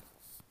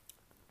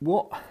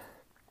what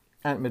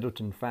Ant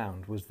Middleton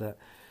found was that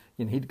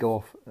he'd go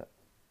off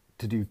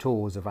to do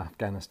tours of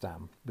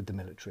Afghanistan with the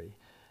military,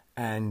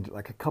 and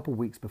like a couple of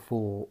weeks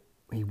before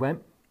he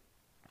went,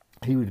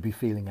 he would be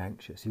feeling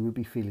anxious. He would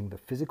be feeling the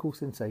physical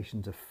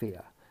sensations of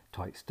fear,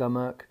 tight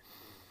stomach,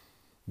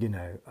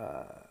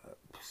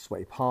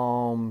 sweaty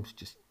palms,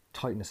 just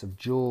tightness of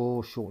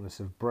jaw, shortness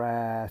of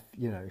breath,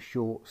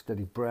 short,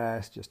 steady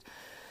breaths, just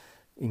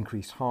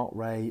increased heart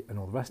rate and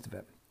all the rest of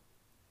it.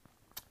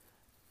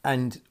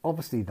 And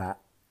obviously that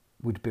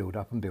would build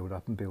up and build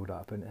up and build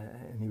up,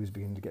 and he was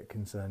beginning to get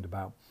concerned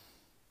about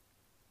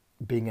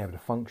being able to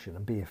function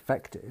and be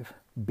effective,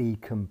 be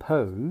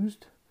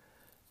composed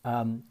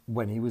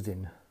when he was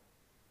in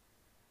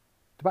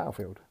the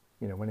battlefield,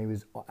 when he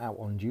was out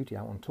on duty,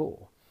 out on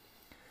tour.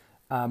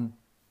 But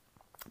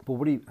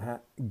what he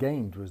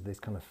gained was this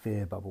kind of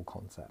fear bubble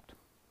concept.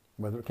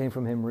 Whether it came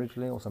from him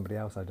originally or somebody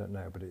else, I don't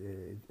know, but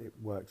it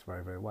works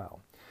very, very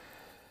well.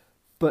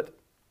 But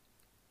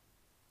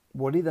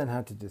what he then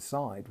had to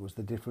decide was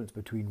the difference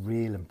between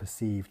real and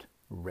perceived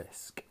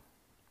risk.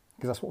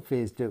 Because that's what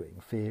fear is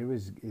doing. Fear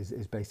is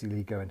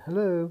basically going,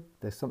 hello,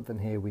 there's something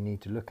here we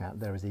need to look at.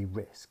 There is a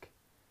risk.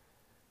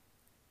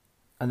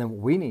 And then what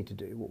we need to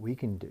do, what we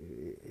can do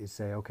is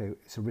say, okay,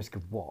 it's a risk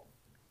of what?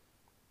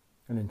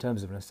 And in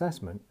terms of an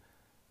assessment,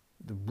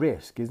 the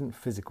risk isn't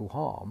physical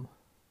harm.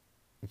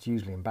 It's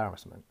usually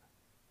embarrassment.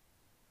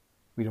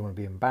 We don't want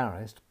to be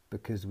embarrassed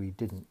because we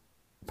didn't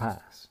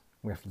pass.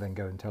 We have to then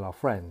go and tell our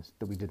friends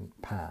that we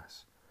didn't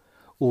pass.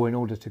 Or in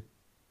order to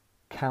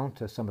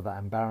counter some of that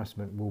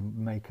embarrassment, we'll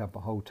make up a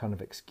whole ton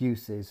of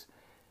excuses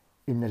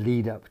in the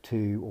lead up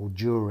to or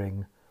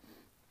during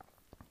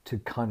to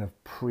kind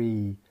of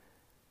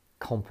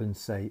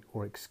pre-compensate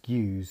or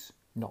excuse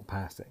not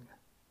passing.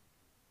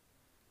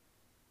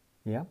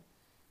 Yeah?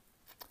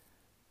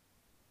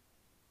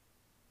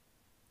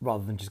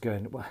 Rather than just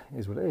going, well,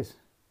 here's what it is.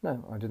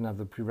 No, I didn't have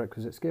the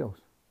prerequisite skills.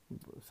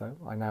 So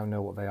I now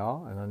know what they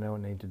are and I know what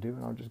I need to do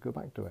and I'll just go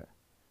back to it.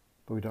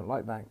 But we don't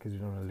like that because we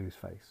don't want to lose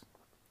face.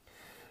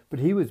 But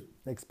he was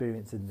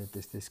experiencing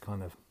this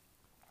kind of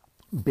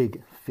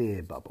big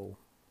fear bubble.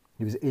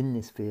 He was in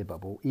this fear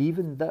bubble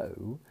even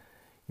though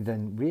he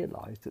then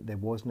realised that there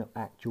was no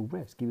actual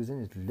risk. He was in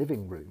his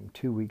living room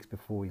 2 weeks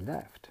before he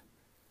left.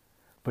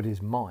 But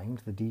his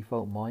mind, the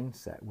default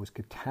mindset, was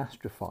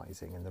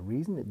catastrophizing. And the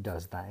reason it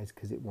does that is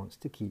because it wants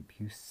to keep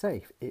you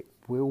safe. It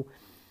will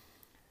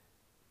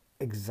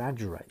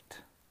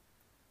exaggerate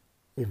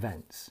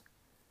events.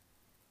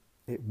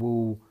 It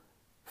will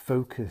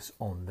focus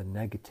on the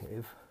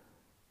negative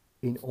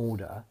in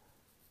order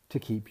to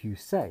keep you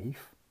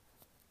safe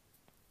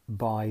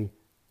by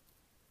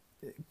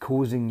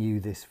causing you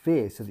this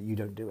fear so that you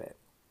don't do it.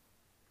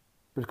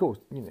 But of course,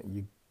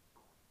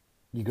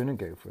 you're going to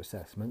go for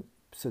assessment,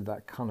 so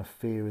that kind of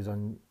fear is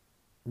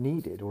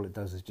unneeded. All it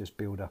does is just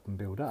build up and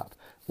build up.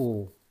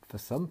 Or for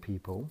some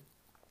people,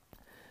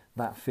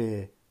 that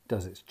fear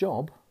does its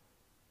job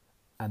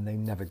and they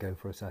never go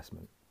for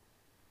assessment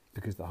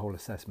because the whole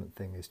assessment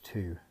thing is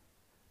too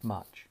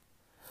much.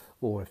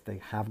 Or if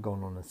they have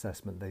gone on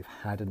assessment, they've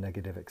had a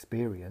negative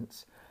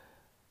experience,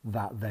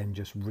 that then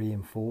just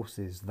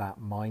reinforces that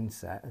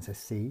mindset and says,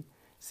 see,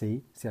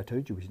 I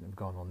told you we shouldn't have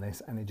gone on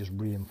this, and it just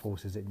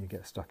reinforces it and you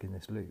get stuck in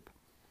this loop.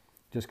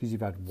 Just because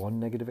you've had one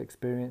negative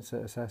experience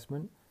at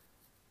assessment,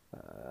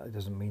 it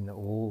doesn't mean that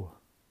all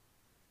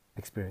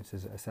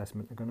experiences at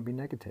assessment are going to be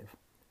negative.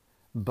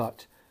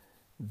 But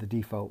the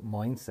default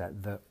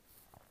mindset that,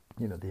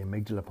 the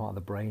amygdala part of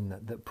the brain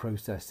that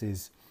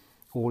processes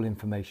all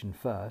information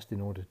first in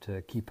order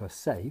to keep us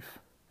safe,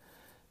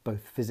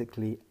 both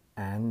physically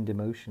and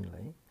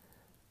emotionally,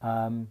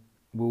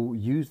 will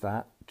use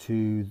that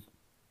to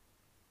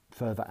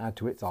further add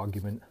to its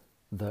argument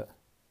that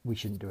we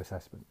shouldn't do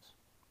assessments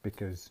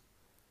because,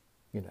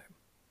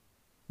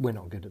 we're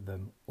not good at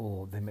them,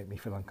 or they make me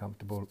feel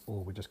uncomfortable,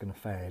 or we're just going to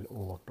fail,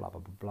 or blah, blah,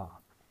 blah, blah.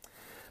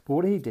 But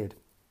what he did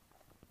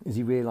is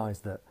he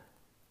realised that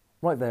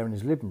right there in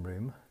his living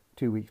room,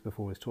 2 weeks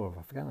before his tour of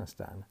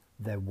Afghanistan,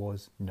 there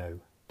was no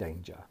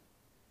danger.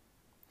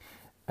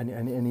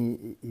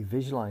 And he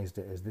visualised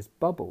it as this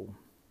bubble.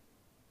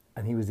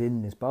 And he was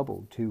in this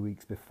bubble 2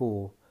 weeks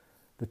before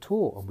the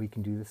tour, and we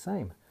can do the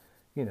same.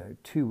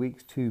 2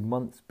 weeks, 2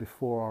 months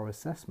before our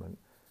assessment,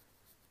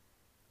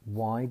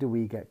 why do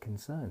we get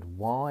concerned?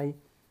 Why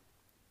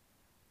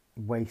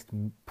waste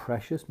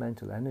precious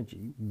mental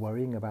energy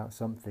worrying about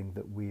something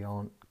that we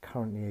aren't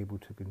currently able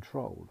to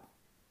control?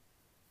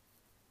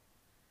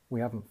 We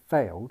haven't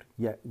failed,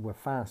 yet we're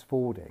fast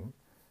forwarding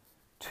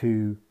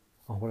to,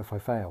 what if I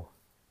fail?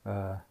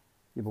 Yeah,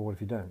 but what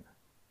if you don't?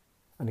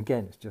 And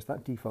again, it's just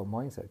that default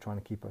mindset trying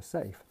to keep us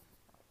safe.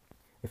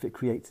 If it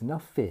creates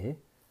enough fear,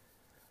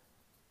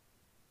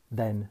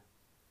 then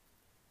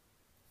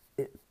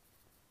it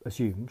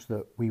assumes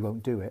that we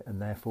won't do it,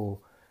 and therefore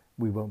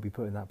we won't be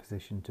put in that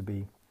position to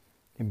be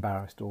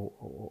embarrassed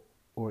or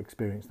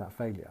experience that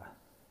failure.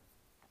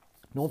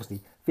 And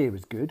obviously, fear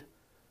is good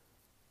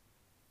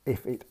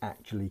if it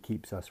actually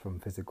keeps us from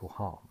physical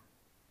harm.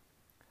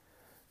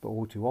 But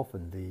all too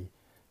often, the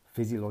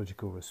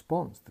physiological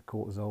response, the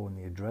cortisol and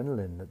the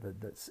adrenaline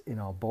that's in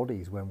our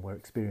bodies when we're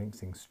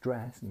experiencing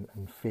stress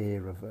and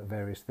fear of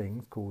various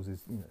things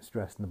causes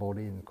stress in the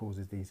body and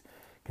causes these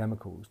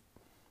chemicals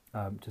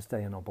to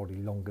stay in our body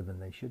longer than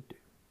they should do.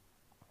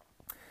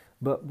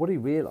 But what he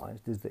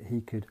realised is that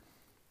he could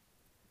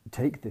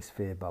take this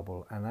fear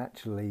bubble and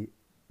actually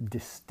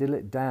distill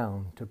it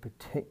down to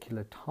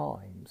particular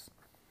times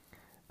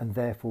and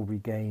therefore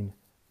regain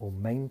or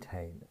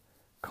maintain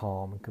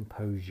calm and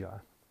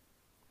composure.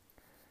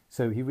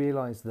 So he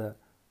realised that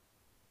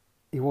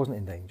he wasn't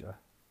in danger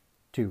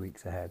 2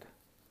 weeks ahead,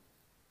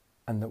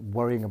 and that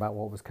worrying about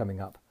what was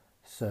coming up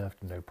served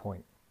no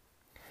point.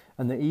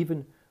 And that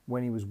even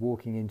when he was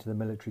walking into the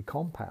military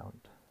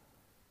compound,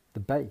 the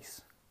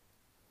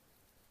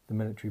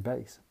military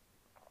base,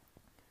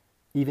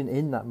 even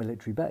in that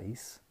military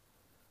base,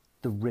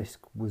 the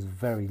risk was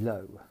very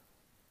low.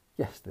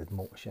 Yes, there's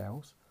mortar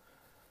shells,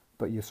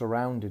 but you're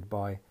surrounded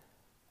by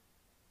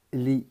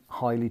elite,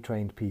 highly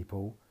trained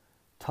people,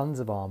 tons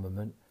of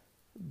armament,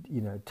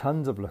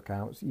 tons of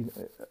lookouts.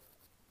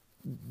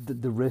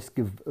 The risk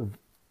of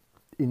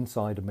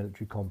inside a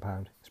military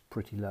compound is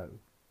pretty low.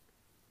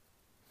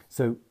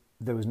 So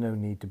there was no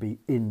need to be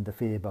in the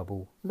fear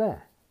bubble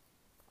there.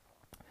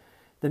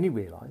 Then he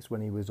realised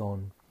when he was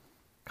on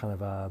kind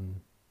of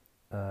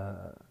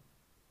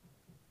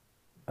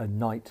a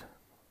night,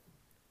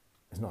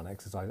 it's not an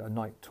exercise, a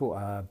night tour,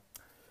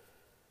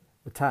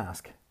 a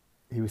task,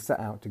 he was set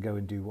out to go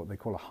and do what they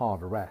call a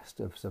hard arrest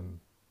of some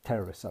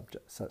terrorist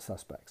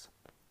suspects.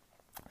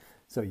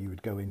 So you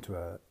would go into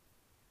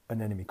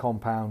an enemy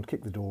compound,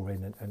 kick the door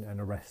in and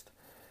arrest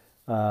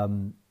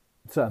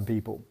certain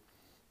people.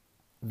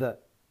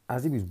 That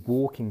as he was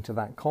walking to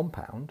that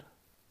compound,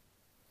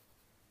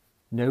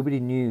 nobody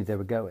knew they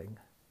were going.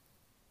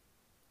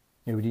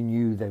 Nobody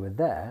knew they were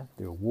there.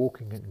 They were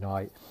walking at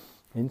night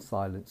in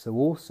silence. So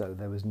also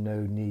there was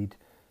no need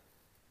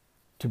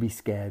to be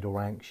scared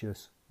or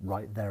anxious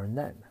right there and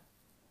then.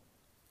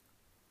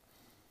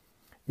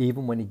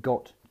 Even when he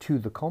got to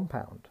the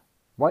compound,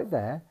 right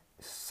there,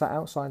 sat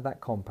outside that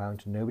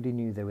compound, nobody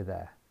knew they were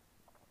there.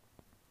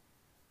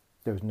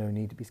 There was no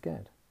need to be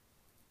scared,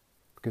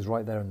 because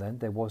right there and then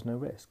there was no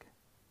risk.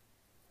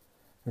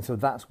 And so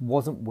that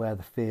wasn't where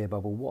the fear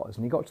bubble was.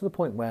 And he got to the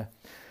point where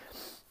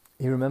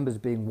he remembers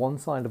being one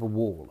side of a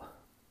wall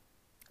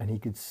and he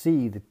could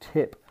see the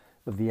tip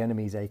of the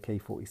enemy's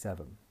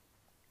AK-47.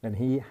 And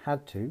he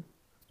had to,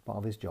 as part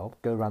of his job,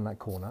 go around that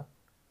corner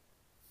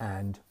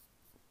and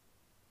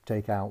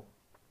take out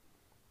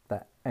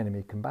that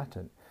enemy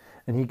combatant.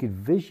 And he could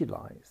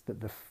visualize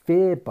that the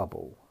fear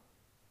bubble,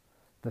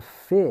 the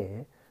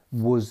fear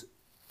was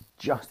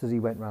just as he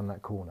went round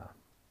that corner.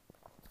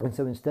 And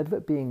so instead of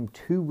it being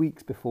 2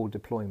 weeks before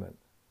deployment,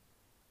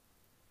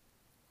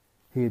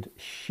 he had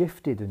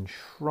shifted and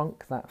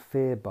shrunk that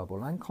fear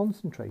bubble and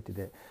concentrated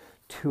it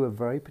to a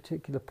very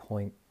particular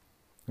point.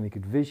 And he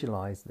could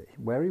visualize that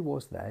where he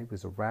was there, he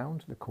was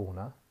around the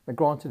corner. Now,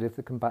 granted, if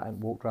the combatant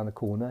walked around the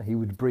corner, he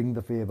would bring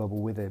the fear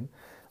bubble with him.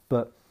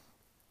 But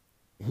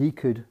he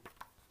could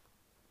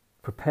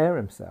prepare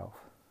himself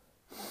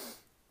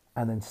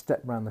and then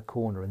step around the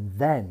corner, and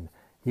then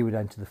he would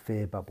enter the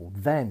fear bubble.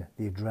 Then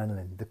the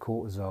adrenaline, the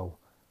cortisol,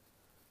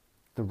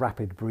 the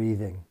rapid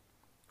breathing,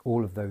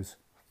 all of those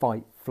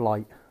fight,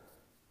 flight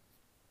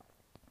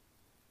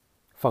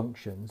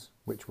functions,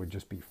 which would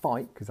just be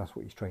fight, because that's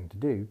what he's trained to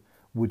do,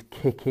 would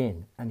kick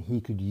in, and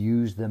he could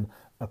use them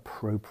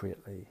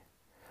appropriately.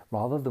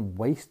 Rather than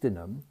wasting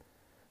them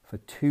for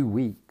 2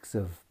 weeks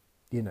of,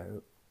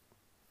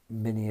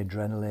 mini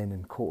adrenaline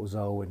and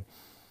cortisol and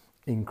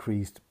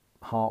increased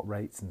heart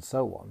rates and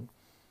so on,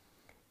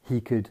 he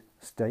could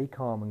stay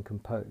calm and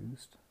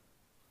composed,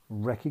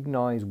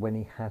 recognize when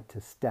he had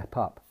to step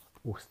up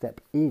or step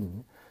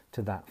in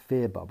to that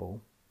fear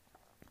bubble,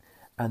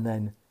 and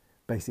then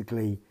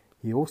basically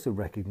he also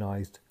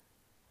recognized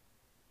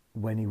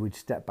when he would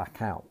step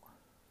back out.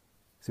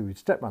 So he would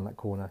step around that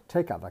corner,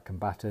 take out that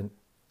combatant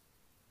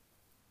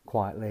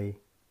quietly,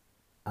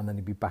 and then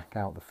he'd be back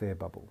out the fear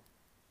bubble.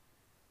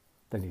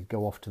 Then he'd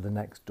go off to the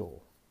next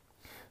door.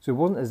 So it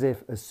wasn't as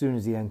if as soon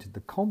as he entered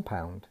the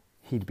compound,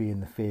 he'd be in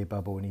the fear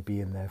bubble and he'd be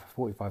in there for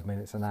 45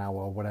 minutes, an hour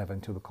or whatever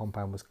until the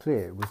compound was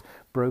clear. It was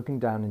broken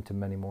down into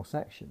many more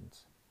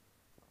sections.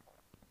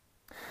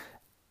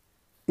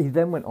 He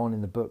then went on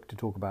in the book to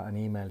talk about an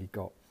email he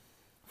got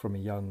from a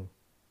young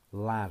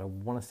lad. I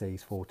want to say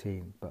he's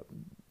 14, but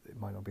it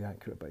might not be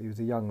accurate. But he was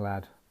a young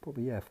lad,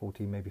 probably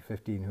 14, maybe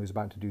 15, who was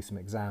about to do some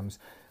exams,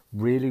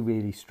 really,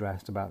 really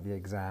stressed about the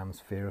exams,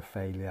 fear of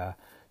failure,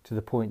 to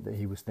the point that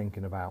he was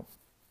thinking about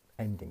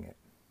ending it.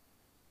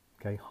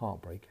 Okay,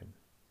 heartbreaking.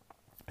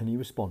 And he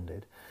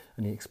responded,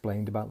 and he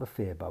explained about the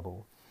fear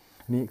bubble,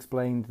 and he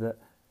explained that,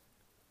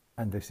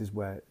 and this is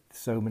where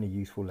so many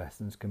useful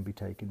lessons can be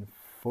taken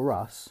for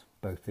us,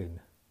 both in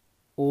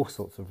all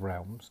sorts of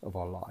realms of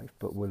our life,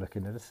 but we're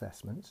looking at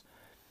assessments.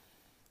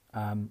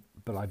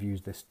 But I've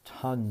used this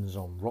tons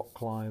on rock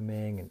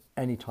climbing, and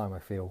anytime I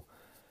feel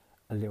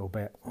a little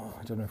bit,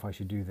 I don't know if I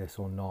should do this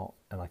or not,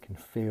 and I can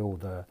feel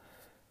the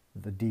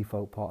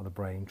default part of the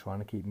brain trying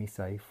to keep me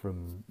safe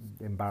from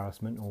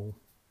embarrassment or,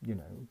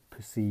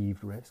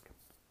 perceived risk.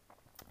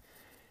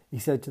 He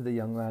said to the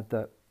young lad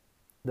that,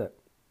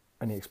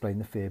 and he explained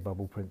the fear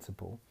bubble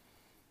principle,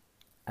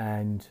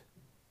 and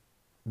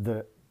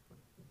that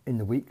in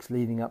the weeks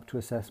leading up to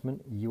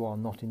assessment, you are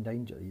not in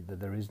danger.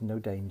 There is no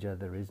danger,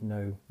 there is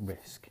no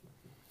risk.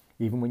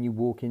 Even when you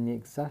walk in the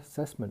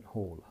assessment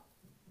hall,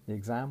 the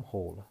exam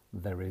hall,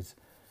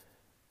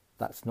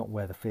 that's not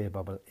where the fear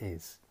bubble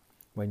is.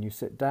 When you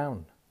sit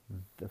down,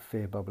 the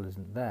fear bubble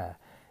isn't there.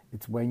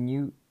 It's when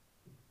you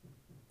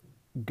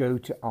go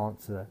to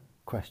answer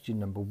question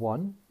number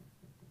 1,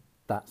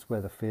 that's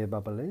where the fear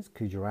bubble is,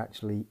 because you're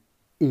actually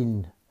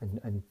in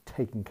and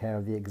taking care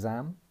of the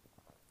exam.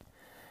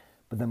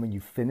 But then when you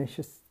finish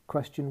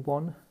question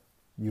 1,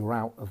 you're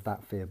out of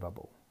that fear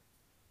bubble.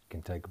 You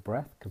can take a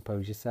breath,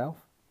 compose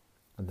yourself,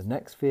 and the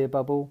next fear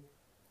bubble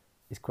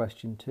is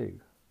question 2.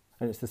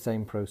 And it's the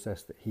same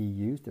process that he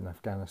used in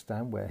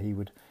Afghanistan, where he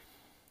would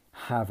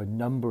have a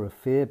number of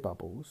fear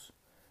bubbles,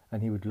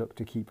 and he would look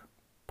to keep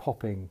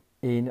popping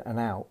in and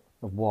out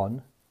of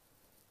one,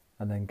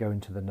 and then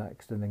going to the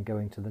next, and then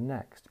going to the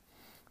next.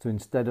 So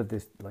instead of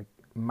this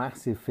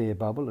massive fear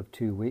bubble of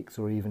 2 weeks,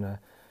 or even a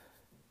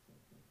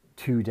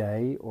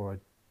 2-day or a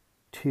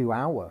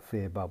 2-hour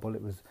fear bubble,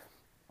 it was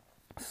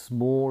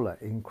smaller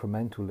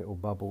incremental little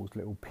bubbles,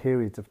 little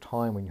periods of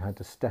time when you had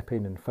to step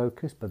in and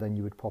focus, but then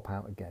you would pop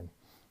out again,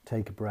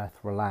 take a breath,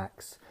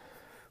 relax,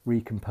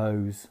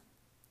 recompose.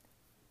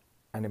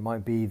 And it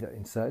might be that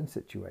in certain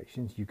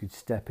situations you could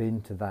step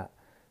into that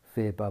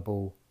fear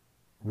bubble,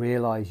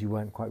 realize you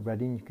weren't quite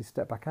ready, and you could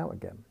step back out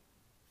again.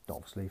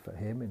 Obviously for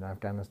him in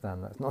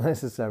Afghanistan that's not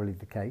necessarily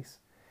the case,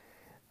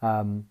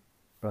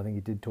 but I think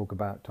he did talk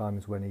about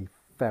times when he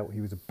felt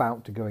he was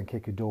about to go and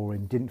kick a door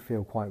in, didn't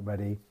feel quite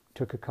ready,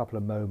 took a couple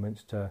of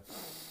moments to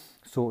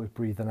sort his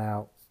breathing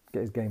out,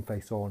 get his game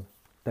face on,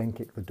 then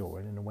kick the door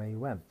in, and away he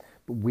went.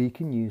 But we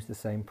can use the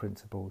same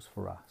principles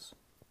for us.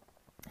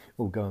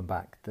 Well, going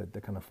back,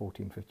 the kind of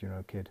 14,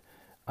 15-year-old kid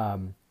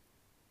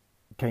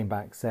came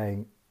back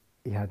saying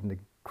he had an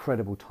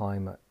incredible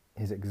time at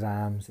his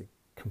exams. It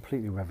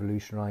completely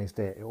revolutionized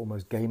it. It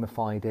almost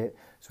gamified it.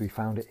 So he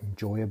found it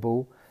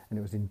enjoyable, and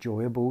it was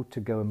enjoyable to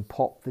go and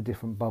pop the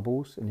different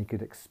bubbles, and he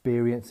could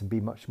experience and be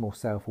much more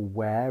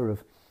self-aware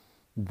of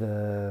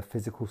the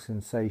physical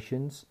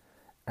sensations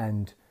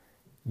and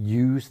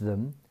use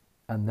them,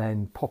 and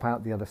then pop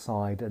out the other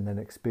side and then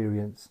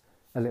experience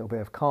a little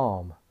bit of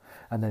calm,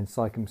 and then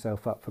psych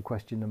himself up for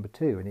question number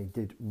 2. And he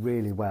did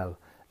really well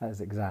at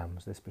his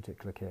exams, this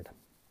particular kid.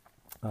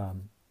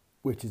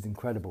 which is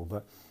incredible.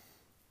 But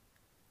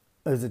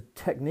as a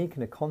technique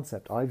and a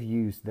concept, I've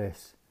used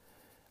this.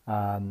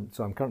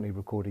 So I'm currently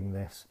recording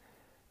this,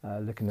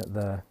 looking at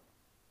the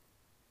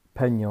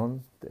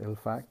Peñón de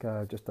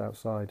Ilfach, just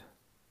outside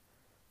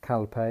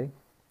Calpe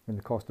in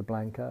the Costa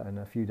Blanca. And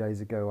a few days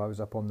ago, I was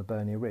up on the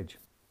Bernia Ridge,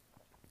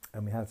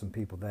 and we had some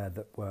people there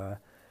that were,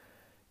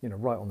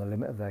 right on the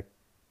limit of their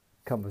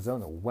comfort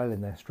zone, or well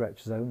in their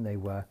stretch zone. They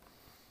were,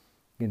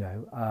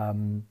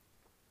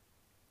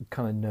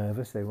 kind of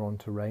nervous. They were on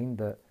terrain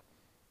that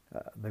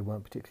they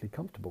weren't particularly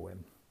comfortable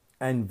in.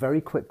 And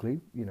very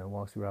quickly,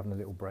 whilst we were having a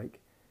little break,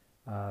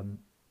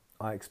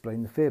 I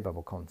explained the fear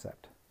bubble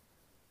concept.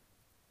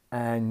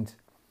 And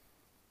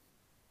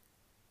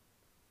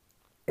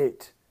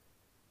it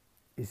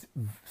is,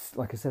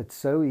 like I said,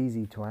 so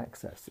easy to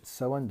access. It's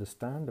so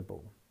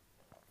understandable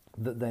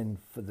that then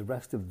for the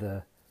rest of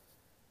the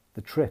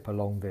trip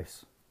along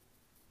this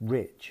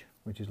ridge,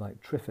 which is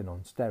like Triffin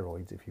on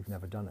steroids if you've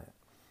never done it,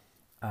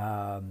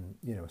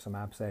 some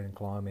abseiling,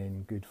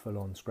 climbing, good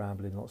full-on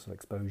scrambling, lots of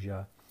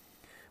exposure.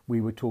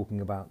 We were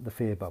talking about the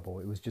fear bubble.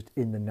 It was just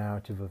in the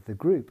narrative of the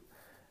group,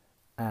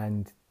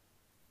 and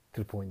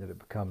to the point that it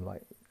became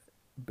like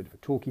a bit of a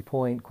talky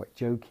point, quite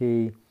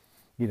jokey.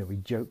 We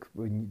joke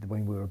when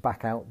we were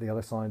back out the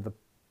other side of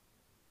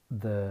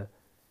the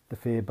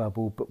fear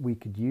bubble, but we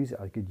could use it.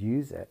 I could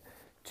use it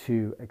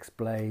to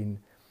explain.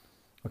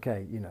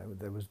 Okay,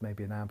 there was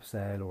maybe an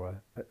abseil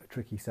or a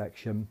tricky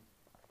section,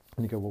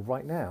 and you go, well,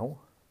 right now,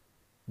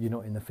 you're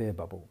not in the fear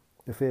bubble.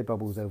 The fear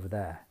bubble's over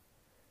there.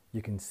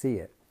 You can see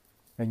it,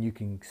 and you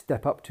can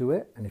step up to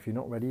it, and if you're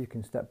not ready, you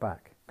can step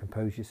back,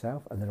 compose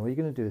yourself, and then all you're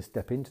going to do is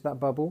step into that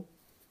bubble,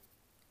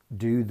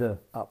 do the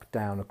up,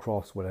 down,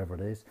 across, whatever it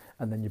is,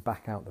 and then you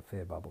back out the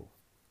fear bubble.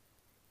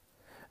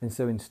 And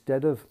so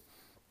instead of,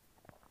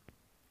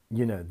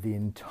 the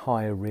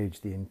entire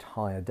ridge, the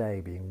entire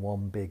day being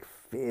one big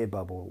fear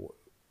bubble,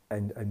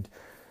 and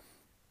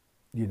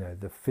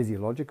the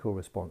physiological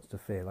response to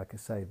fear, like I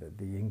say, that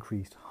the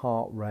increased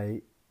heart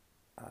rate,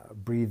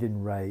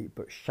 breathing rate,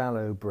 but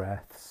shallow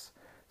breaths,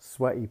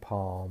 sweaty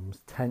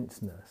palms,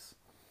 tenseness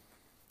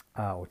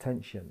or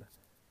tension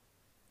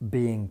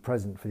being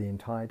present for the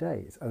entire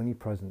day. It's only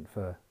present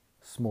for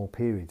small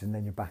periods, and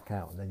then you're back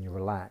out, and then you're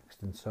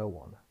relaxed, and so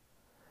on.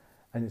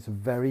 And it's a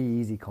very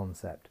easy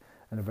concept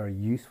and a very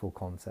useful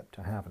concept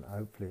to have, and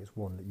hopefully it's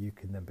one that you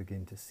can then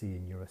begin to see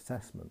in your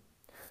assessment.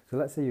 So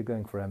let's say you're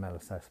going for ML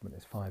assessment,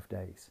 it's 5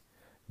 days.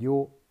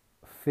 Your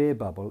fear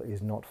bubble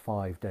is not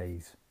 5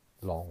 days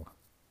long,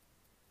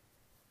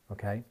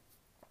 okay?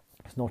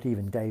 It's not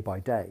even day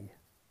by day.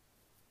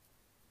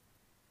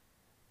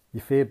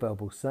 Your fear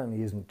bubble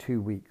certainly isn't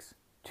 2 weeks,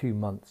 2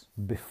 months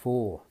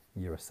before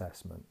your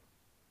assessment,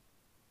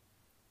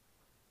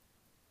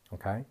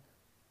 okay?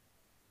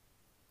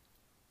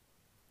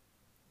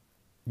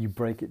 You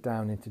break it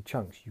down into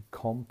chunks, you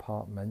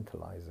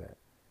compartmentalize it.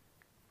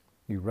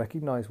 You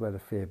recognize where the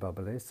fear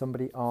bubble is.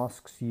 Somebody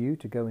asks you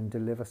to go and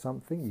deliver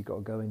something. You've got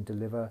to go and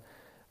deliver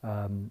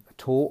a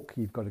talk.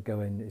 You've got to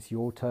go in. It's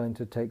your turn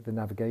to take the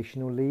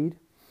navigational lead.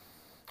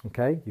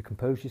 Okay, you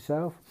compose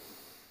yourself.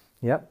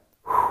 Yep.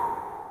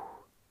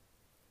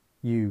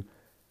 You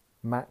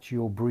match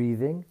your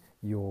breathing,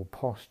 your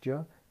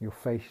posture, your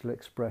facial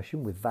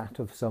expression with that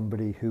of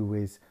somebody who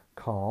is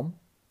calm.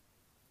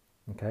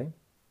 Okay.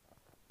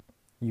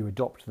 You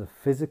adopt the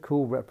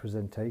physical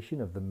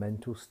representation of the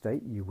mental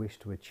state you wish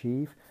to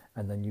achieve,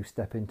 and then you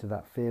step into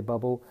that fear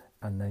bubble,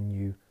 and then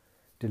you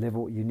deliver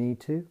what you need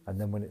to, and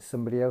then when it's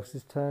somebody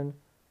else's turn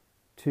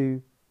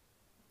to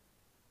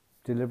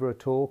deliver a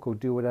talk or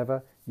do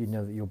whatever, you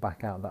know that you're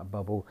back out of that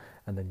bubble,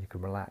 and then you can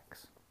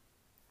relax,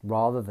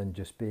 rather than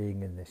just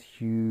being in this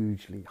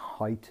hugely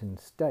heightened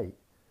state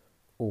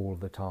all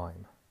the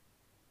time.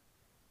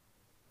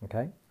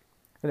 Okay?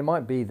 And it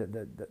might be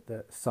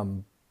that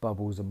some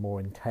bubbles are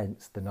more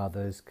intense than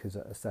others, because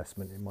at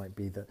assessment it might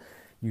be that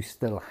you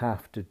still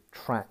have to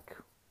track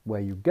where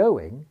you're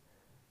going,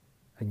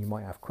 and you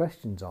might have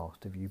questions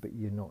asked of you, but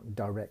you're not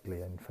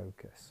directly in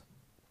focus.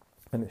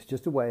 And it's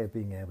just a way of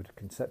being able to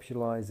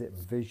conceptualize it,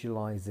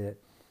 visualize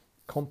it,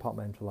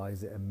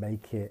 compartmentalize it, and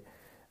make it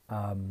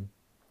a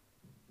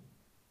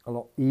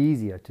lot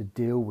easier to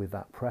deal with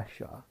that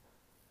pressure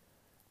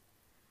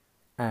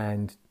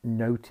and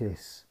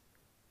notice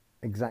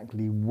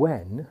exactly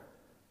when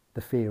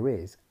the fear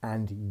is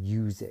and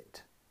use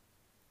it.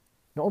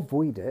 Not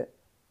avoid it,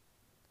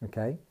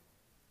 okay?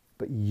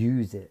 But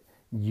use it.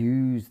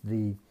 Use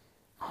the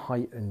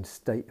heightened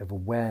state of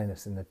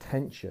awareness and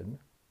attention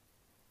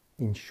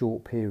in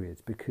short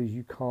periods, because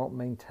you can't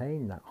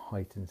maintain that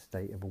heightened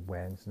state of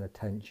awareness and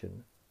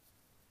attention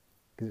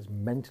because it's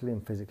mentally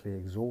and physically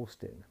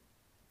exhausting.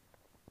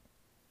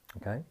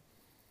 Okay?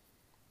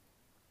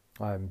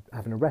 I'm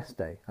having a rest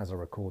day as I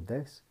record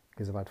this,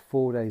 because I've had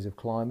 4 days of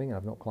climbing, and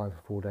I've not climbed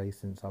for 4 days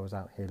since I was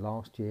out here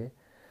last year.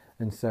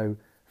 And so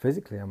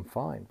physically I'm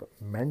fine, but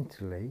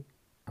mentally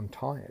I'm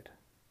tired,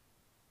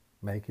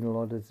 making a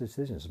lot of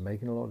decisions,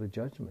 making a lot of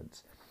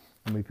judgments,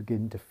 and we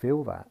begin to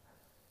feel that.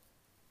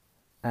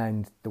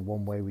 And the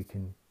one way we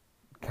can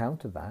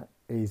counter that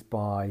is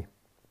by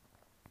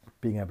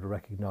being able to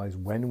recognize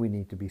when we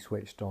need to be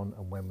switched on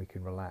and when we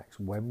can relax,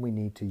 when we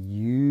need to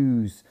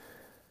use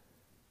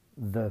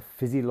the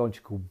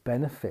physiological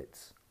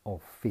benefits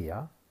of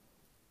fear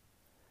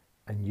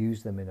and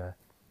use them in a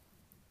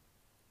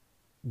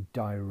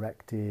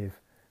directive,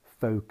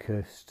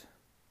 focused,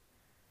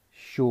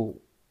 short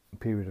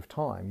period of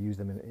time, use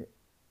them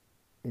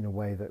in a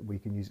way that we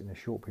can use it in a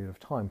short period of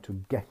time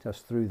to get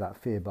us through that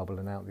fear bubble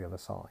and out the other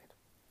side.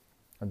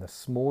 And the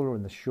smaller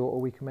and the shorter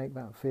we can make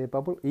that fear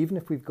bubble, even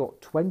if we've got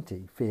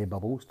 20 fear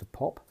bubbles to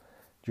pop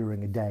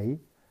during a day,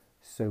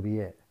 so be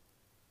it.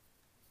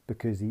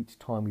 Because each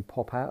time we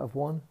pop out of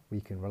one,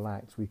 we can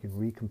relax, we can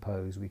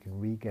recompose, we can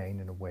regain,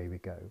 and away we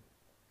go.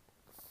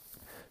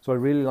 So I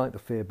really like the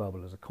fear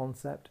bubble as a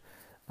concept,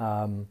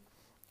 and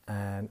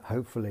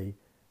hopefully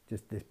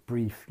just this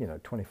brief,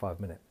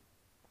 25-minute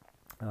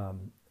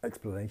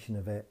explanation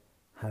of it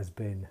has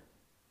been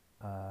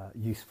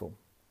useful.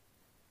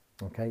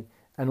 Okay,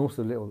 and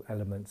also little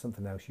elements,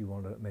 something else you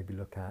want to maybe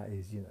look at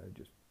is,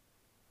 just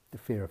the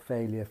fear of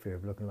failure, fear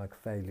of looking like a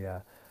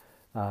failure,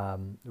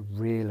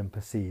 real and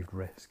perceived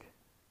risk,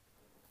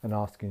 and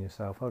asking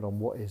yourself, hold on,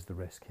 what is the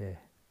risk here?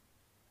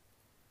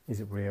 Is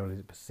it real? Is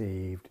it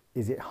perceived?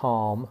 Is it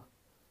harm?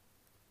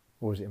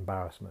 Or is it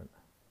embarrassment?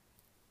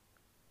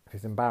 If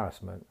it's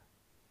embarrassment,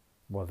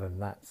 well then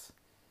that's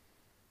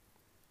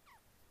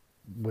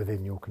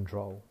within your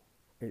control.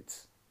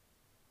 It's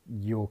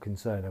your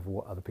concern over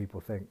what other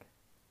people think.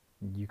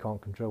 You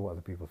can't control what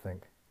other people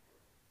think.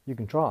 You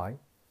can try,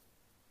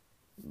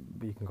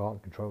 but you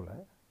can't control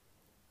it.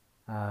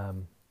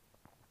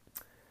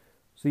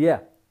 So yeah,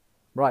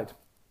 right.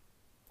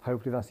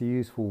 Hopefully that's a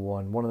useful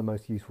one. One of the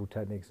most useful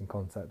techniques and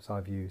concepts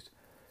I've used.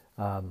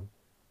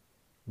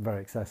 Very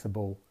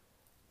accessible.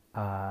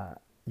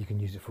 You can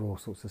use it for all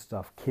sorts of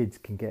stuff. Kids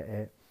can get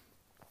it,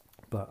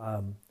 but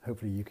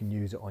hopefully you can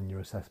use it on your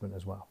assessment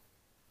as well.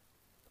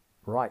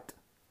 Right,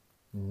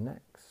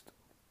 next.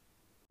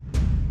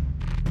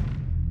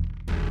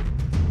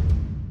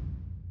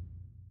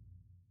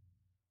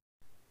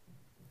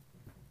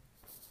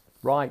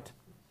 Right,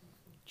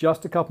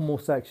 just a couple more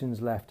sections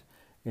left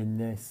in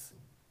this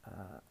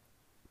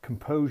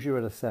Composure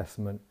and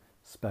Assessment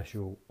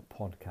special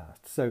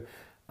podcast. So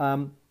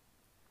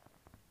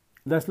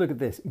let's look at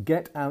this.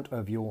 Get out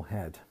of your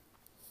head.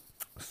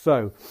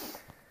 So,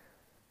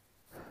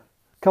 a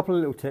couple of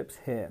little tips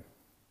here.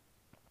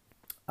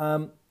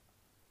 There's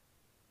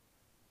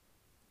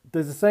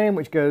a saying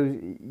which goes,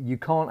 you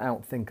can't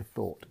outthink a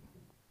thought.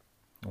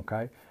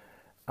 Okay?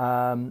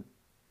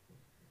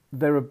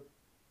 There are,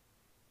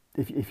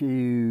 if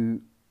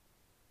you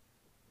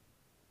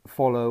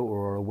follow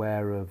or are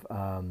aware of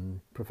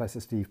Professor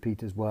Steve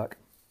Peters' work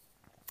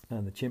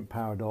and the chimp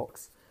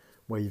paradox,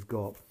 where you've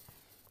got,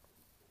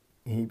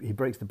 he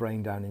breaks the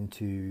brain down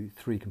into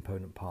 3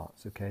 component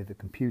parts, okay? The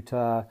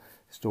computer,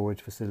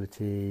 storage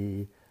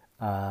facility,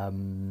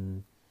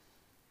 the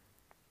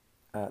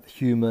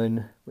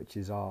human, which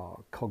is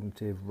our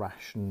cognitive,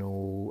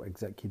 rational,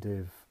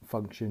 executive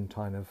function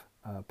kind of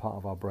part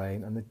of our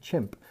brain, and the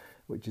chimp,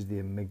 which is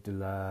the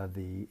amygdala,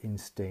 the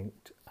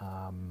instinct,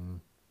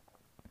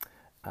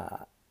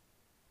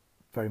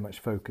 very much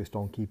focused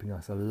on keeping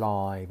us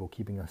alive or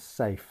keeping us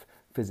safe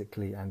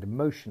physically and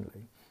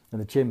emotionally. And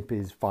the chimp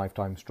is 5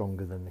 times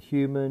stronger than the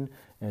human,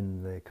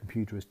 and the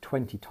computer is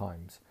 20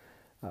 times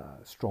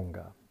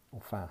stronger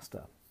or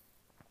faster.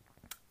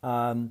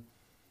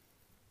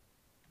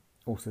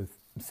 Also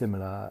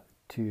similar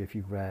to, if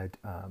you've read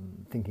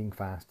Thinking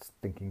Fast,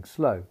 Thinking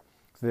Slow.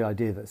 So the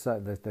idea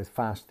that there's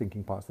fast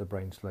thinking parts of the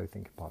brain, slow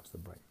thinking parts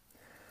of the brain.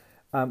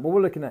 What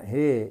we're looking at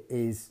here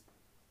is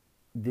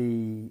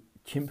the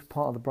chimp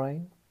part of the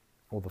brain,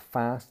 or the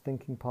fast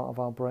thinking part of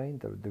our brain,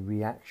 the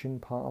reaction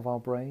part of our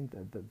brain,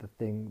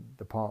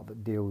 the part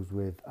that deals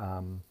with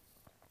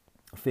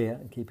fear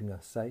and keeping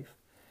us safe.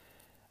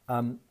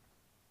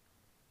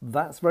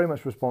 That's very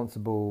much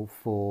responsible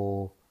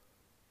for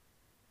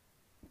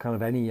kind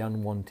of any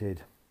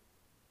unwanted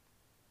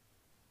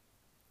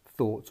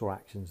thoughts or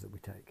actions that we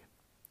take.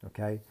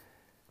 Okay?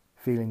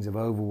 Feelings of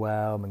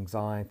overwhelm,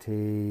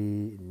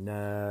 anxiety,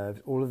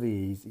 nerves, all of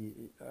these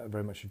are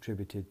very much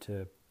attributed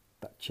to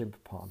that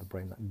chimp part of the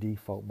brain, that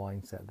default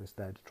mindset that's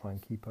there to try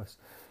and keep us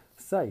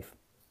safe.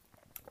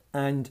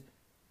 And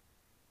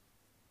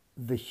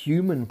the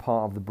human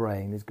part of the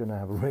brain is going to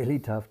have a really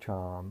tough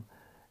time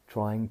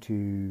trying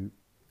to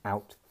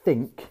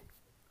outthink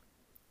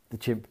the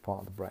chimp part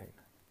of the brain.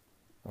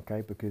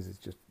 Okay, because it's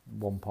just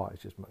one part is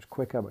just much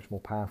quicker, much more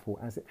powerful,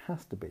 as it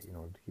has to be in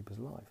order to keep us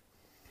alive.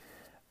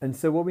 And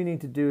so what we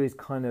need to do is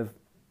kind of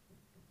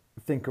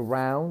think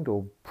around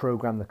or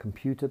program the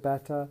computer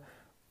better,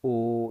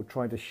 or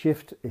try to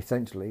shift,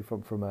 essentially,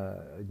 from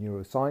a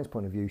neuroscience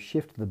point of view,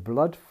 shift the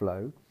blood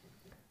flow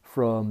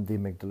from the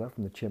amygdala,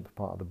 from the chimp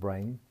part of the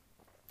brain,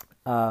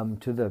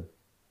 to the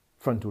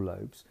frontal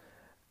lobes.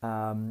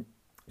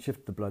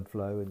 Shift the blood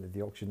flow and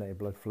the oxygenated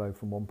blood flow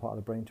from one part of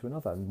the brain to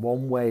another. And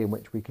one way in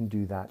which we can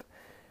do that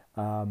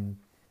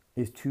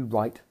is to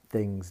write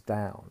things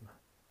down.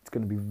 It's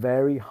going to be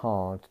very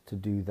hard to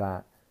do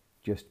that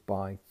just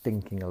by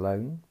thinking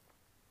alone.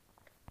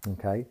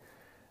 Okay,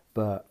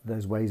 but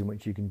there's ways in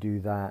which you can do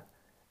that.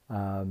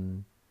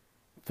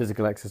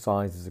 Physical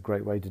exercise is a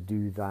great way to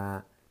do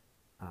that.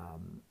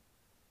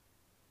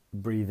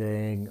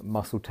 Breathing,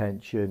 muscle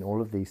tension,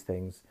 all of these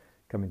things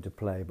come into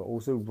play, but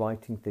also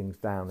writing things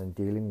down and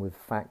dealing with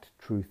fact,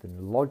 truth,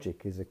 and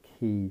logic is a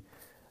key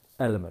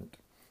element.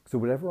 So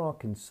whatever our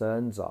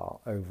concerns are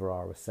over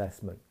our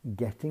assessment,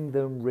 getting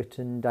them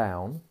written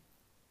down,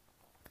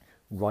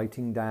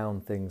 writing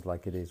down things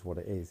like it is what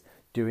it is,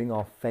 doing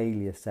our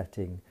failure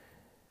setting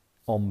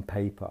on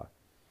paper,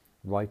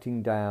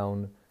 writing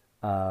down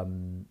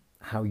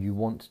how you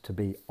want to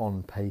be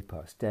on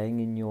paper, staying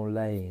in your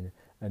lane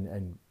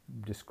and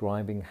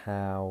describing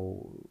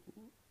how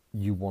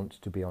you want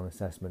to be on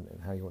assessment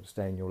and how you want to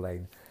stay in your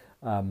lane.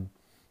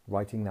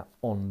 Writing that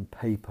on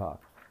paper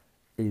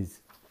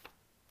is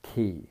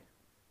key.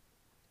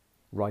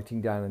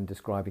 Writing down and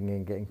describing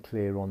and getting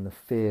clear on the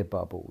fear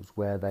bubbles,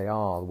 where they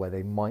are, where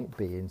they might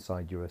be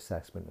inside your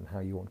assessment and how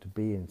you want to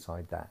be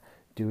inside that.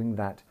 Doing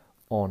that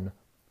on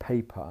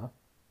paper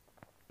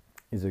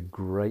is a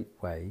great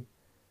way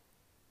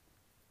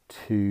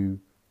to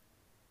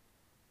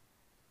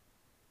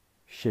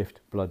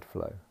shift blood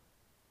flow,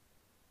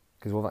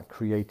 because all that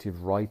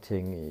creative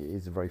writing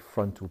is a very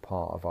frontal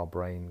part of our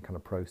brain kind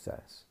of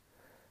process.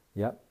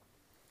 Yep.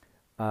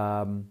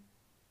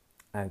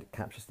 And it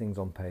captures things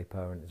on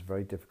paper, and it's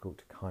very difficult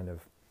to kind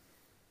of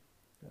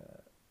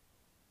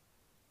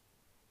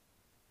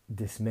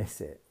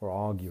dismiss it or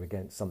argue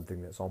against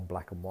something that's on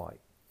black and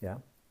white. Yeah,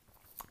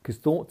 because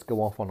thoughts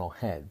go off on our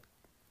head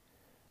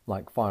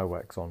like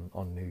fireworks on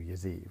New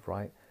Year's Eve,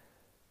 right?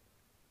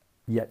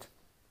 Yet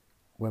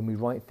when we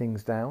write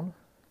things down,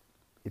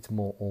 it's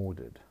more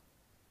ordered.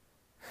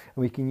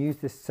 And we can use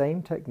this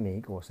same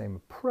technique or same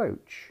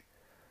approach,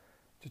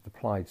 just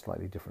applied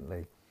slightly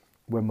differently,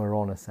 when we're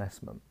on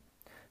assessment.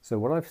 So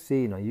what I've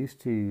seen, I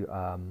used to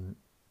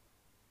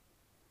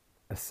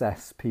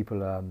assess people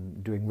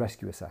doing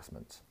rescue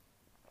assessments.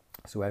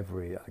 So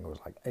every, I think it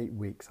was like 8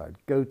 weeks,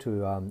 I'd go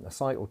to a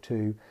site or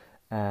two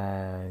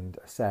and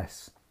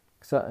assess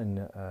a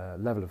certain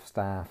level of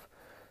staff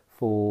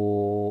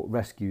for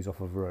rescues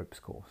off of a ropes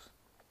course.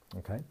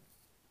 Okay.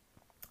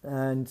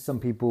 And some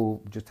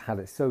people just had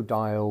it so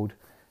dialed,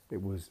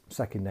 it was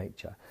second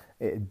nature.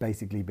 It had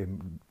basically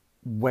been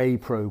way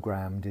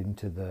programmed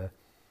into a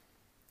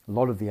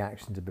lot of the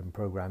actions had been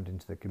programmed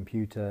into the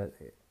computer.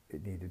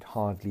 It needed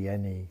hardly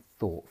any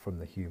thought from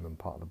the human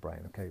part of the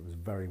brain. Okay, it was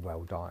very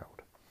well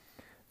dialed,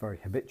 very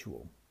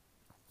habitual.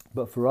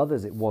 But for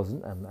others it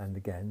wasn't, and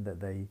again, that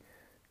they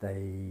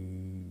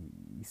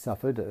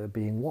suffered at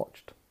being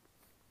watched.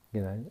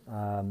 You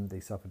know, they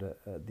suffered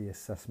at the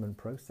assessment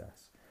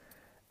process.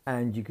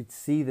 And you could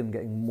see them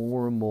getting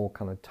more and more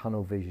kind of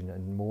tunnel vision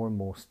and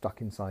more stuck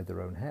inside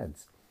their own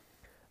heads.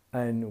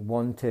 And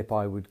one tip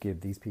I would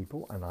give these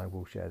people, and I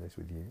will share this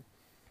with you,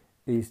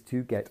 is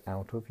to get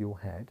out of your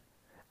head.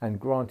 And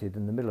granted,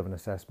 in the middle of an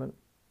assessment,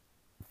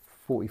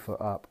 40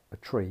 foot up a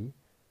tree,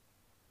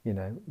 you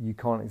know, you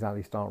can't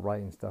exactly start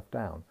writing stuff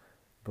down.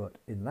 But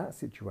in that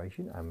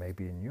situation, and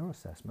maybe in your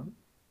assessment,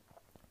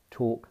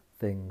 talk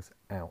things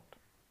out.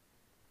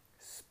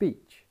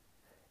 Speech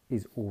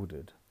is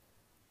ordered,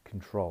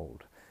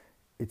 controlled.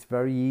 It's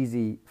very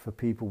easy for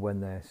people when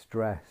they're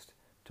stressed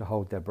to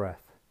hold their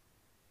breath.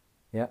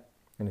 Yeah,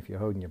 and if you're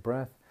holding your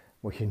breath,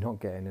 well, you're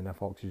not getting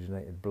enough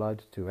oxygenated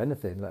blood to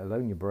anything, let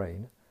alone your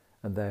brain,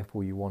 and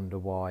therefore you wonder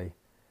why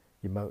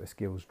your motor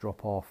skills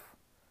drop off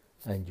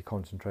and your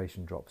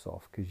concentration drops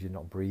off, because you're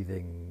not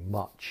breathing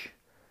much,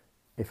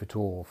 if at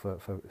all,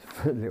 for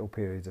little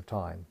periods of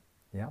time.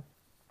 Yeah.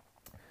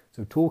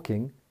 So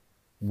talking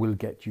will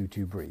get you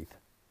to breathe.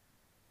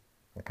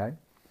 Okay.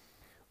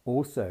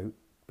 Also,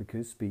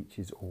 because speech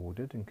is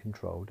ordered and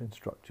controlled and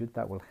structured,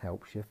 that will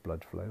help shift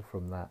blood flow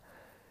from that,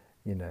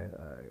 you know,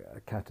 a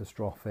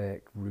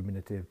catastrophic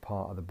ruminative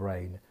part of the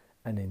brain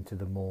and into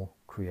the more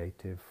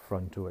creative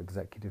frontal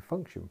executive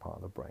function part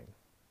of the brain.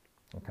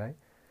 Okay,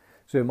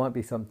 so it might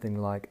be something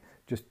like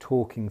just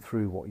talking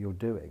through what you're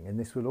doing, and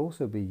this will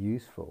also be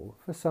useful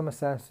for some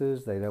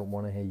assessors. They don't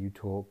want to hear you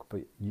talk,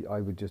 but I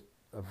would just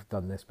have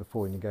done this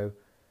before, and you go,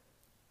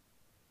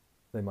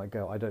 they might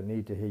go, I don't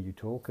need to hear you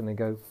talk, and they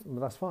go,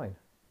 well, that's fine.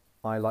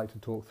 I like to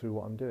talk through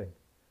what I'm doing,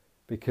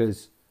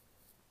 because,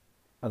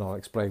 and I'll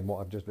explain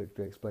what I've just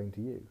literally explained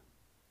to you.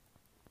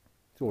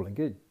 It's all in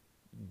good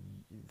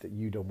that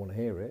you don't want to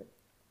hear it.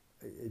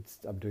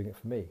 I'm doing it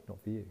for me,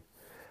 not for you.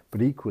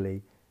 But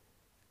equally,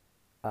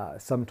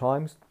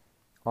 sometimes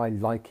I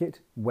like it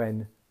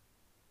when,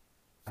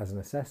 as an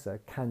assessor,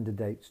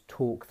 candidates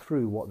talk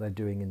through what they're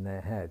doing in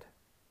their head,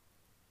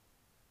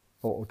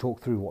 or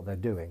talk through what they're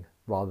doing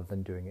rather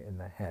than doing it in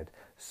their head.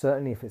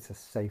 Certainly if it's a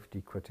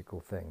safety critical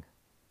thing,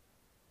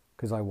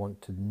 because I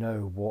want to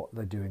know what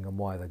they're doing and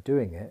why they're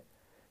doing it,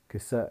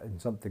 because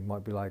something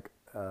might be like,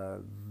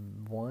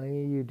 why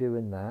are you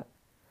doing that?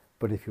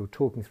 But if you're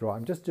talking through,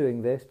 I'm just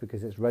doing this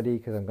because it's ready,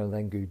 because I'm going to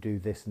then go do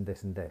this and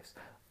this and this.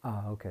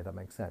 Ah, okay, that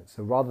makes sense.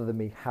 So rather than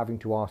me having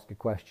to ask a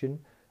question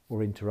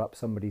or interrupt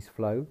somebody's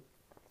flow,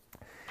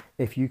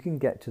 if you can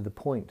get to the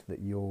point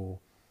that your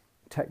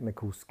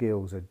technical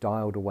skills are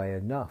dialed away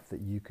enough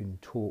that you can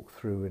talk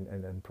through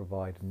and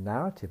provide a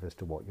narrative as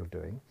to what you're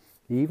doing,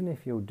 even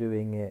if you're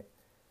doing it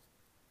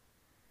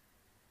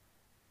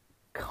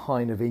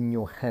kind of in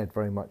your head,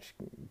 very much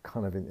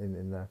kind of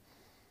in the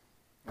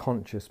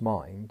conscious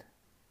mind,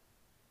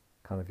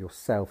 kind of your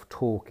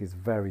self-talk is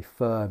very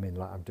firm in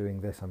like, I'm doing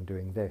this,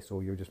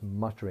 or you're just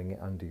muttering it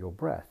under your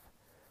breath.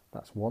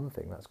 That's one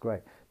thing, that's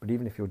great. But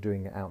even if you're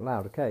doing it out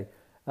loud, okay,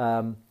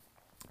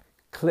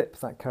 clip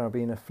that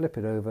carabiner, flip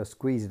it over,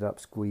 squeeze it up,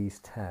 squeeze,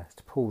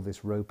 test. Pull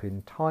this rope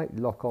in tight,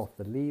 lock off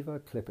the lever,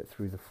 clip it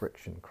through the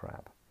friction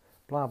crab.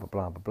 Blah, blah,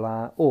 blah, blah,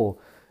 blah. Or,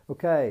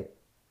 okay,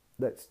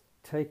 let's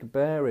take a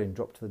bearing,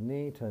 drop to the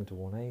knee, turn to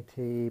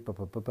 180, blah,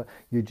 blah, blah, blah.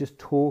 You're just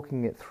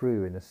talking it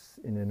through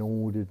in an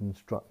ordered and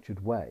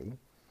structured way.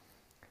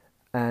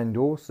 And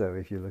also,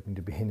 if you're looking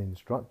to be an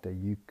instructor,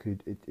 you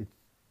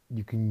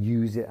can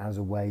use it as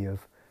a way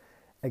of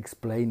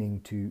explaining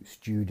to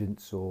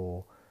students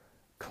or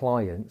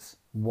clients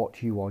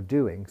what you are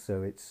doing,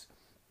 so it's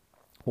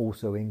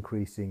also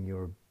increasing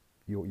your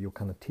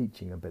kind of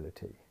teaching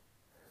ability.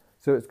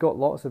 So it's got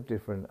lots of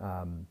different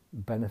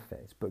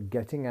benefits, but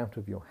getting out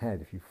of your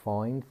head, if you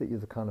find that you're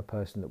the kind of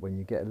person that when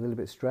you get a little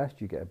bit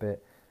stressed, you get a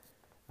bit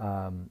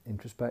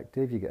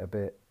introspective, you get a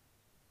bit,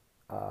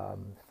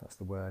 if that's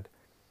the word,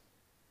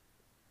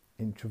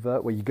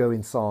 introvert, where you go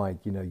inside,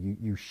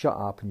 you shut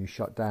up and you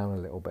shut down a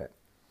little bit.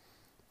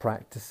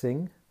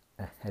 Practicing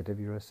ahead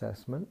of your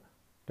assessment.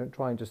 Don't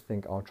try and just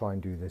think, I'll try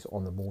and do this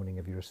on the morning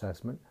of your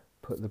assessment.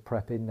 Put the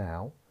prep in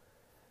now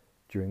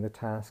during the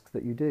tasks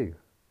that you do.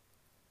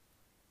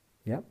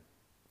 Yep.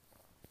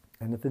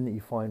 Anything that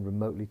you find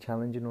remotely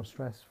challenging or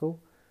stressful,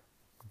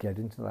 get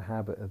into the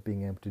habit of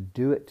being able to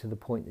do it to the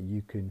point that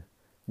you can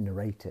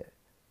narrate it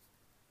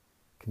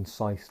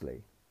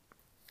concisely,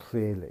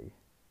 clearly.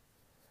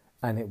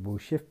 And it will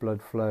shift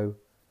blood flow,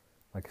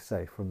 like I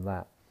say, from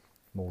that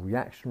more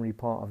reactionary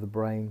part of the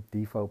brain,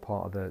 default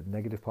part of the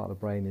negative part of the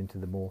brain, into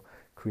the more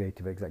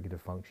creative executive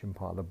function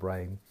part of the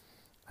brain,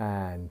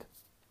 and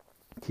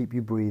keep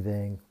you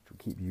breathing,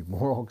 keep you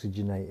more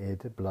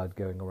oxygenated, blood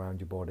going around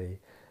your body,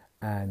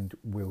 and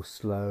will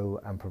slow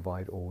and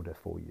provide order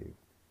for you.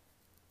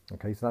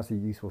 Okay, so that's a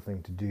useful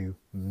thing to do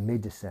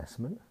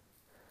mid-assessment.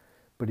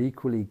 But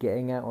equally,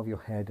 getting out of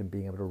your head and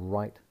being able to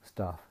write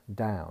stuff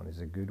down is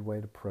a good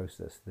way to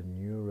process the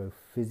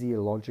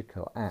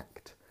neurophysiological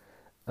act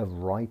of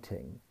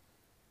writing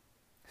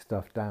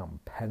stuff down.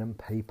 Pen and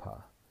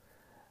paper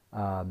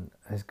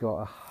has got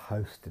a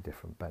host of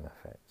different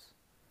benefits.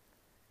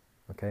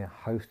 Okay, a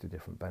host of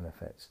different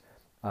benefits.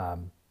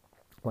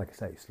 Like I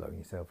say, slowing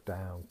yourself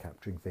down,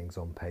 capturing things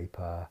on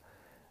paper,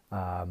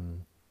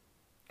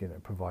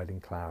 providing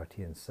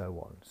clarity and so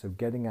on. So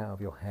getting out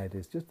of your head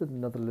is just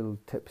another little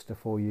tipster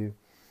for you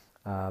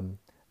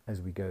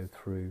as we go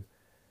through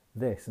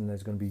this. And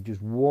there's going to be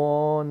just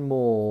one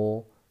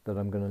more that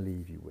I'm going to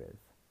leave you with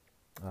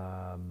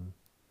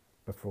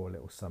before a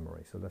little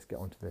summary. So let's get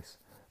on to this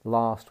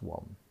last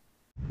one.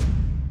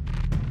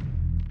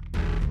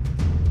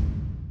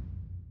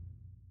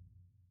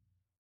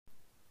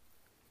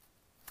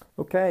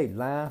 Okay,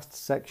 last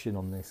section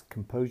on this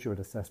composure at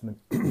assessment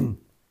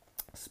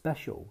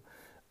special.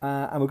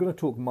 And we're going to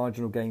talk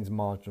marginal gains,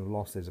 marginal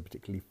losses, a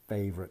particularly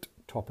favourite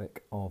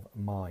topic of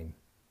mine.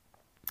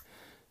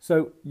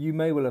 So you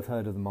may well have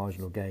heard of the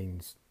marginal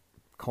gains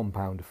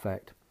compound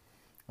effect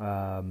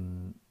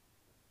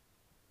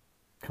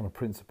kind of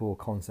principle or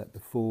concept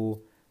before.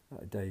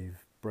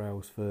 Dave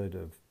Brailsford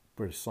of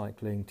British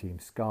Cycling, Team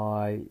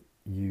Sky,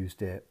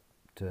 used it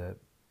to,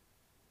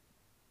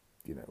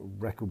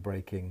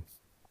 record-breaking,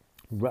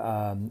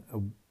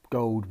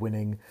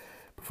 gold-winning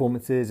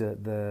performances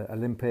at the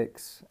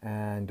Olympics,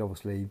 and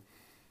obviously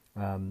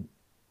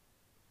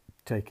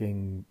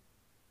taking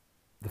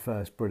the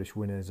first British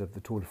winners of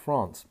the Tour de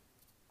France.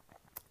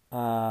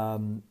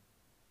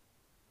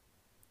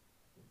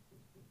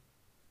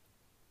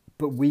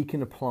 But we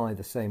can apply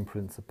the same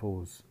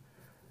principles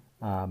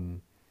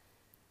in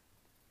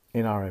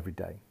our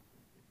everyday.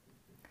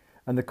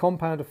 And the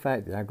compound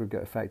effect, the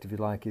aggregate effect, if you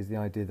like, is the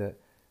idea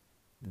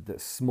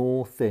that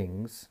small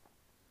things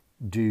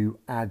do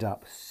add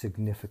up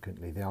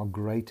significantly. They are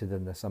greater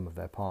than the sum of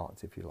their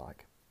parts, if you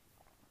like.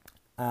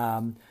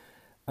 And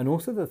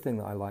also the thing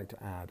that I like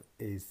to add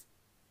is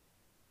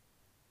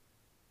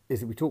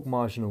that we talk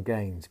marginal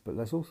gains, but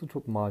let's also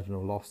talk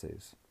marginal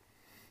losses.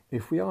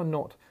 If we are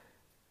not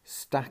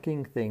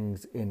stacking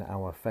things in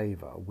our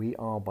favour, we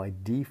are by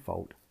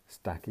default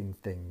stacking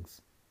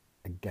things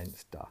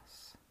against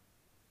us.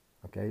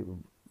 Okay,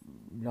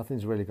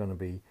 nothing's really going to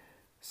be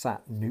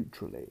sat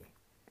neutrally.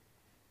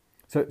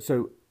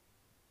 So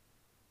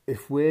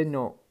if we're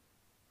not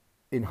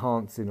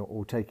enhancing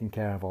or taking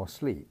care of our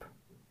sleep,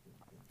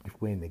 if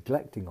we're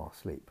neglecting our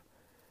sleep,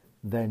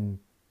 then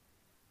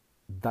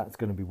that's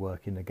going to be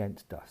working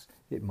against us.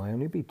 It might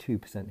only be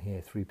 2%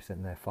 here,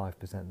 3% there,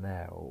 5%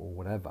 there, or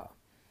whatever.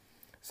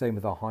 Same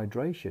with our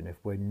hydration. If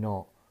we're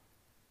not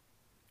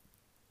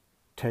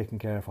taking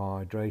care of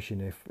our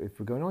hydration. If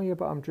we're going, oh yeah,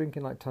 but I'm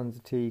drinking like tons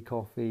of tea,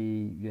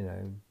 coffee,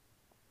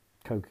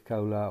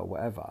 Coca-Cola or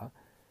whatever,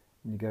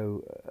 and you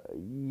go,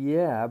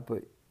 yeah,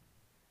 but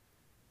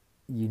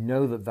you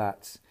know that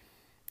that's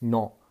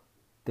not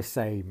the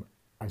same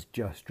as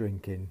just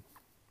drinking,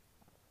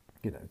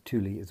 2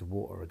 litres of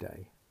water a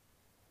day.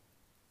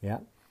 Yeah?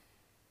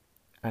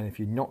 And if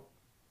you're not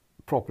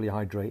properly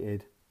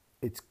hydrated,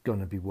 it's going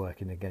to be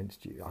working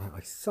against you.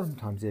 I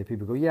sometimes hear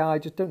people go, yeah, I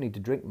just don't need to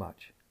drink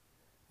much.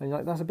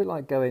 And that's a bit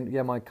like going,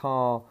 yeah, my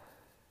car,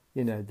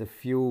 the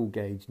fuel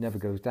gauge never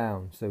goes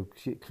down, so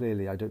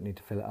clearly I don't need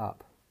to fill it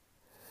up.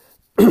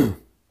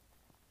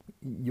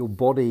 Your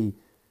body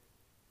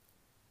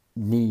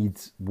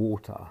needs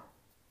water.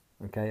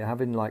 Okay,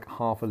 having like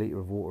half a litre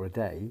of water a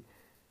day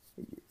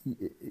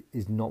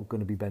is not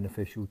going to be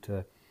beneficial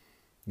to,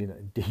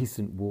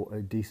 decent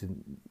water,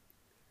 decent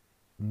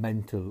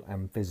mental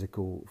and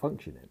physical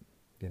functioning,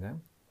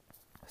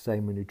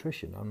 Same with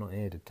nutrition. I'm not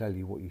here to tell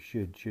you what you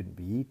shouldn't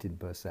be eating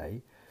per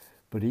se,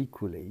 but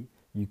equally,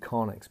 you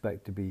can't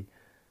expect to be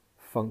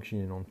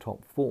functioning on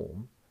top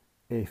form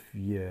if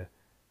you're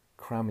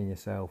cramming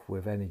yourself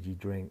with energy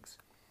drinks,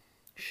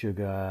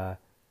 sugar,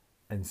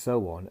 and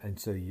so on, and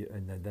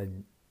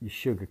then you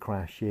sugar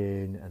crash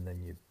in, and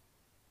then you're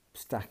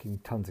stacking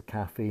tons of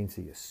caffeine,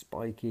 so you're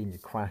spiking, you're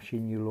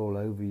crashing, you're all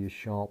over your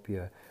shop,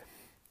 you're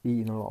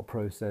eating a lot of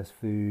processed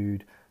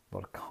food, a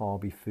lot of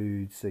carby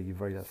food, so you're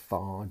very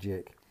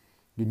lethargic.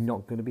 You're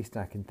not going to be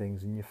stacking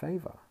things in your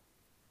favour.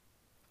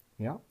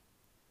 Yeah?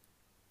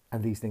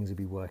 And these things will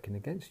be working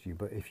against you.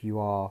 But if you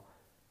are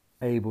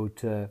able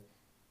to,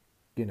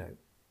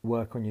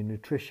 work on your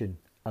nutrition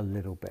a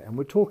little bit, and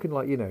we're talking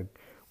like,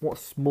 what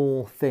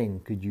small thing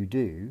could you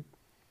do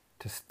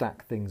to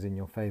stack things in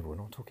your favour? We're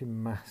not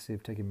talking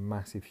taking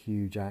massive,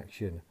 huge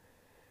action.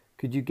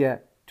 Could you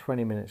get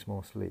 20 minutes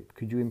more sleep?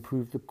 Could you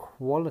improve the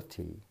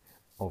quality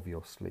of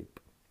your sleep?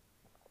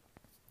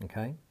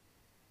 Okay?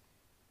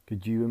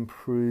 Could you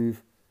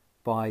improve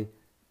by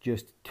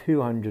just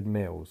 200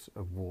 mils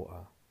of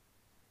water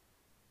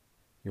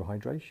your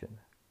hydration?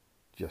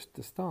 Just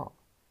to start.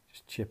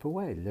 Just chip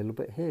away a little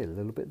bit here, a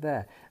little bit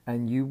there.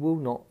 And you will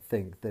not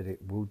think that it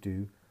will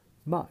do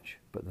much.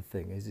 But the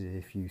thing is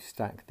if you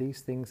stack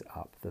these things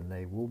up, then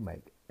they will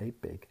make a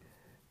big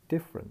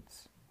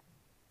difference.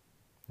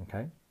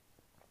 Okay?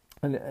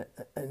 And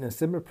in a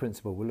similar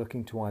principle, we're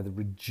looking to either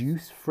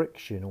reduce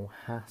friction or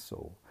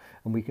hassle.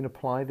 And we can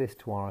apply this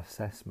to our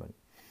assessment.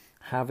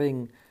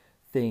 Having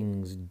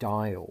things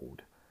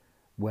dialed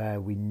where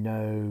we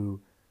know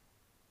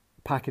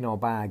packing our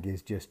bag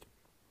is just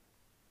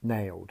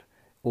nailed.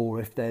 Or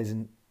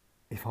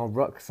if our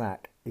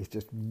rucksack is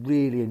just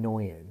really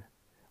annoying,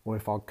 or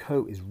if our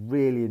coat is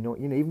really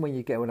annoying, even when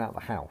you're going out the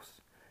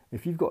house,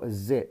 if you've got a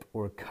zip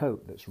or a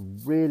coat that's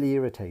really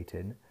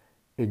irritating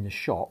in the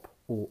shop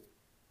or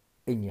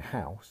in your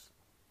house,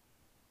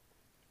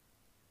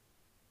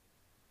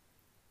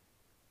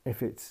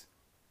 if it's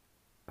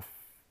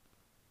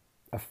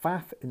a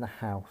faff in the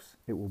house,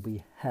 it will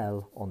be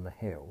hell on the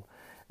hill.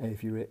 And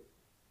if you're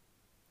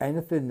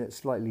anything that's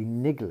slightly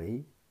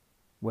niggly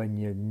when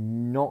you're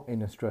not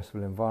in a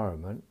stressful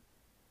environment,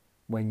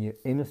 when you're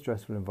in a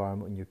stressful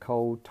environment, when you're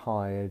cold,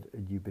 tired,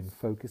 and you've been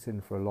focusing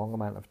for a long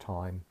amount of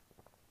time,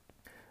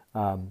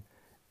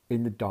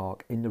 in the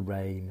dark, in the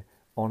rain,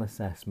 on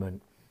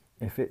assessment,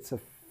 if it's a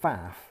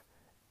faff,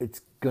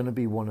 it's going to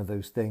be one of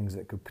those things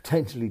that could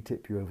potentially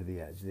tip you over the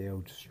edge, the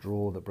old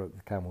straw that broke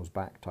the camel's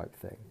back type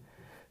thing.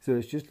 So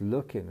it's just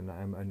looking,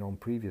 and on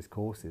previous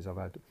courses, I've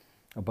had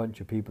a bunch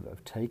of people that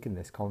have taken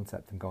this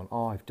concept and gone,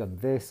 oh, I've done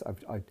this,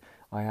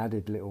 I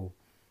added little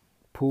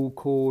pull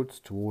cords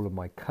to all of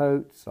my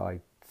coats,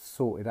 I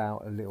sorted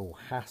out a little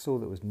hassle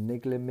that was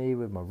niggling me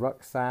with my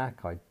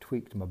rucksack, I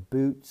tweaked my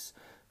boots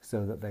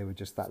so that they were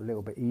just that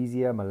little bit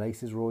easier, my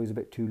laces were always a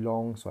bit too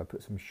long, so I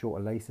put some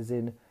shorter laces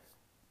in.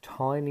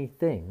 Tiny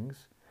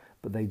things,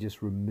 but they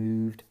just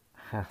removed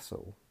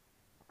hassle.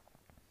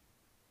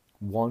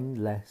 One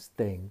less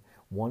thing,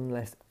 one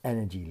less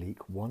energy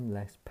leak, one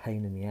less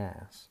pain in the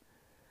ass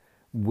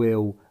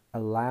will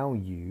allow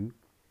you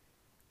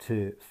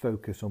to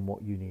focus on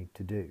what you need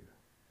to do.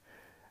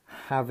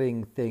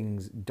 Having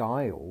things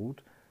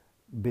dialed,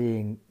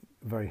 being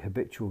very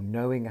habitual,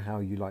 knowing how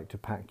you like to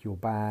pack your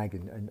bag,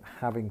 and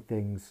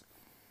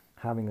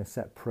having a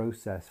set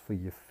process for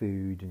your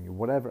food and your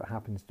whatever it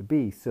happens to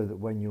be, so that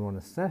when you're on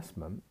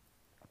assessment,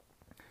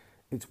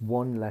 it's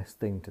one less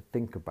thing to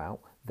think about,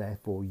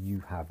 therefore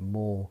you have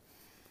more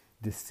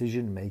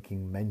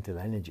decision-making mental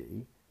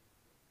energy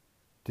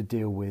to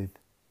deal with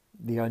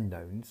the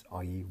unknowns,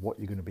 i.e. what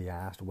you're going to be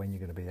asked, when you're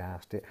going to be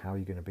asked it, how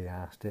you're going to be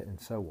asked it, and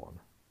so on.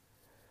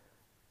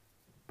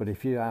 But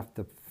if you have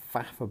to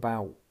faff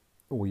about,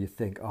 or you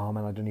think, oh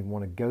man, I don't even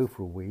want to go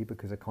for a wee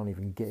because I can't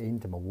even get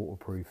into my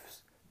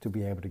waterproofs to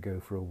be able to go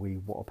for a wee,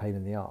 what a pain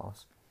in the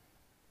arse,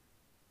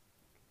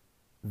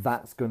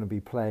 that's going to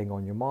be playing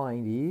on your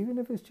mind, even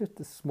if it's just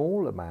a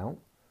small amount.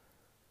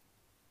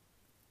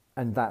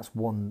 And that's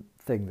one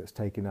thing that's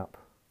taken up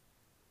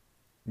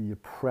your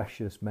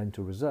precious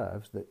mental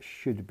reserves that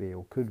should be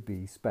or could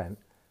be spent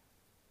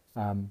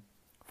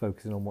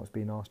focusing on what's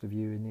being asked of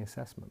you in the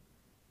assessment.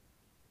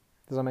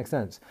 Does that make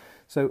sense?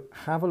 So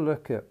have a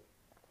look at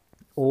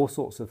all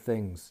sorts of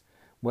things,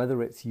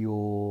 whether it's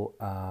your,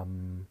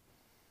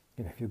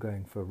 if you're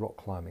going for a rock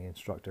climbing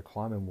instructor,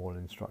 climbing wall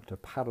instructor,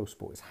 paddle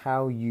sports,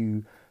 how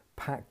you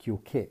pack your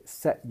kit,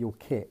 set your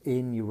kit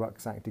in your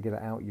rucksack to get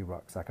it out your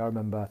rucksack. I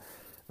remember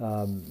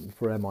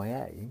for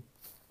MIA,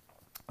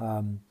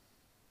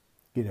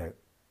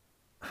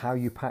 how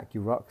you pack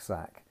your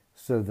rucksack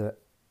so that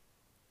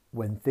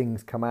when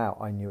things come out,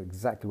 I knew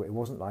exactly what it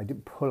wasn't. Like I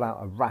didn't pull out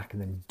a rack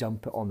and then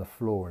dump it on the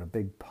floor in a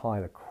big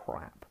pile of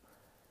crap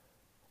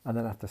and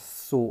then have to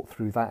sort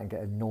through that and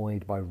get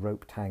annoyed by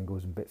rope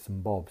tangles and bits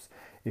and bobs.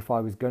 If I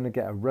was going to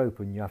get a rope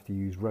and you have to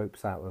use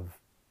ropes out of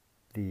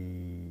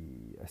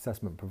the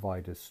assessment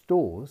provider's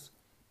stores,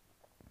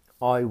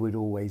 I would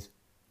always,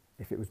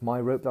 if it was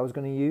my rope that I was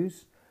going to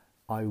use,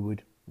 I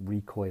would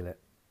recoil it.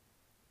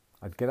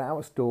 I'd get it out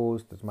of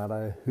stores, doesn't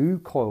matter who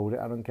coiled it,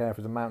 I don't care if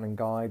it's a mountain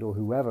guide or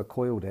whoever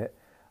coiled it,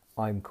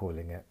 I'm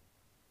coiling it.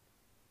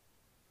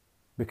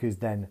 Because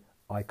then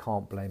I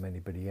can't blame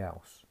anybody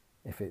else.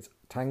 If it's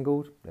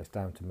tangled, it's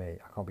down to me.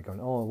 I can't be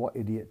going, oh, what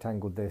idiot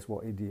tangled this,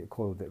 what idiot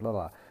coiled it, blah,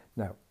 blah.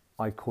 No,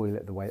 I coil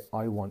it the way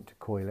I want to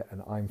coil it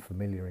and I'm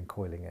familiar in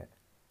coiling it.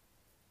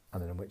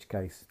 And then in which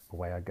case,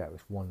 away I go.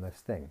 It's one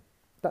less thing.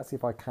 That's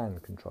if I can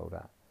control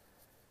that.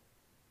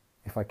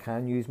 If I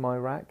can use my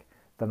rack,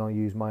 then I'll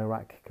use my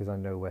rack because I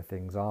know where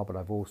things are, but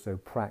I've also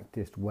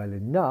practiced well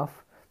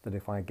enough that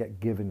if I get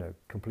given a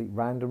complete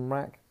random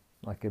rack,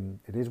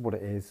 it is what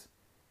it is.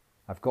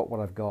 I've got what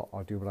I've got.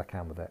 I'll do what I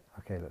can with it.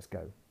 Okay, let's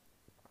go.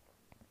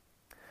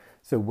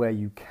 So where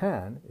you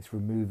can, it's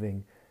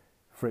removing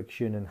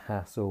friction and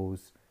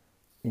hassles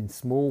in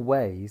small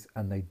ways,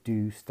 and they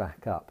do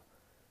stack up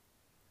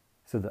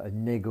so that a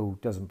niggle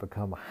doesn't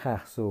become a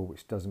hassle,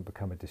 which doesn't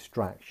become a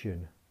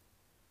distraction,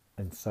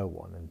 and so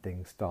on, and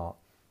things start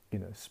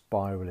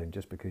spiraling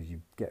just because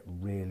you get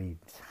really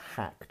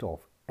hacked off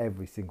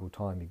every single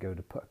time you go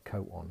to put a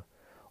coat on,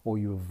 or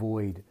you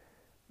avoid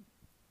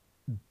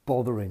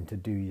bothering to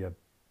do your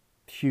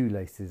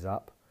shoelaces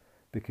up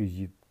because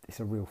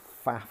it's a real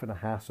faff and a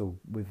hassle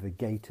with the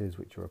gaiters,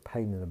 which are a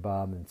pain in the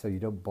bum, and so you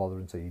don't bother,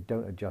 and so you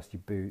don't adjust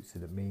your boots,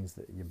 and it means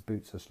that your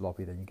boots are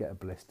sloppy, then you get a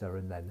blister,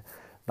 and then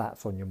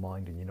that's on your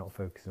mind and you're not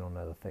focusing on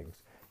other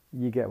things.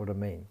 You get what I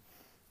mean?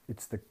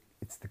 It's the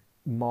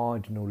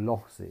marginal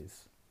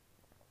losses.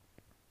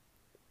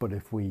 But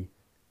if we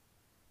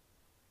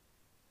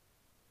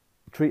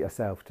treat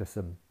ourselves to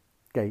some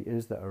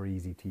gaiters that are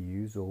easy to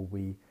use, or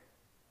we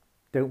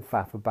don't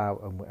faff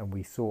about and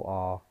we sort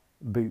our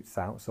boots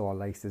out so our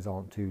laces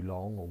aren't too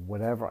long, or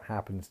whatever it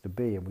happens to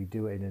be, and we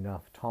do it in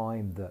enough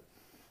time that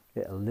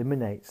it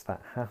eliminates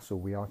that hassle,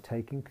 we are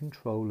taking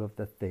control of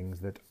the things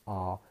that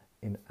are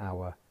in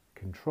our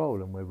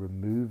control, and we're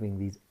removing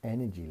these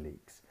energy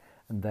leaks,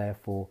 and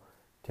therefore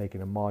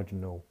taking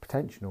a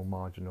potential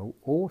marginal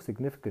or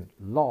significant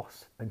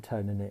loss and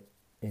turning it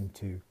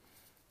into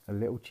a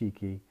little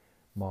cheeky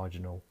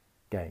marginal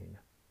gain.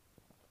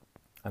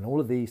 And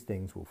all of these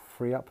things will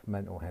free up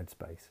mental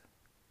headspace.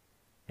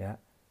 Yeah.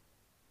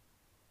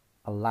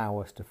 Allow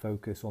us to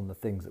focus on the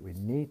things that we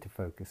need to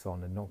focus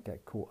on and not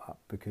get caught up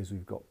because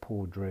we've got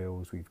poor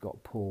drills, we've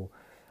got poor,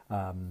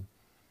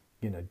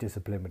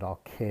 discipline with our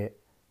kit,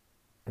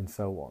 and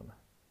so on.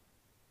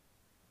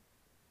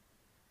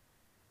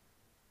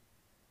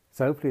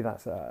 So hopefully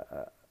that's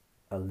a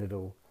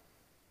little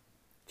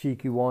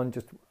cheeky one,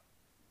 just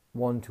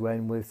one to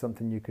end with,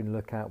 something you can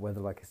look at,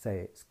 whether, like I say,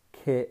 it's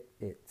kit,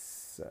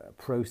 it's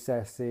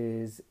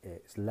processes,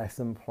 it's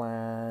lesson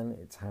plan,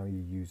 it's how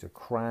you use a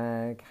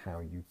crag, how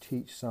you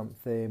teach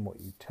something, what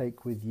you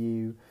take with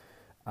you,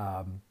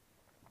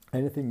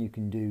 anything you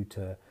can do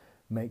to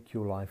make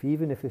your life,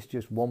 even if it's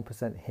just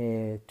 1%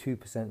 here,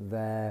 2%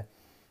 there,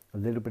 a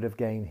little bit of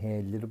gain here,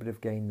 a little bit of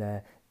gain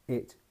there,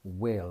 it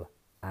will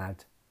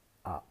add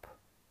up.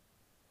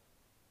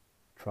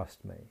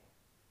 Trust me.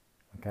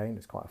 Okay, and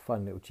it's quite a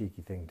fun little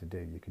cheeky thing to do.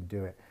 You can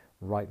do it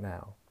right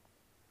now.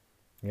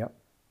 Yep.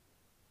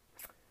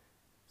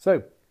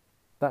 So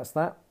that's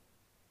that.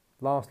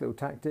 Last little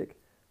tactic.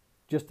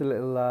 Just a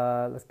little.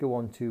 Let's go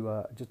on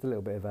to just a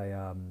little bit of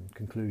a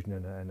conclusion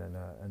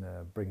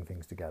and bring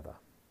things together.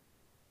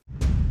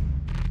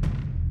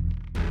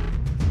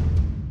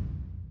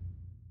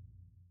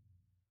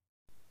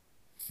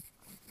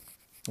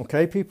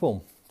 Okay,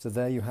 people. So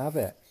there you have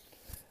it.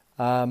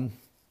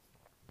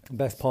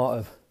 Best part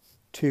of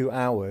 2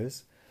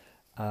 hours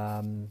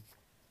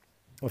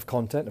of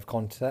content, of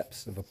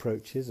concepts, of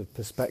approaches, of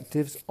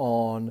perspectives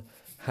on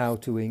how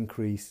to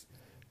increase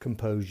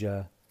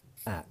composure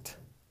at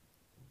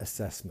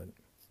assessment.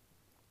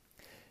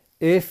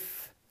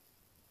 If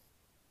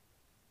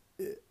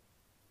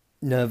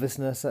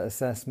nervousness at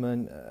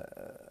assessment,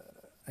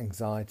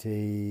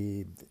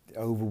 anxiety,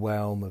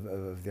 overwhelm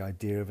of the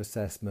idea of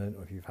assessment,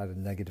 or if you've had a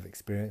negative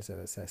experience of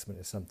assessment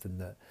is something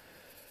that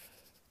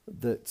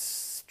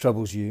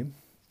troubles you,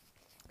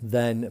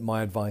 then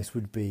my advice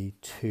would be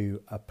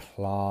to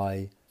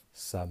apply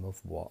some of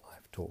what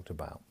I've talked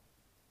about.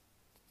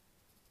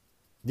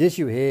 The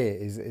issue here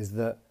is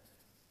that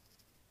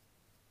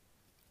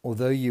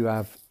although you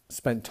have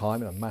spent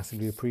time, and I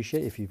massively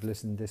appreciate if you've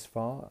listened this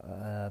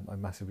far, I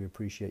massively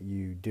appreciate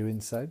you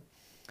doing so.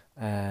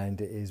 And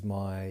it is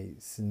my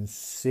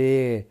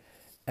sincere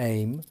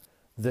aim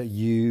that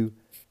you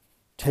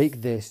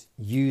take this,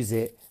 use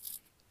it,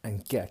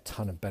 and get a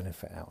ton of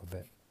benefit out of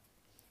it.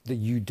 That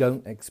you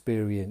don't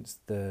experience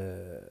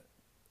the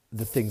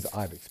things that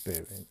I've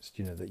experienced,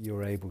 that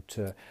you're able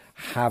to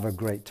have a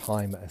great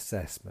time at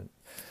assessment.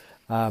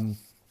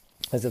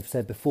 As I've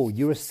said before,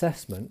 your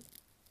assessment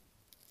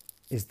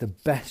is the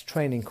best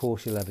training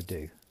course you'll ever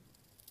do.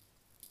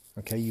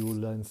 Okay, you will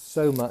learn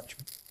so much,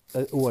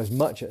 or as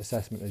much at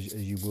assessment as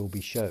you will be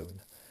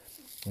shown.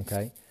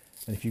 Okay,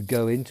 and if you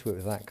go into it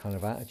with that kind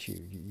of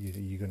attitude,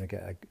 you're going to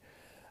get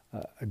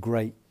a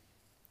great,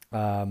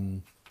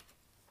 you'll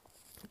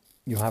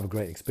have a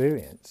great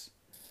experience.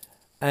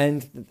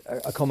 And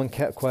a common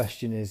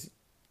question is,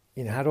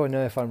 how do I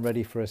know if I'm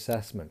ready for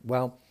assessment?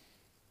 Well,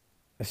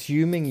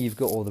 assuming you've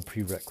got all the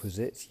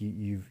prerequisites,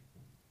 you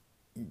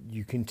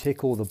can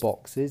tick all the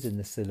boxes in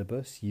the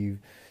syllabus.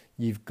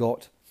 You've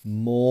got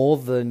more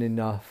than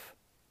enough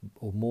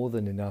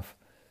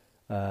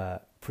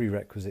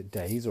prerequisite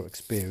days or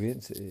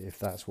experience, if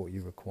that's what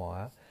you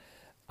require.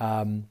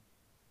 Then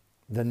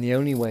the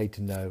only way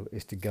to know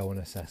is to go on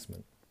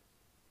assessment.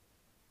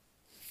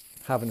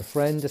 Having a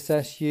friend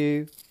assess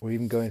you, or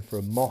even going for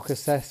a mock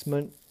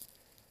assessment,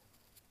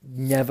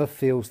 never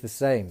feels the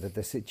same. That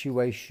the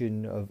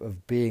situation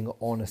of being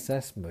on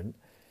assessment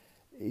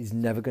is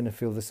never going to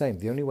feel the same.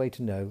 The only way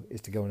to know is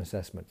to go on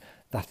assessment.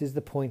 That is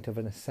the point of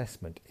an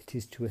assessment. It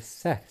is to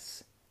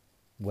assess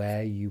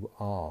where you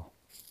are.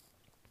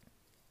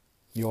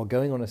 You are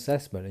going on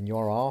assessment and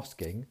you're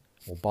asking,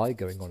 or by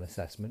going on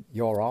assessment,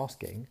 you're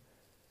asking,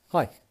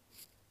 hi,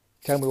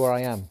 tell me where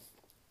I am.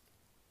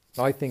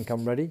 I think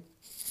I'm ready,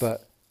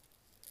 but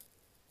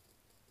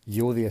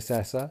you're the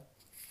assessor.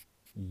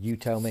 You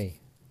tell me.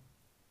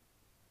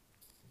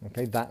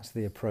 Okay, that's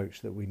the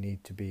approach that we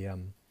need to be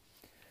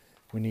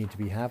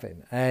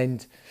having.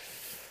 And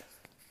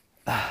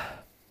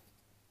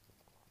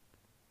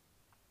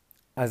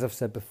as I've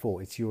said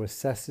before, it's your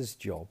assessor's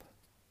job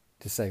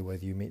to say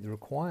whether you meet the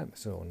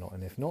requirements or not.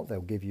 And if not,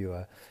 they'll give you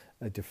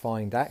a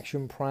defined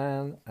action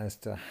plan as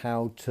to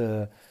how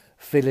to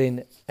fill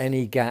in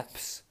any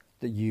gaps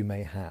that you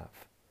may have.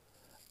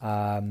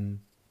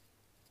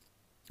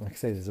 Like I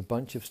say, there's a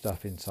bunch of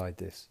stuff inside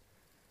this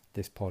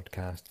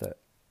podcast that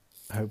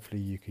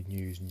hopefully you can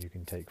use and you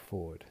can take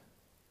forward.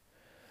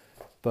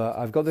 But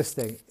I've got this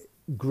thing,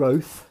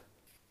 growth,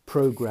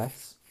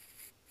 progress.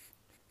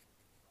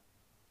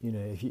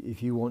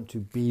 If you want to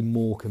be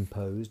more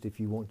composed, if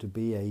you want to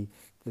be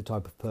the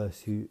type of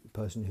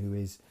person who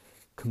is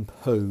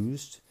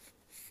composed,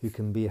 who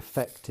can be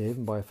effective,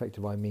 and by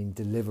effective I mean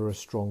deliver a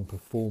strong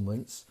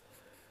performance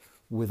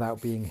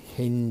without being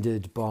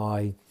hindered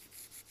by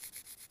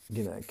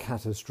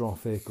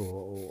catastrophic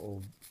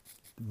or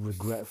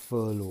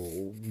regretful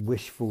or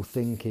wishful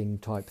thinking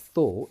type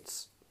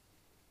thoughts,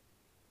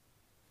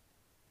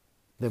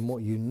 then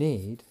what you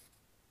need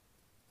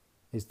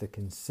is the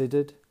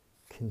considered,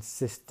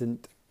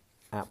 consistent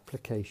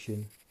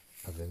application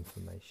of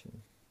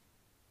information.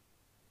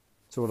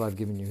 So what I've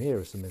given you here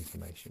is some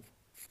information.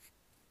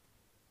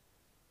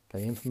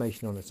 Okay,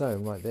 information on its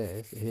own, right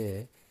there,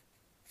 here,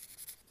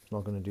 it's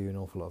not going to do you an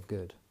awful lot of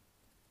good.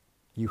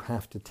 You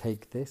have to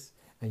take this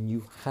and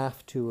you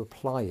have to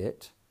apply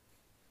it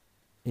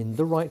in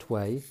the right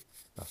way,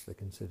 that's the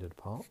considered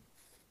part,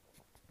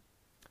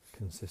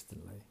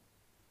 consistently.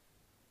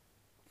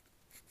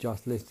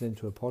 Just listening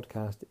to a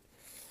podcast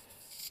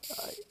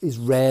is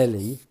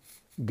rarely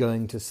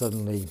going to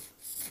suddenly,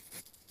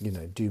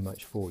 do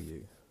much for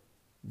you.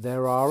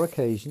 There are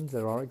occasions,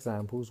 there are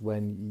examples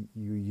when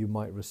you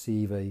might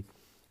receive a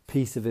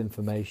piece of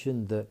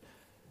information that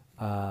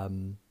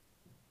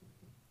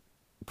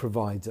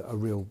provides a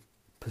real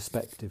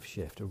perspective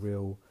shift, a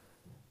real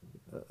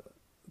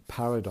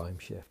paradigm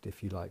shift,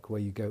 if you like, where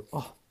you go,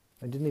 oh,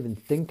 I didn't even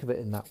think of it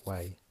in that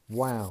way.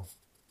 Wow.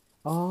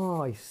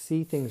 Oh, I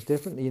see things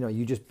differently.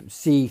 You just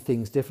see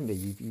things differently.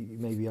 You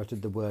maybe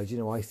uttered the words,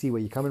 I see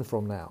where you're coming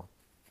from now.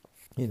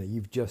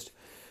 You've just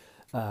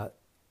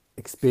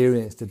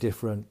experienced a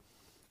different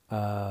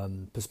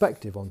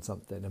perspective on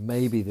something. And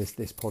maybe this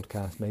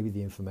podcast, maybe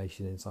the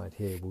information inside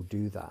here will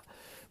do that.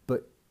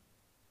 But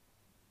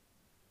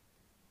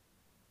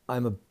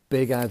I'm a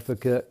big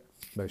advocate,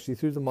 mostly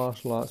through the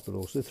martial arts, but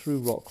also through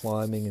rock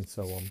climbing and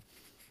so on,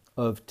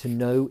 of to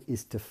know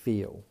is to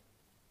feel.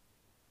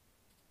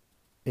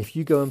 If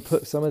you go and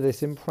put some of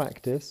this in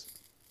practice,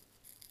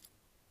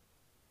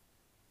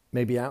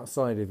 maybe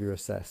outside of your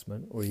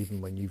assessment, or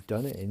even when you've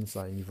done it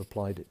inside and you've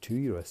applied it to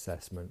your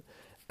assessment,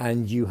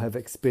 and you have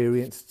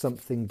experienced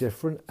something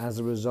different as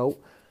a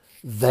result,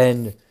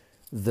 then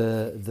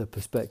the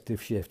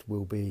perspective shift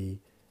will be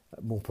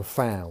more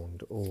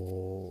profound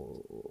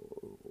or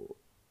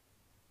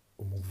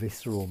more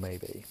visceral,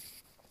 maybe.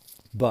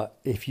 But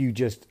if you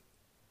just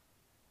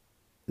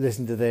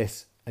listen to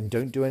this and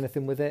don't do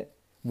anything with it,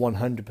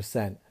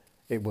 100%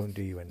 it won't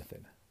do you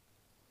anything.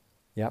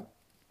 Yep.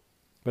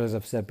 But as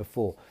I've said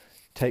before,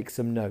 take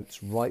some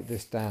notes, write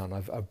this down.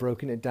 I've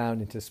broken it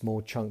down into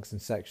small chunks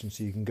and sections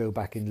so you can go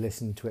back and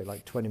listen to it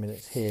like 20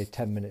 minutes here,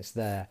 10 minutes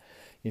there.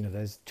 You know,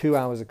 there's 2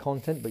 hours of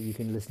content, but you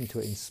can listen to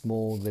it in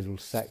small little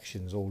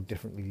sections, all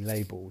differently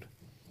labeled.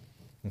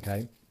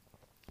 Okay?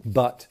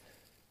 But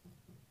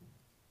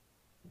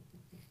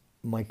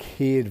my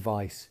key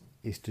advice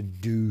is to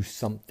do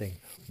something.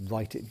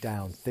 Write it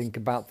down. Think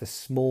about the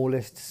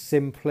smallest,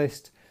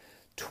 simplest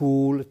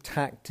tool,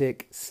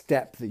 tactic,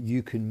 step that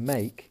you can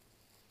make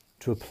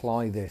to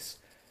apply this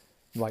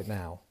right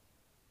now.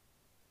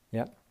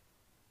 Yep.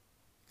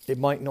 It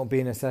might not be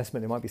an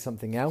assessment. It might be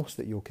something else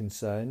that you're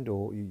concerned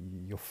or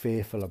you're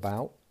fearful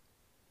about,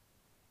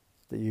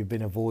 that you've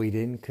been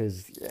avoiding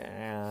because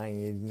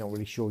you're not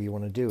really sure you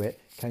want to do it.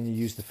 Can you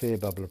use the fear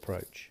bubble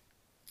approach?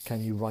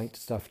 Can you write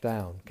stuff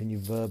down? Can you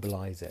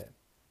verbalize it?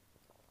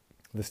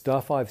 The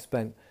stuff I've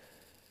spent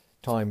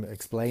time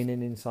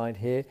explaining inside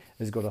here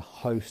has got a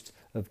host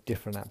of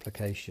different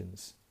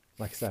applications.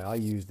 Like I say, I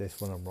use this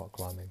when I'm rock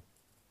climbing.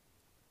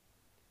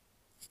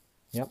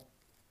 Yep.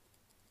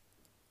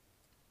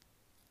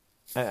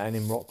 And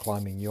in rock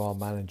climbing, you are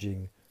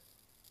managing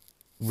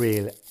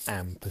real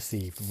and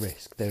perceived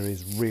risk. There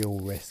is real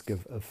risk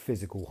of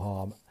physical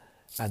harm,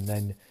 and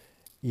then,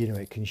 you know,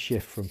 it can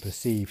shift from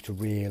perceived to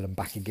real and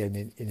back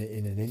again in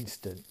an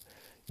instant.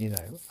 You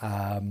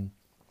know,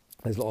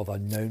 there's a lot of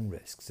unknown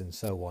risks and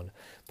so on,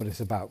 but it's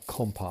about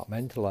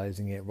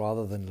compartmentalizing it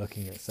rather than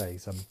looking at, say,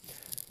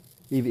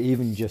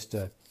 even just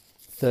a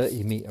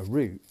 30-meter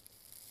route.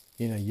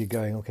 You know, you're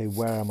going, okay,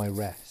 where are my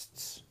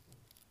rests?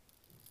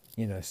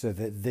 You know, so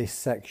that this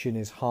section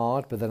is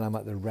hard, but then I'm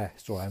at the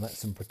rest or I'm at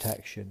some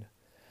protection.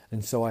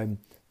 And so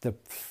the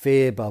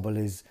fear bubble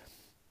is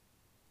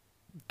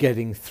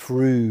getting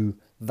through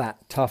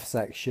that tough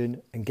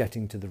section and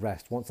getting to the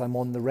rest. Once I'm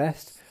on the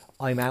rest,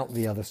 I'm out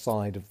the other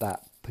side of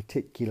that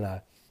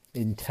particular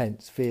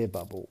intense fear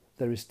bubble.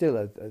 There is still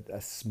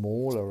a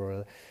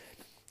smaller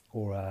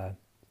or a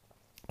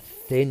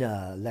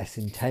thinner, less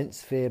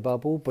intense fear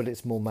bubble, but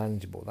it's more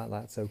manageable.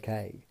 That's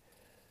okay.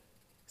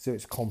 So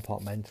it's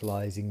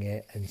compartmentalizing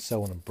it and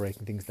so on, and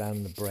breaking things down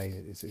in the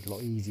brain. It's a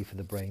lot easier for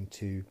the brain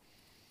to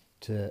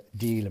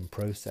deal and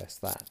process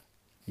that.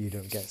 You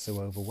don't get so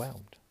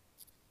overwhelmed.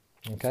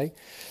 Okay,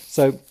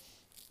 so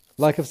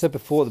like I've said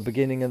before at the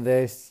beginning of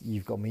this,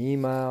 you've got my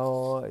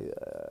email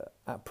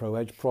at Pro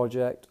Edge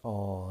Project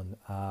on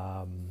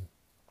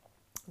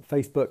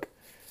Facebook,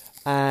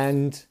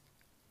 and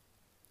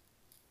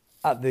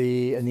in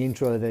the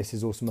intro of this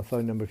is also my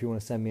phone number if you want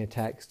to send me a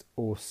text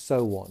or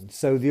so on.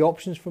 So the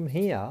options from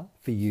here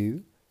for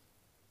you: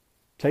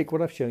 take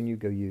what I've shown you,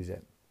 go use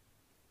it.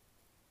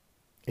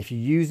 If you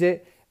use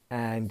it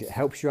and it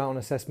helps you out on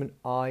assessment,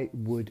 I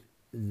would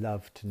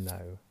love to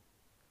know.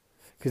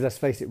 Because let's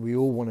face it, we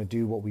all want to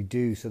do what we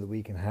do so that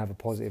we can have a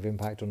positive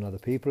impact on other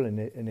people.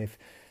 And if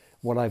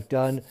what I've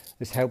done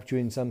has helped you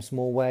in some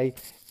small way,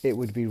 it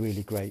would be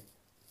really great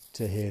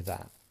to hear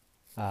that.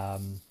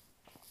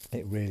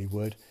 It really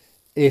would.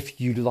 If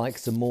you'd like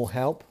some more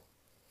help,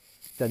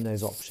 then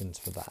there's options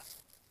for that.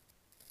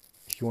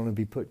 If you want to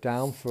be put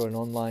down for an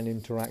online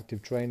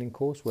interactive training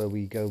course where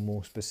we go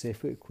more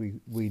specific,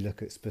 we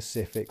look at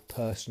specific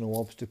personal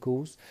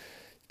obstacles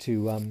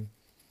to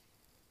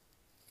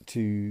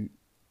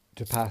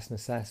pass an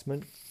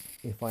assessment.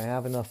 If I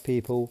have enough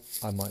people,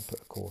 I might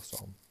put a course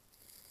on.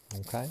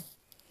 Okay?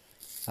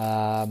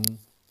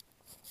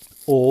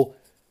 Or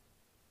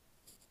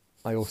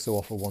I also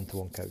offer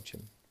one-to-one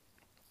coaching.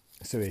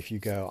 So if you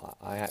go,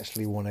 I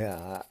actually want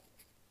to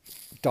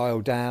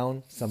dial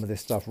down, some of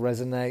this stuff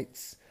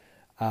resonates,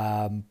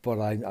 but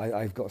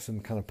I've got some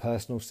kind of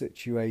personal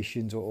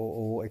situations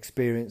or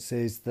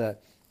experiences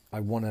that I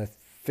want to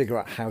figure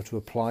out how to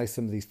apply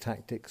some of these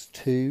tactics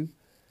to,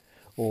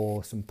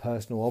 or some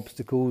personal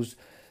obstacles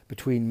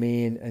between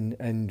me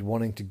and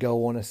wanting to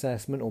go on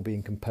assessment or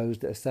being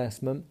composed at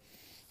assessment,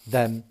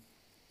 then,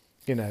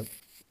 you know,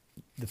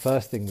 the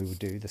first thing we would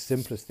do, the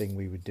simplest thing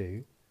we would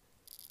do,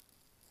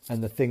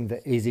 and the thing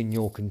that is in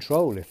your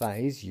control, if that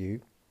is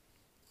you,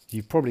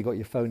 you've probably got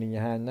your phone in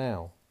your hand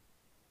now.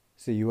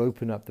 So you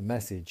open up the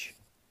message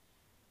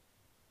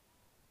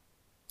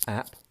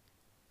app,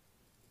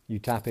 you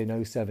tap in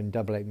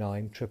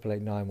 07889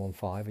 888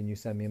 915 and you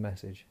send me a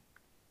message.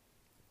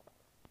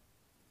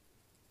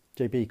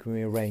 JB, can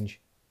we arrange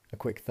a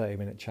quick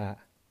 30-minute chat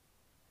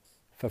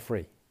for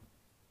free?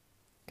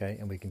 Okay,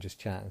 and we can just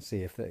chat and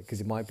see if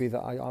because it might be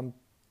that I'm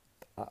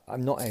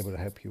not able to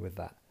help you with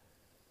that,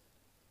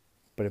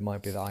 but it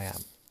might be that I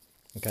am.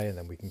 Okay, and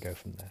then we can go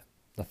from there.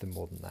 Nothing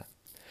more than that.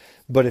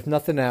 But if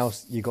nothing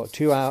else, you got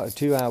 2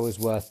 hours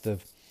worth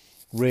of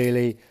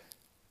really,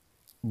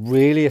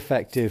 really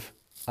effective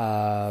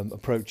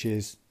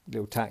approaches,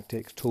 little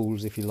tactics,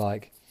 tools, if you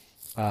like.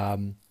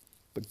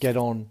 But get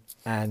on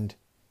and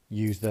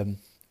use them,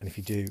 and if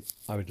you do,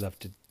 I would love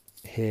to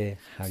hear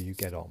how you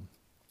get on.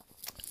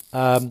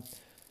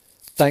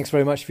 Thanks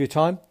very much for your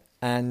time.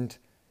 And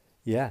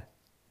yeah,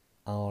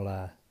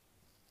 I'll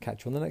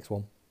catch you on the next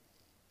one.